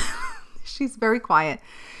 She's very quiet.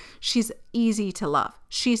 She's easy to love.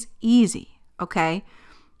 She's easy, okay?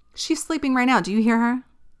 She's sleeping right now. Do you hear her?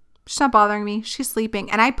 She's not bothering me. She's sleeping.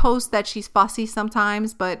 And I post that she's fussy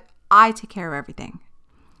sometimes, but I take care of everything.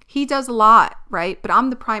 He does a lot, right? But I'm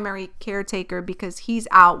the primary caretaker because he's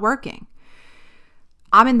out working.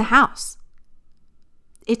 I'm in the house.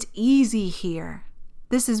 It's easy here.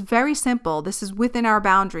 This is very simple. This is within our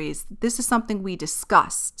boundaries. This is something we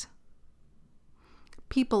discussed.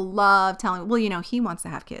 People love telling, well, he wants to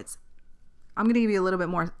have kids. I'm going to give you a little bit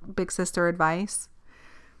more big sister advice.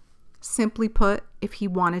 Simply put, if he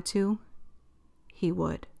wanted to, he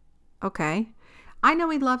would. Okay? I know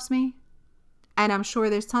he loves me. And I'm sure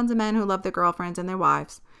there's tons of men who love their girlfriends and their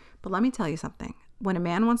wives. But let me tell you something. When a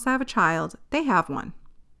man wants to have a child, they have one.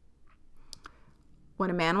 When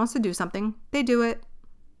a man wants to do something, they do it.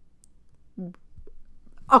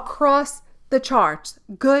 Across the charts,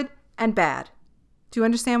 good and bad. Do you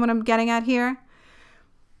understand what I'm getting at here?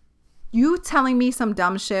 You telling me some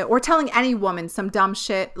dumb shit or telling any woman some dumb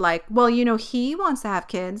shit like, well, he wants to have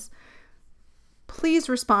kids. Please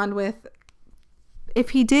respond with,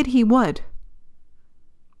 if he did, he would.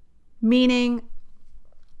 Meaning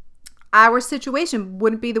our situation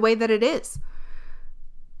wouldn't be the way that it is.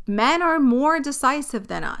 Men are more decisive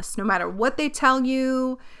than us. No matter what they tell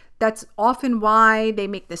you, that's often why they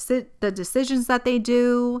make the decisions that they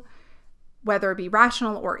do, whether it be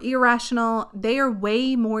rational or irrational. They are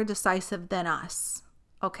way more decisive than us,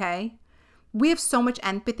 okay? We have so much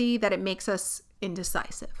empathy that it makes us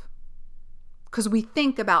indecisive because we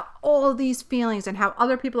think about all these feelings and how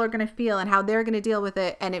other people are going to feel and how they're going to deal with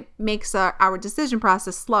it, and it makes our decision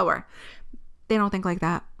process slower. They don't think like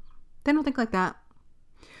that. They don't think like that.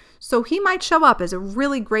 So he might show up as a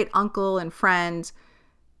really great uncle and friend,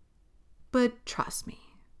 but trust me,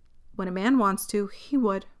 when a man wants to, he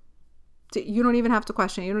would. You don't even have to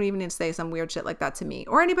question it. You don't even need to say some weird shit like that to me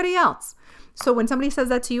or anybody else. So when somebody says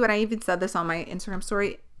that to you, and I even said this on my Instagram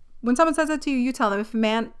story, when someone says that to you, you tell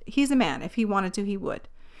them, he's a man. If he wanted to, he would.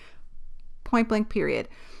 point blank, period.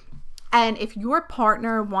 And if your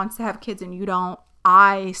partner wants to have kids and you don't,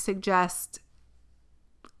 I suggest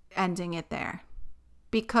ending it there.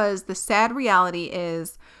 Because the sad reality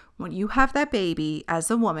is when you have that baby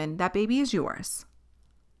as a woman, that baby is yours.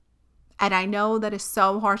 And I know that is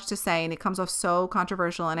so harsh to say and it comes off so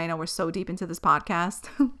controversial. And I know we're so deep into this podcast.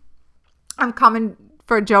 I'm coming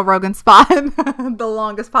for Joe Rogan's spot, the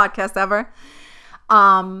longest podcast ever.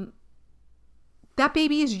 That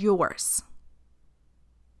baby is yours.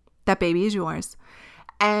 That baby is yours.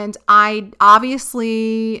 And I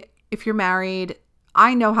obviously, if you're married,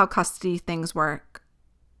 I know how custody things work.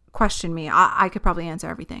 Question me. I could probably answer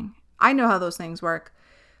everything. I know how those things work.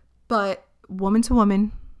 But woman to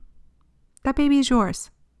woman, that baby is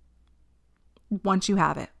yours once you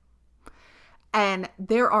have it. And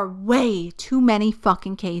there are way too many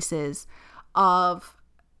fucking cases of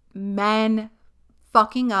men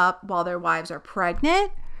fucking up while their wives are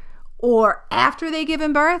pregnant or after they give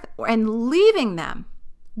birth and leaving them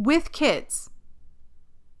with kids.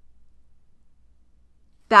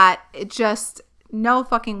 That it just, no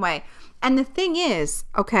fucking way. And the thing is,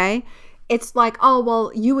 okay, it's like, oh, well,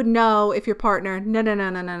 you would know if your partner,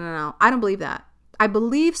 no. I don't believe that. I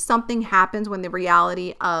believe something happens when the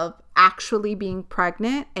reality of actually being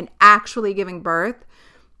pregnant and actually giving birth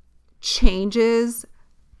changes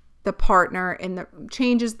the partner and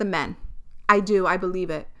changes the men. I do. I believe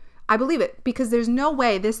it. I believe it because there's no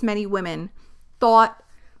way this many women thought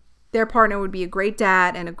their partner would be a great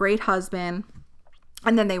dad and a great husband,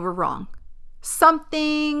 and then they were wrong.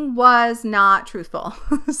 Something was not truthful.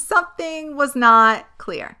 Something was not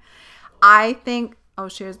clear. I think, oh,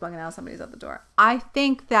 Cher's bugging out. Somebody's at the door. I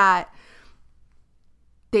think that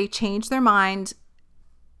they changed their mind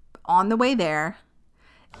on the way there.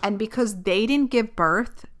 And because they didn't give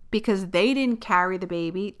birth, because they didn't carry the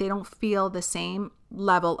baby, they don't feel the same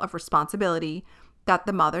level of responsibility that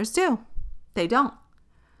the mothers do. They don't.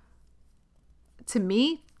 To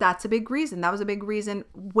me, that's a big reason. That was a big reason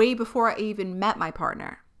way before I even met my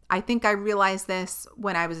partner. I think I realized this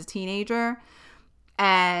when I was a teenager,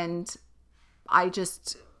 and I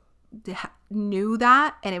just knew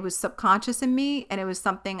that, and it was subconscious in me, and it was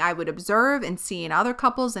something I would observe and see in other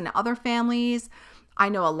couples and other families. I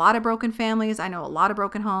know a lot of broken families. I know a lot of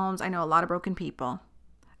broken homes. I know a lot of broken people.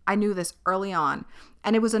 I knew this early on,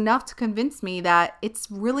 and it was enough to convince me that it's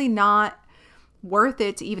really not worth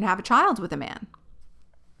it to even have a child with a man.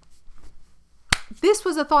 This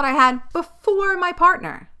was a thought I had before my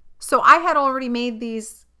partner. So I had already made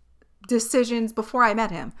these decisions before I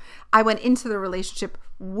met him. I went into the relationship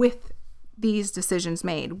with these decisions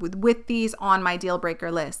made, with these on my deal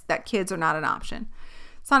breaker list, that kids are not an option.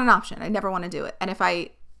 It's not an option. I never want to do it. And if I,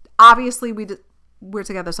 obviously we're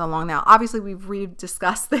together so long now. Obviously we've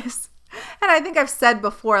rediscussed this. And I think I've said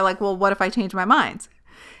before, like, well, what if I change my mind?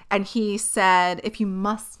 And he said, if you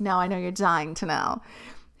must know, I know you're dying to know.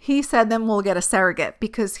 He said, then we'll get a surrogate,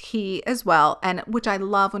 because he as well, and which I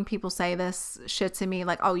love when people say this shit to me,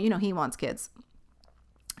 like, oh, you know, he wants kids.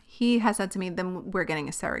 He has said to me, then we're getting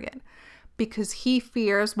a surrogate, because he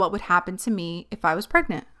fears what would happen to me if I was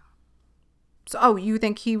pregnant. So, oh, you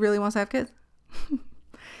think he really wants to have kids?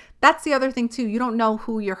 That's the other thing too. You don't know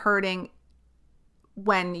who you're hurting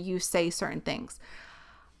when you say certain things.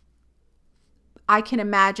 I can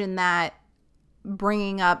imagine that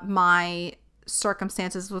bringing up my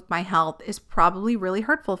circumstances with my health is probably really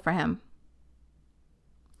hurtful for him.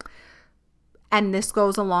 And this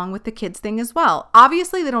goes along with the kids thing as well.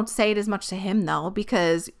 Obviously, they don't say it as much to him, though,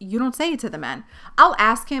 because you don't say it to the men. I'll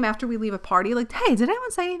ask him after we leave a party, like, hey, did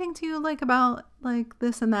anyone say anything to you, like, about, like,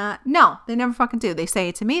 this and that? No, they never fucking do. They say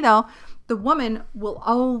it to me, though. The woman will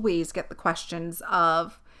always get the questions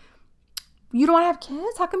of, you don't want to have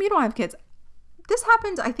kids? How come you don't have kids? This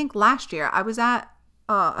happened, I think, last year. I was at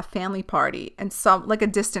a family party, and some, like, a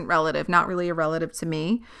distant relative, not really a relative to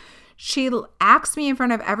me, she asked me in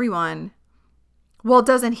front of everyone, well,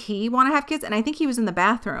 doesn't he want to have kids? And I think he was in the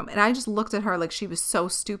bathroom. And I just looked at her like she was so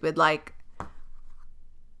stupid. Like,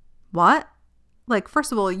 what? Like,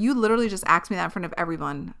 first of all, you literally just asked me that in front of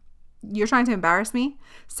everyone. You're trying to embarrass me?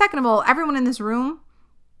 Second of all, everyone in this room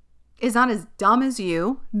is not as dumb as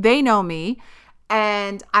you. They know me.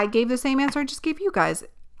 And I gave the same answer I just gave you guys.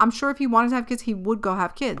 I'm sure if he wanted to have kids, he would go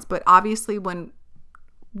have kids. But obviously, when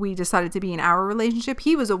we decided to be in our relationship,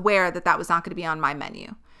 he was aware that that was not going to be on my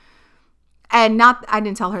menu. And I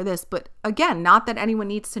didn't tell her this, but again, not that anyone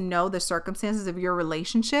needs to know the circumstances of your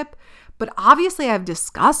relationship, but obviously I've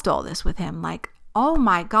discussed all this with him. Like, oh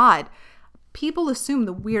my God, people assume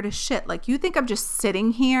the weirdest shit. Like, you think I'm just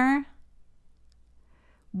sitting here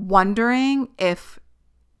wondering if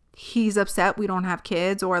he's upset we don't have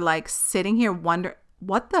kids, or like sitting here wonder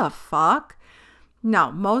what the fuck.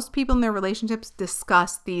 No, most people in their relationships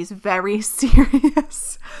discuss these very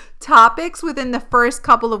serious topics within the first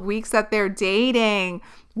couple of weeks that they're dating.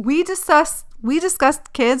 We discussed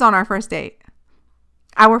kids on our first date.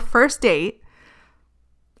 Our first date,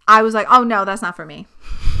 I was like, oh no, that's not for me.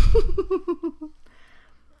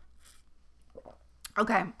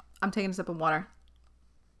 Okay, I'm taking a sip of water.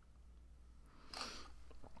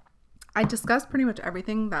 I discussed pretty much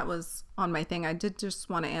everything that was on my thing. I did just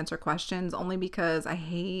want to answer questions only because I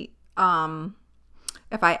hate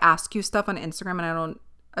if I ask you stuff on Instagram and I don't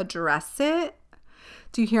address it.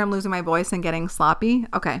 Do you hear I'm losing my voice and getting sloppy?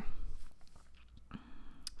 Okay.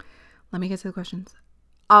 Let me get to the questions.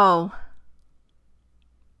 Oh.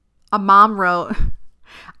 A mom wrote,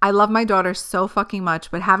 I love my daughter so fucking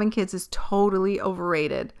much, but having kids is totally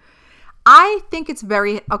overrated. I think it's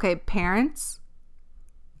okay, parents.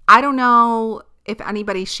 I don't know if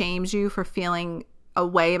anybody shames you for feeling a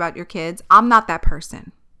way about your kids. I'm not that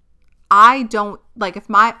person. I don't, like, if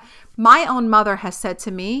my own mother has said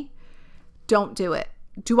to me, don't do it.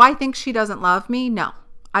 Do I think she doesn't love me? No.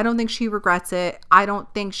 I don't think she regrets it. I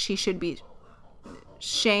don't think she should be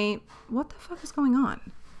shamed. What the fuck is going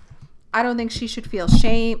on? I don't think she should feel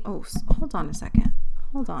shame. Oh, hold on a second.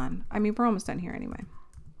 Hold on. I mean, we're almost done here anyway.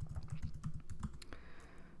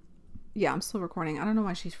 Yeah, I'm still recording. I don't know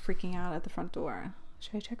why she's freaking out at the front door.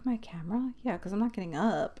 Should I check my camera? Yeah, because I'm not getting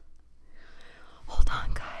up. Hold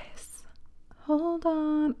on, guys. Hold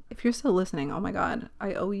on. If you're still listening, oh my God,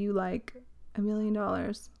 I owe you like $1 million.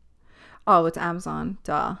 Oh, it's Amazon.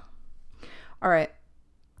 Duh. All right.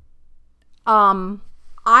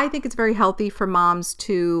 I think it's very healthy for moms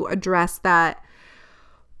to address that.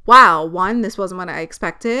 Wow, one, this wasn't what I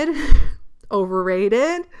expected.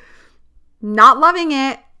 Overrated. Not loving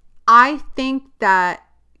it. I think that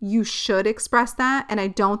you should express that, and I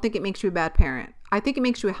don't think it makes you a bad parent. I think it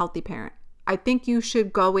makes you a healthy parent. I think you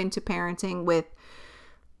should go into parenting with,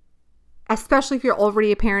 especially if you're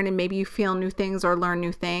already a parent and maybe you feel new things or learn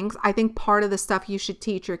new things. I think part of the stuff you should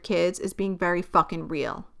teach your kids is being very fucking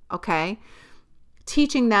real, okay?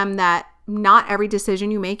 Teaching them that not every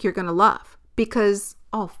decision you make you're going to love. Because,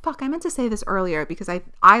 oh fuck, I meant to say this earlier because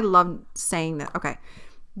I love saying that. Okay.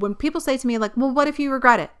 When people say to me like, well, what if you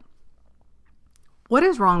regret it? What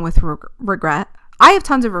is wrong with regret? I have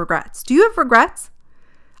tons of regrets. Do you have regrets?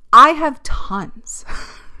 I have tons.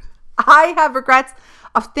 I have regrets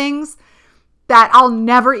of things that I'll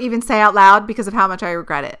never even say out loud because of how much I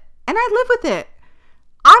regret it. And I live with it.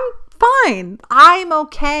 I'm fine. I'm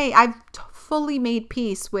okay. I've fully made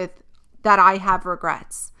peace with that I have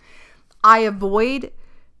regrets. I avoid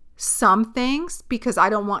some things because I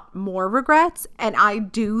don't want more regrets, and I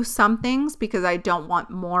do some things because I don't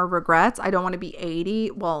want more regrets. I don't want to be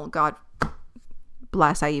 80. Well, God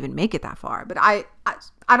bless I even make it that far, but I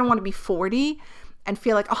don't want to be 40 and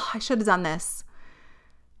feel like, oh, I should have done this.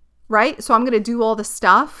 Right? So I'm going to do all the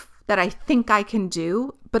stuff that I think I can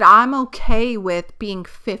do, but I'm okay with being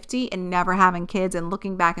 50 and never having kids and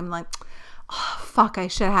looking back and like, oh, fuck, I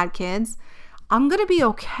should have had kids. I'm going to be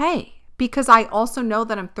okay. Because I also know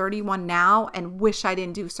that I'm 31 now and wish I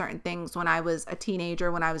didn't do certain things when I was a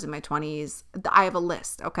teenager, when I was in my 20s. I have a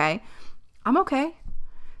list, okay? I'm okay.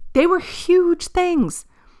 They were huge things.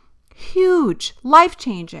 Huge.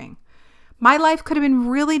 Life-changing. My life could have been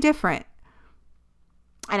really different.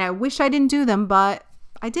 And I wish I didn't do them, but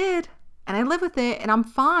I did. And I live with it and I'm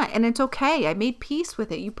fine. And it's okay. I made peace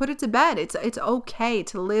with it. You put it to bed. It's okay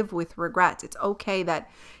to live with regrets. It's okay that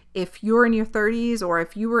if you're in your 30s or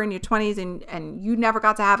if you were in your 20s and you never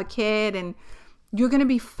got to have a kid, and you're going to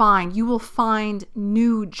be fine. You will find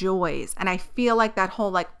new joys. And I feel like that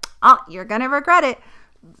whole like, oh, you're going to regret it.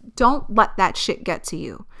 Don't let that shit get to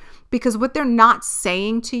you. Because what they're not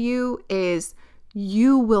saying to you is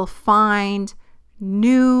you will find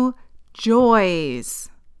new joys.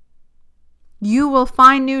 You will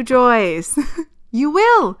find new joys. You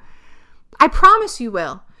will. I promise you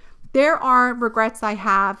will. There are regrets I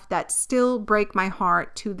have that still break my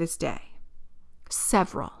heart to this day.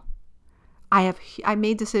 Several. I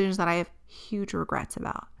made decisions that I have huge regrets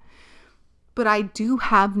about. But I do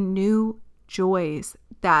have new joys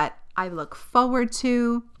that I look forward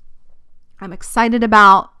to. I'm excited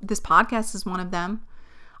about. This podcast is one of them.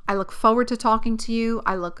 I look forward to talking to you.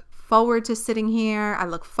 I look forward to sitting here. I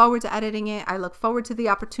look forward to editing it. I look forward to the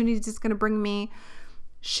opportunities it's going to bring me.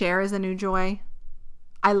 Cher is a new joy.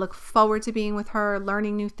 I look forward to being with her,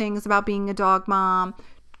 learning new things about being a dog mom,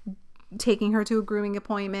 taking her to a grooming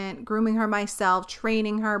appointment, grooming her myself,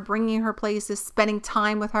 training her, bringing her places, spending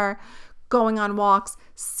time with her, going on walks,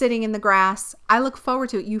 sitting in the grass. I look forward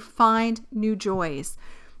to it. You find new joys.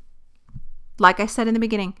 Like I said in the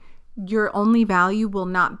beginning, your only value will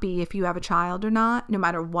not be if you have a child or not, no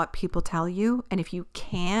matter what people tell you. And if you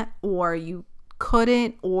can't, or you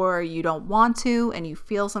couldn't, or you don't want to, and you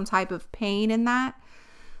feel some type of pain in that,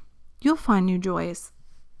 you'll find new joys.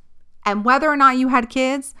 And whether or not you had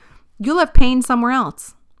kids, you'll have pain somewhere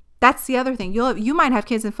else. That's the other thing. You might have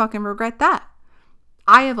kids and fucking regret that.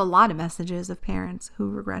 I have a lot of messages of parents who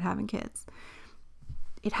regret having kids.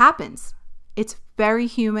 It happens. It's very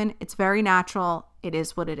human. It's very natural. It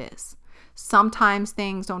is what it is. Sometimes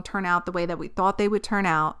things don't turn out the way that we thought they would turn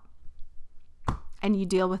out, and you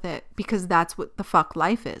deal with it, because that's what the fuck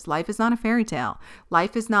life is. Life is not a fairy tale.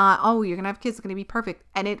 Life is not, oh, you're going to have kids, it's going to be perfect.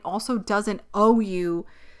 And it also doesn't owe you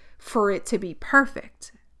for it to be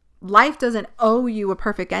perfect. Life doesn't owe you a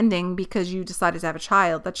perfect ending because you decided to have a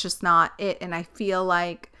child. That's just not it. And I feel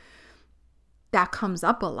like that comes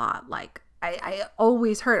up a lot. Like, I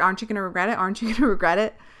always heard, aren't you going to regret it? Aren't you going to regret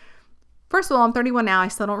it? First of all, I'm 31 now. I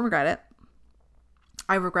still don't regret it.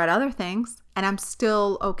 I regret other things, and I'm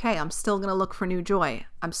still okay. I'm still going to look for new joy.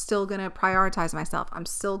 I'm still going to prioritize myself. I'm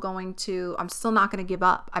still not going to give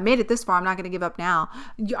up. I made it this far. I'm not going to give up now.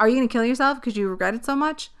 Are you going to kill yourself because you regret it so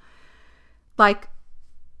much? Like,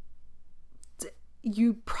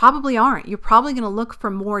 you probably aren't. You're probably going to look for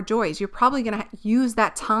more joys. You're probably going to use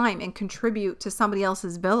that time and contribute to somebody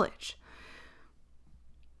else's village.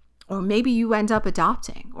 Or maybe you end up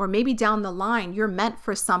adopting, or maybe down the line, you're meant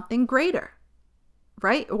for something greater,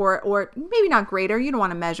 right? Or maybe not greater. You don't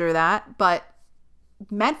want to measure that, but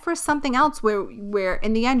meant for something else where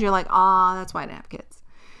in the end, you're like, that's why I didn't have kids.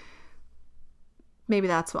 Maybe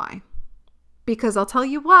that's why. Because I'll tell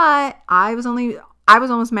you what, I was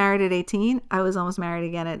almost married at 18. I was almost married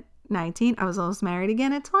again at 19. I was almost married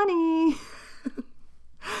again at 20.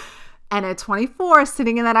 And at 24,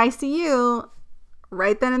 sitting in that ICU,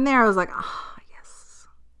 right then and there, I was like, yes.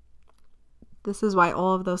 This is why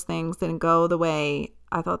all of those things didn't go the way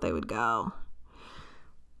I thought they would go.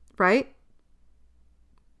 Right?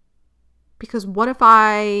 Because what if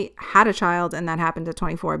I had a child and that happened at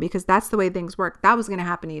 24? Because that's the way things work. That was going to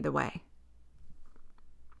happen either way.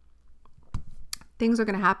 Things are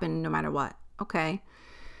going to happen no matter what. Okay?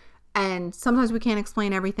 And sometimes we can't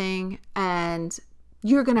explain everything, and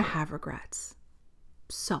you're going to have regrets.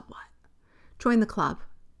 So what? Join the club.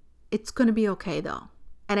 It's going to be okay though.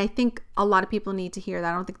 And I think a lot of people need to hear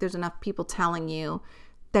that. I don't think there's enough people telling you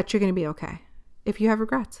that you're going to be okay. If you have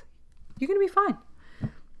regrets, you're going to be fine.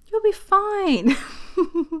 You'll be fine.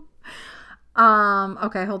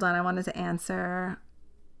 Okay, hold on. I wanted to answer,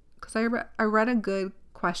 because I read a good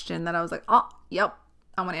question that I was like, yep,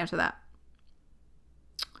 I want to answer that.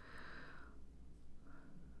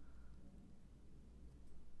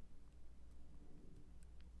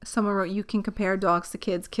 Someone wrote, you can compare dogs to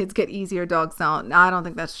kids. Kids get easier, dogs don't. No, I don't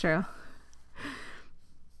think that's true.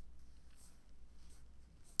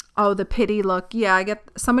 Oh, the pity look. Yeah,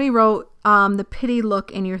 somebody wrote, the pity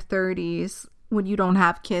look in your 30s when you don't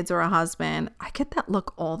have kids or a husband. I get that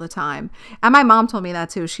look all the time. And my mom told me that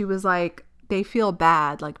too. She was like, they feel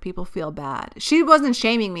bad. Like, people feel bad. She wasn't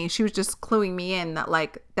shaming me. She was just cluing me in that,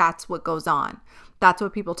 like, that's what goes on. That's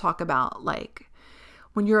what people talk about. Like,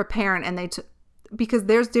 when you're a parent and because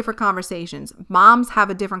there's different conversations. Moms have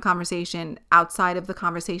a different conversation outside of the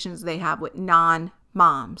conversations they have with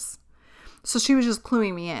non-moms. So she was just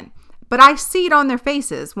cluing me in. But I see it on their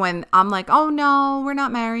faces when I'm like, oh no, we're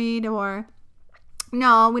not married, or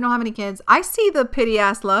no, we don't have any kids. I see the pity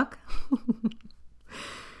ass look.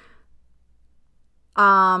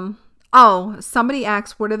 Somebody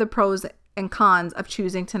asked, what are the pros and cons of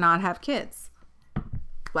choosing to not have kids?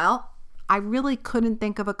 Well, I really couldn't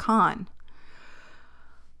think of a con.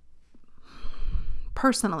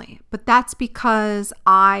 Personally, but that's because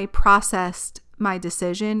I processed my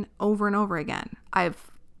decision over and over again. I've,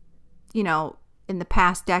 in the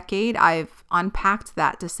past decade, I've unpacked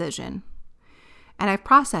that decision and I've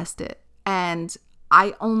processed it, and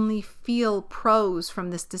I only feel pros from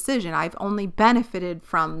this decision. I've only benefited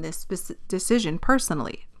from this decision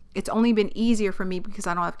personally. It's only been easier for me because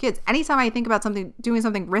I don't have kids. Anytime I think about doing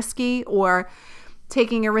something risky or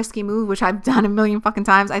taking a risky move, which I've done a million fucking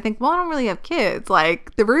times, I think, well, I don't really have kids.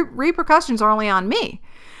 Like, the repercussions are only on me.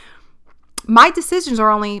 My decisions are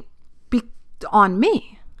only on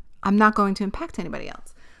me. I'm not going to impact anybody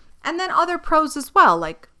else. And then other pros as well,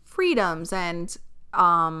 like freedoms and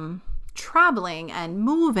traveling and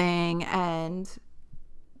moving. And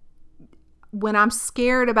when I'm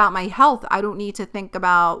scared about my health, I don't need to think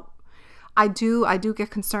about, I do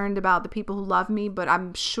get concerned about the people who love me, but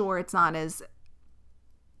I'm sure it's not as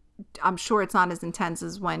I'm sure it's not as intense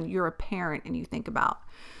as when you're a parent and you think about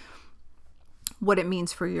what it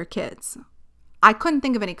means for your kids. I couldn't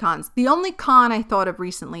think of any cons. The only con I thought of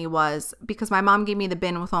recently was because my mom gave me the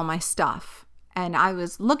bin with all my stuff. And I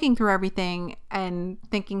was looking through everything and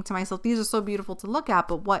thinking to myself, these are so beautiful to look at,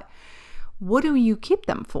 but what do you keep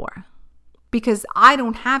them for? Because I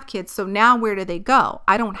don't have kids. So now where do they go?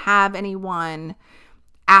 I don't have anyone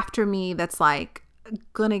after me that's like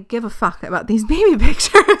gonna give a fuck about these baby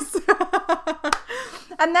pictures.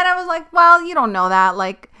 And then I was like, well, you don't know that.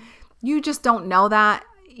 Like, you just don't know that.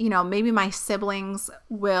 You know, maybe my siblings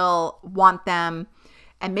will want them,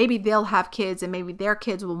 and maybe they'll have kids, and maybe their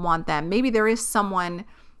kids will want them. Maybe there is someone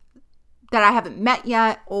that I haven't met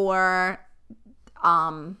yet, or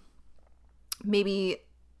maybe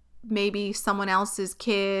someone else's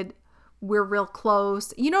kid, we're real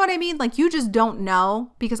close. You know what I mean? Like, you just don't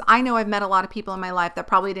know, because I know I've met a lot of people in my life that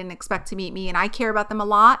probably didn't expect to meet me, and I care about them a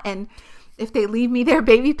lot. And if they leave me their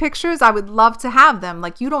baby pictures, I would love to have them.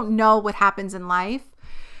 Like, you don't know what happens in life.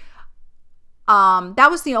 That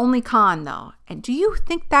was the only con, though. And do you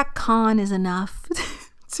think that con is enough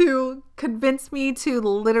to convince me to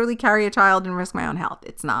literally carry a child and risk my own health?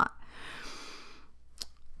 It's not.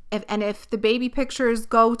 If the baby pictures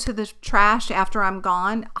go to the trash after I'm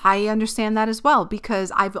gone, I understand that as well,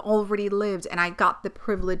 because I've already lived and I got the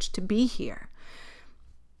privilege to be here.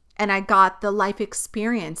 And I got the life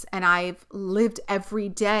experience, and I've lived every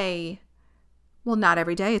day. Well, not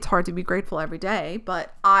every day. It's hard to be grateful every day,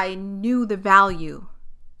 but I knew the value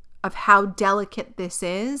of how delicate this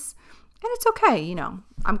is. And it's okay. You know,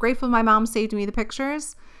 I'm grateful my mom saved me the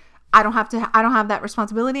pictures. I don't have that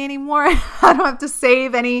responsibility anymore. I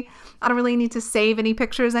don't really need to save any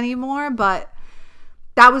pictures anymore, but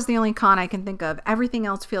that was the only con I can think of. Everything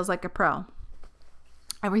else feels like a pro.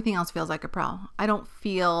 Everything else feels like a pro. I don't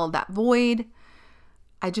feel that void.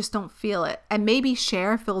 I just don't feel it. And maybe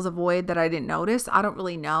Cher fills a void that I didn't notice. I don't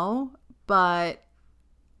really know, but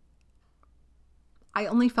I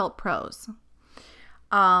only felt pros.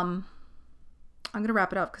 I'm going to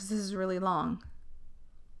wrap it up because this is really long.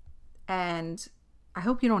 And I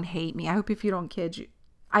hope you don't hate me. I hope if you don't kids,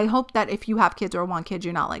 I hope that if you have kids or want kids,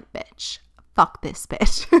 you're not like, bitch, fuck this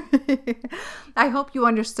bitch. I hope you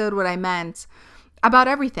understood what I meant about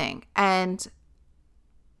everything. And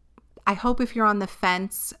I hope if you're on the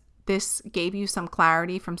fence, this gave you some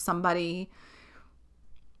clarity from somebody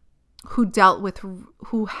who dealt with,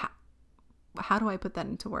 how do I put that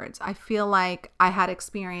into words? I feel like I had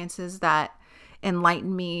experiences that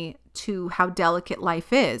enlightened me to how delicate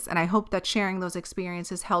life is. And I hope that sharing those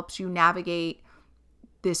experiences helps you navigate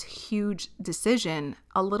this huge decision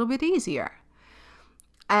a little bit easier.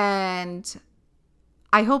 And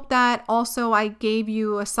I hope that also I gave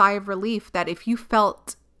you a sigh of relief that if you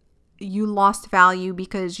felt you lost value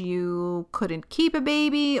because you couldn't keep a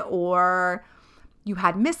baby, or you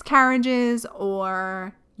had miscarriages,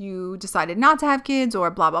 or you decided not to have kids, or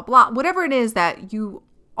blah, blah, blah, whatever it is that you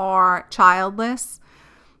are childless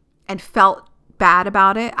and felt bad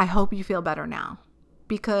about it, I hope you feel better now,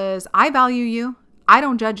 because I value you. I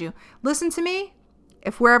don't judge you. Listen to me.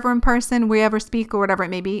 If we're ever in person, we ever speak or whatever it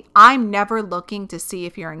may be, I'm never looking to see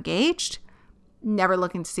if you're engaged, never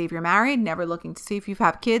looking to see if you're married, never looking to see if you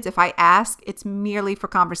have kids. If I ask, it's merely for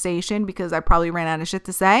conversation because I probably ran out of shit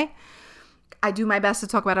to say. I do my best to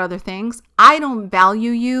talk about other things. I don't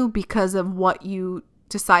value you because of what you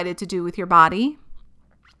decided to do with your body.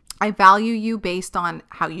 I value you based on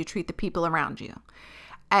how you treat the people around you.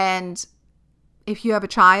 And if you have a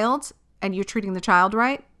child and you're treating the child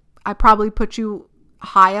right, I probably put you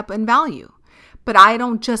high up in value. But I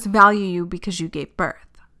don't just value you because you gave birth.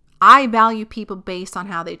 I value people based on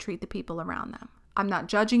how they treat the people around them. I'm not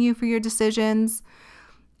judging you for your decisions.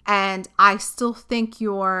 And I still think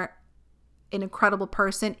you're an incredible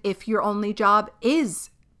person if your only job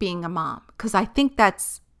is being a mom. Because I think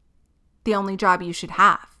that's the only job you should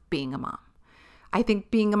have, being a mom. I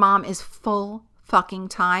think being a mom is full fucking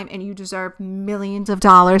time, and you deserve millions of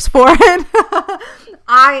dollars for it.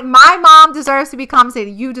 My mom deserves to be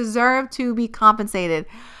compensated. You deserve to be compensated.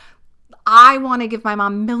 I want to give my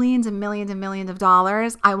mom millions and millions and millions of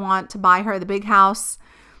dollars. I want to buy her the big house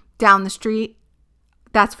down the street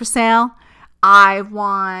that's for sale. I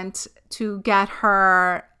want to get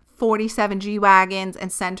her 47 G-Wagons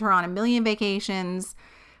and send her on a million vacations.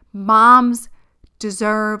 Moms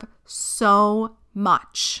deserve so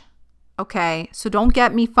much. Okay, so don't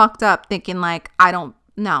get me fucked up thinking like I don't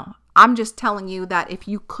know. I'm just telling you that if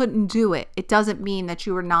you couldn't do it, it doesn't mean that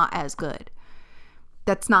you are not as good.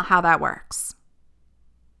 That's not how that works.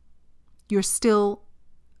 You're still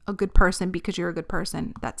a good person because you're a good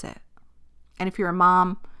person. That's it. And if you're a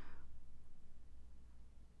mom,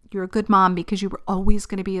 You're a good mom because you were always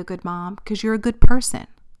going to be a good mom because you're a good person.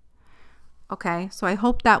 Okay, so I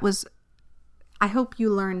hope you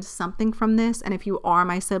learned something from this. And if you are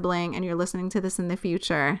my sibling and you're listening to this in the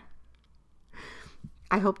future,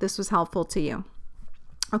 I hope this was helpful to you.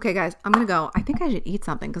 Okay, guys, I'm going to go. I think I should eat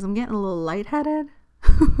something because I'm getting a little lightheaded.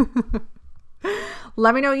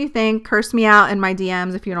 Let me know what you think. Curse me out in my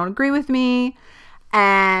DMs if you don't agree with me.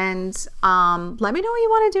 And let me know what you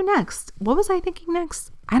want to do next. What was I thinking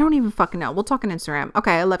next? I don't even fucking know. We'll talk on Instagram.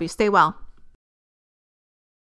 Okay, I love you. Stay well.